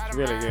judging by the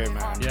Really mind good, and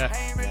man. heart. Yeah. I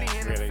ain't really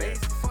in really good.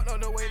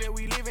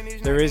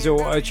 There is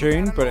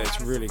auto-tune, but it's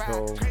really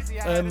cool.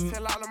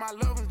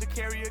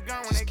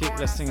 Just keep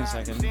listening a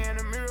second.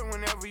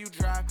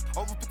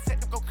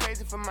 Overprotective, go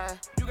crazy for mine.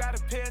 You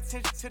gotta pay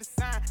attention to the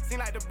sign. Seem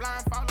like the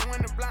blind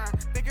following the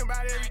blind. Thinking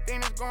about everything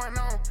that's going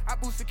on. I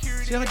boost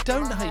security. See, I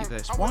don't hate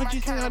this. Why do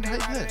you think I'd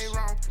hate this?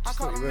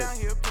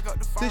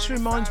 This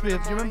reminds me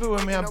of, do you remember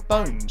when we had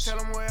Bones?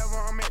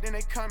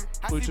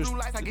 Which was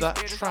that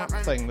trap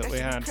thing that we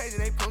had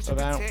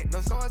about.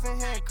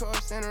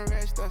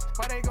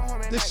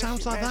 This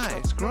sounds like that.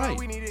 It's great.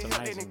 It's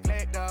amazing.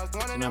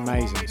 It's an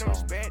amazing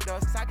song.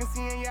 I can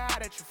see in your eye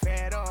that you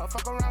fed up.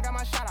 Fuck around, got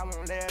my shot, I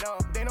won't let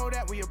up. They know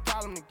that we a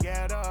problem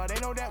together. They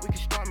know that we can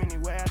storm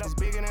anywhere. It's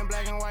bigger than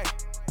black and white.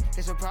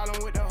 It's a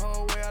problem with the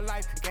whole way of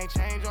life. It can't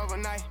change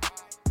overnight.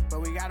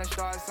 But we gotta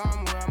start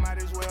somewhere.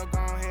 Might as well go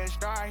ahead,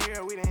 start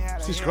here. We didn't have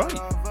This is great.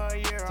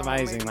 It's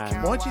amazing,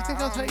 man. Why do you think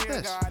I'll take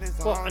this?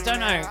 Well, I don't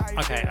know.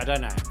 Okay, I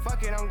don't know.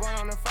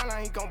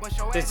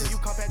 This is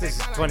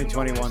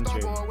 2021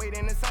 tune.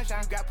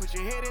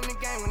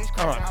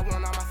 Alright.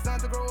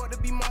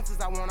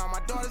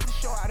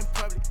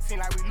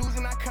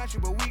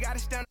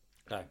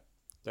 Okay,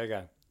 there you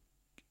go.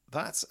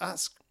 That's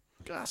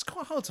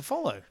quite hard to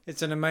follow.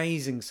 It's an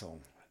amazing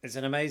song. It's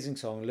an amazing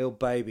song. Lil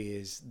Baby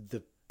is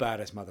the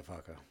baddest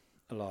motherfucker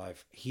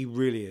alive. He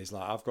really is.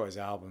 Like, I've got his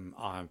album.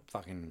 I'm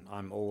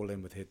all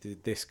in with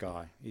this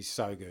guy. He's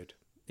so good.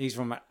 He's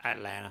from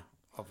Atlanta,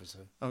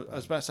 obviously. I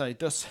was about to say, it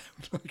does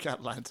sound like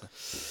Atlanta.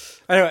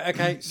 Anyway,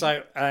 okay.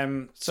 So,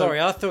 sorry,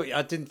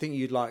 I didn't think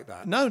you'd like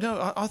that. No,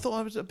 I thought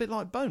I was a bit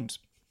like Bones.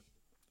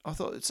 I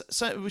thought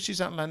which is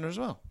Atlanta as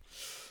well.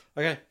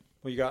 Okay,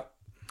 what you got?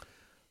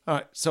 All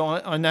right, so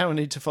I now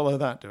need to follow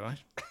that, do I?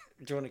 Do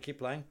you want to keep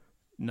playing?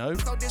 No,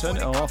 turn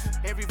it off.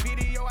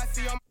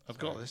 I've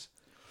got this.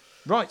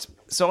 Right,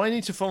 so I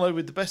need to follow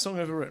with the best song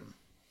ever written.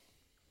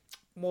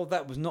 Well,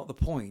 that was not the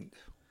point.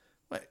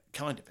 Well, it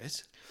kind of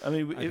is. I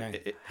mean,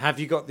 okay. Have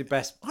you got the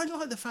best? I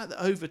like the fact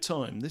that over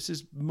time this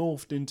has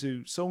morphed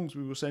into songs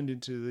we will send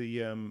into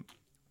the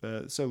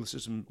solar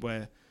system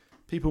where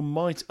people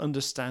might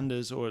understand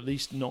us or at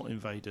least not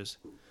invade us,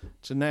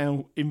 to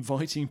now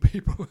inviting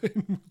people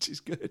in, which is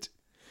good.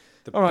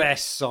 The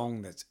best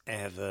song that's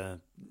ever.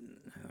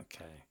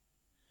 Okay.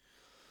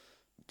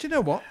 Do you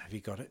know what? Have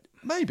you got it?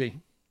 Maybe.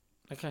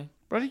 Okay.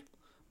 Ready?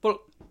 Well,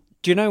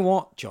 do you know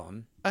what,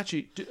 John?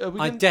 Actually,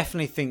 I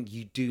definitely think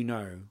you do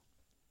know.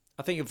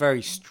 I think you're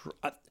very...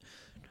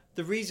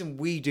 the reason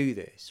we do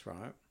this,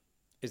 right,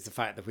 is the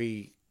fact that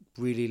we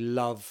really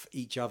love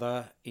each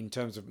other in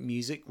terms of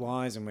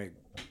music-wise, and we're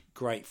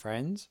great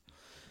friends.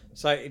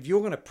 So if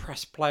you're going to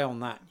press play on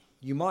that,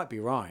 you might be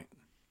right.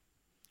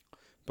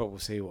 But we'll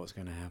see what's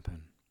going to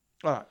happen.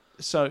 All right.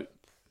 So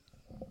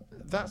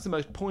that's the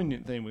most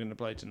poignant thing we're going to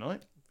play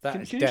tonight.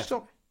 Can you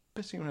stop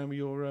pissing around with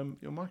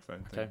your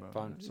microphone? Okay,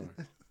 fine. Sorry.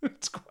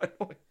 It's quite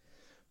annoying.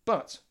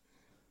 But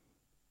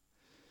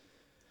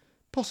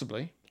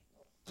possibly.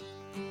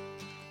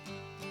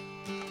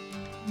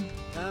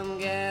 Come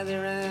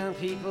gather round,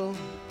 people,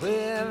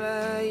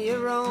 wherever you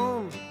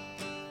roam,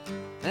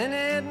 and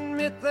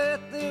admit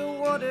that the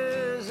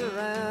waters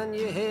around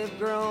you have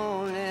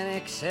grown, and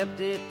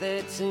accept it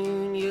that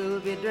soon you'll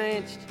be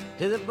drenched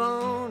to the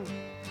bone.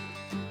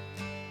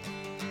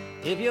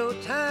 If your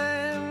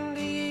time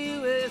to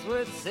you is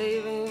worth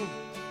saving,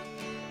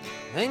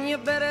 then you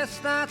better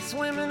start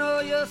swimming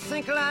or you'll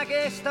sink like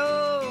a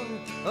stone,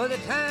 or the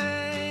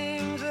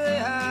times they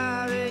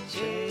are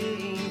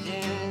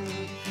a-changing.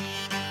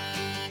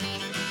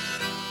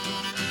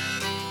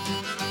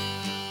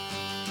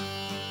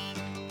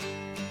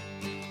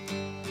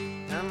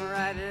 Some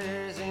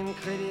writers and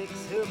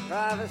critics who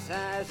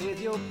prophesize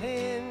with your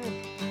pen,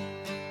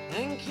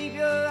 and keep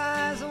your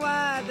eyes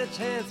wide, the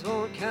chance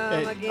won't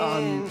come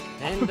again.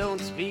 And don't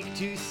speak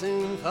too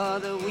soon, for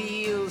the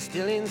wheel's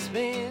still in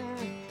spin.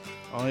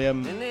 I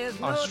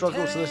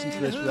struggle to listen to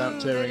this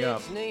without tearing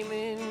up.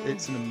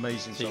 It's an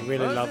amazing song. So you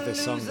really love this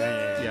song, don't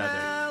you? Yeah,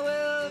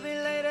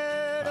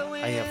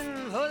 I have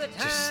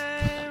just...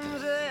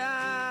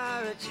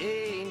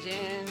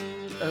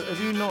 Have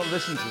you not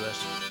listened to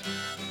this?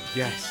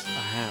 Yes,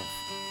 I have.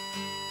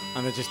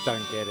 And I just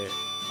don't get it.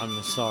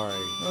 I'm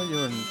sorry. Oh,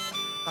 you're an...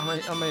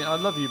 I mean, I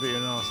love you, but you're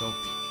an arsehole.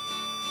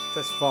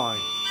 That's fine.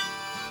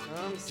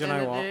 Do you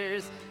know what?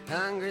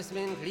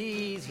 Congressman,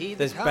 please heed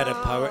There's better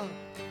poet.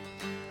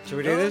 Should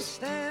we do this?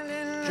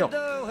 Sure.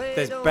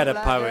 There's better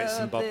poets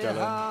than Bob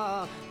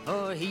Dylan.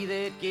 For he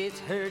that gets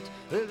hurt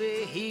will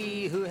be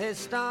he who has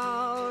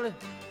stalled.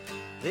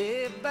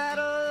 The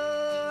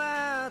battle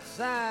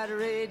outside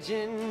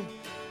raging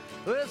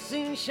will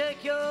soon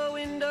shake your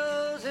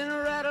windows and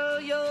rattle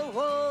your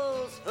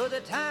walls. For the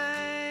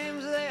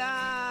times they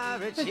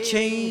are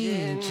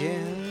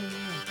a-changing.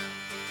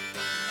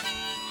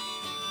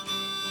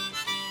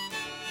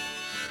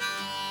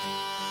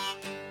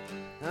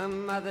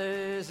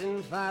 Mothers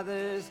and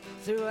fathers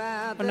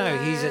throughout the no,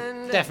 he's a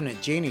land. definite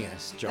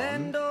genius, John.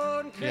 And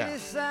don't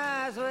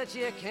criticize what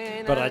you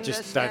can but I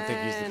just don't think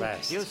he's the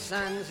best. Your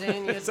sons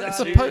and your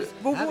daughters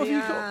well, what have you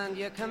got?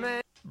 your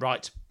command.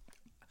 Right.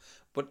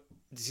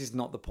 This is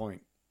not the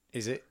point,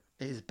 is it?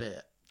 It is a bit.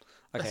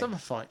 Okay. Let's have a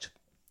fight.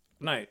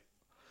 No.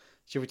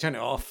 Shall we turn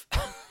it off?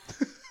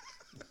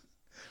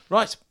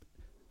 Right.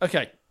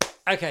 Okay.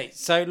 Okay,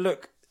 so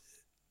look.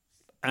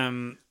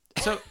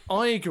 So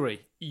I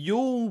agree.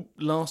 Your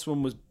last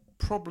one was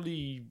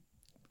probably...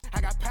 I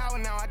got power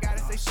now, I gotta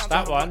say something.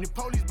 That one. The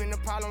police been the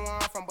problem where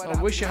I'm from, but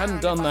I wish you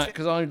hadn't done that,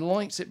 because I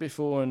liked it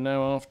before, and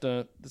now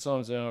after the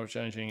times they are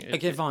changing,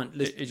 Okay, fine.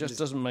 It just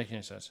doesn't make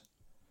any sense.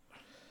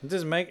 It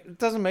doesn't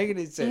make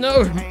any sense.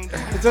 No.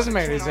 It doesn't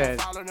make any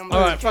sense.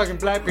 All right, fucking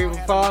black people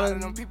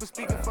falling. People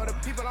speaking for the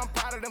people, I'm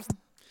proud of them.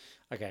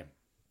 Okay,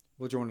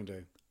 what do you want to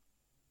do?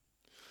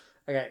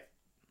 Okay.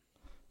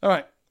 All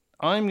right.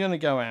 I'm going to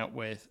go out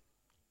with...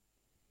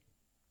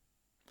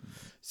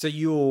 So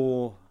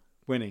you're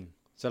winning.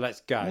 So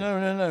let's go. No.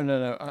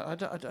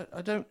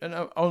 I don't.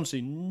 No,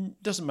 honestly,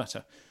 doesn't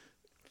matter.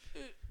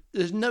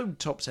 There's no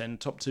top 10,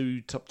 top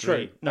 2, top 3.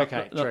 True. No,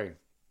 Okay, no. true.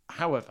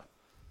 However,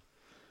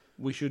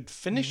 we should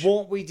finish...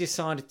 What we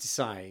decided to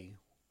say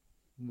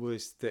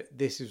was that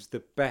this was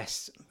the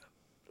best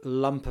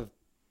lump of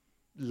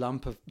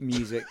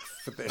music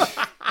for this.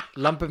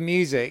 Lump of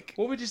music.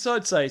 What we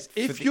decided to say is,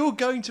 if you're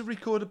going to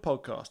record a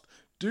podcast,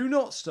 do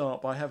not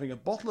start by having a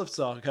bottle of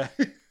sake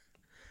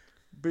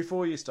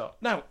before you start.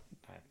 Now,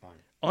 Fine.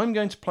 I'm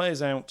going to play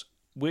us out.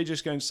 We're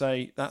just going to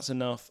say that's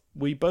enough.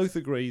 We both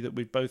agree that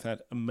we've both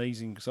had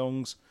amazing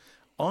songs.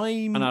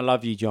 And I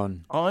love you,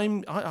 John.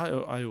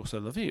 I also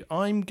love you.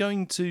 I'm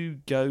going to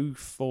go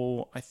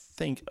for, I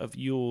think, of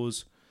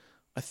yours,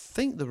 I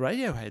think the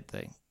Radiohead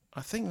thing. I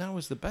think that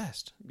was the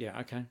best. Yeah,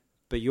 okay.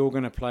 But you're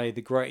going to play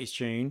the greatest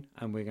tune,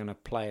 and we're going to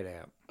play it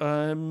out.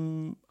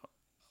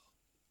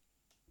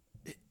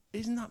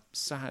 Isn't that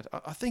sad?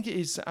 I think it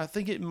is. I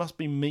think it must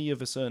be me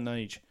of a certain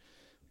age.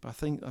 But I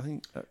think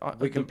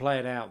we can play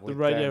it out with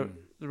the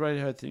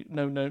Radiohead thing.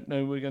 No.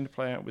 We're going to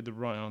play out with the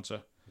right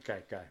answer.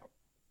 Okay, go.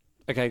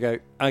 Okay, go.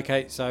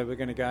 Okay, so we're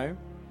going to go.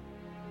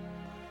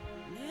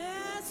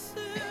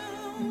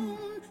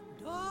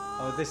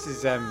 Oh, this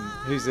is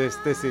who's this?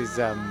 This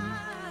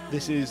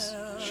is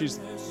she's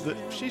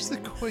the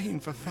queen,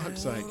 for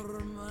fuck's sake.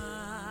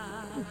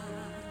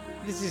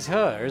 This is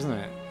her, isn't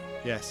it?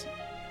 Yes.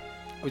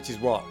 Which is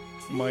what?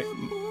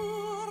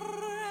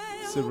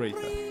 It's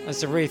Aretha.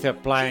 That's Aretha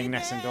playing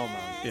Nessun Dorma.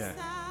 Yeah.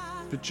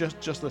 But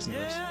just listen to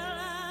this.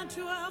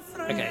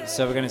 Okay,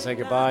 so we're going to say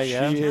goodbye,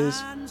 yeah? She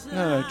is...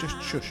 No, just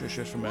shush for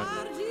a minute.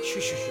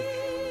 Shush.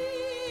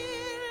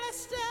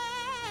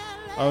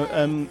 I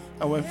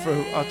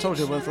told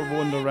you I went for a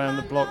wander around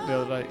the block the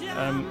other day.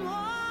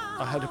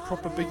 I had a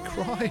proper big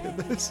cry at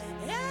this.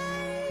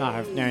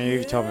 No,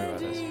 you've told me about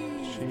this.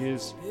 She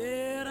is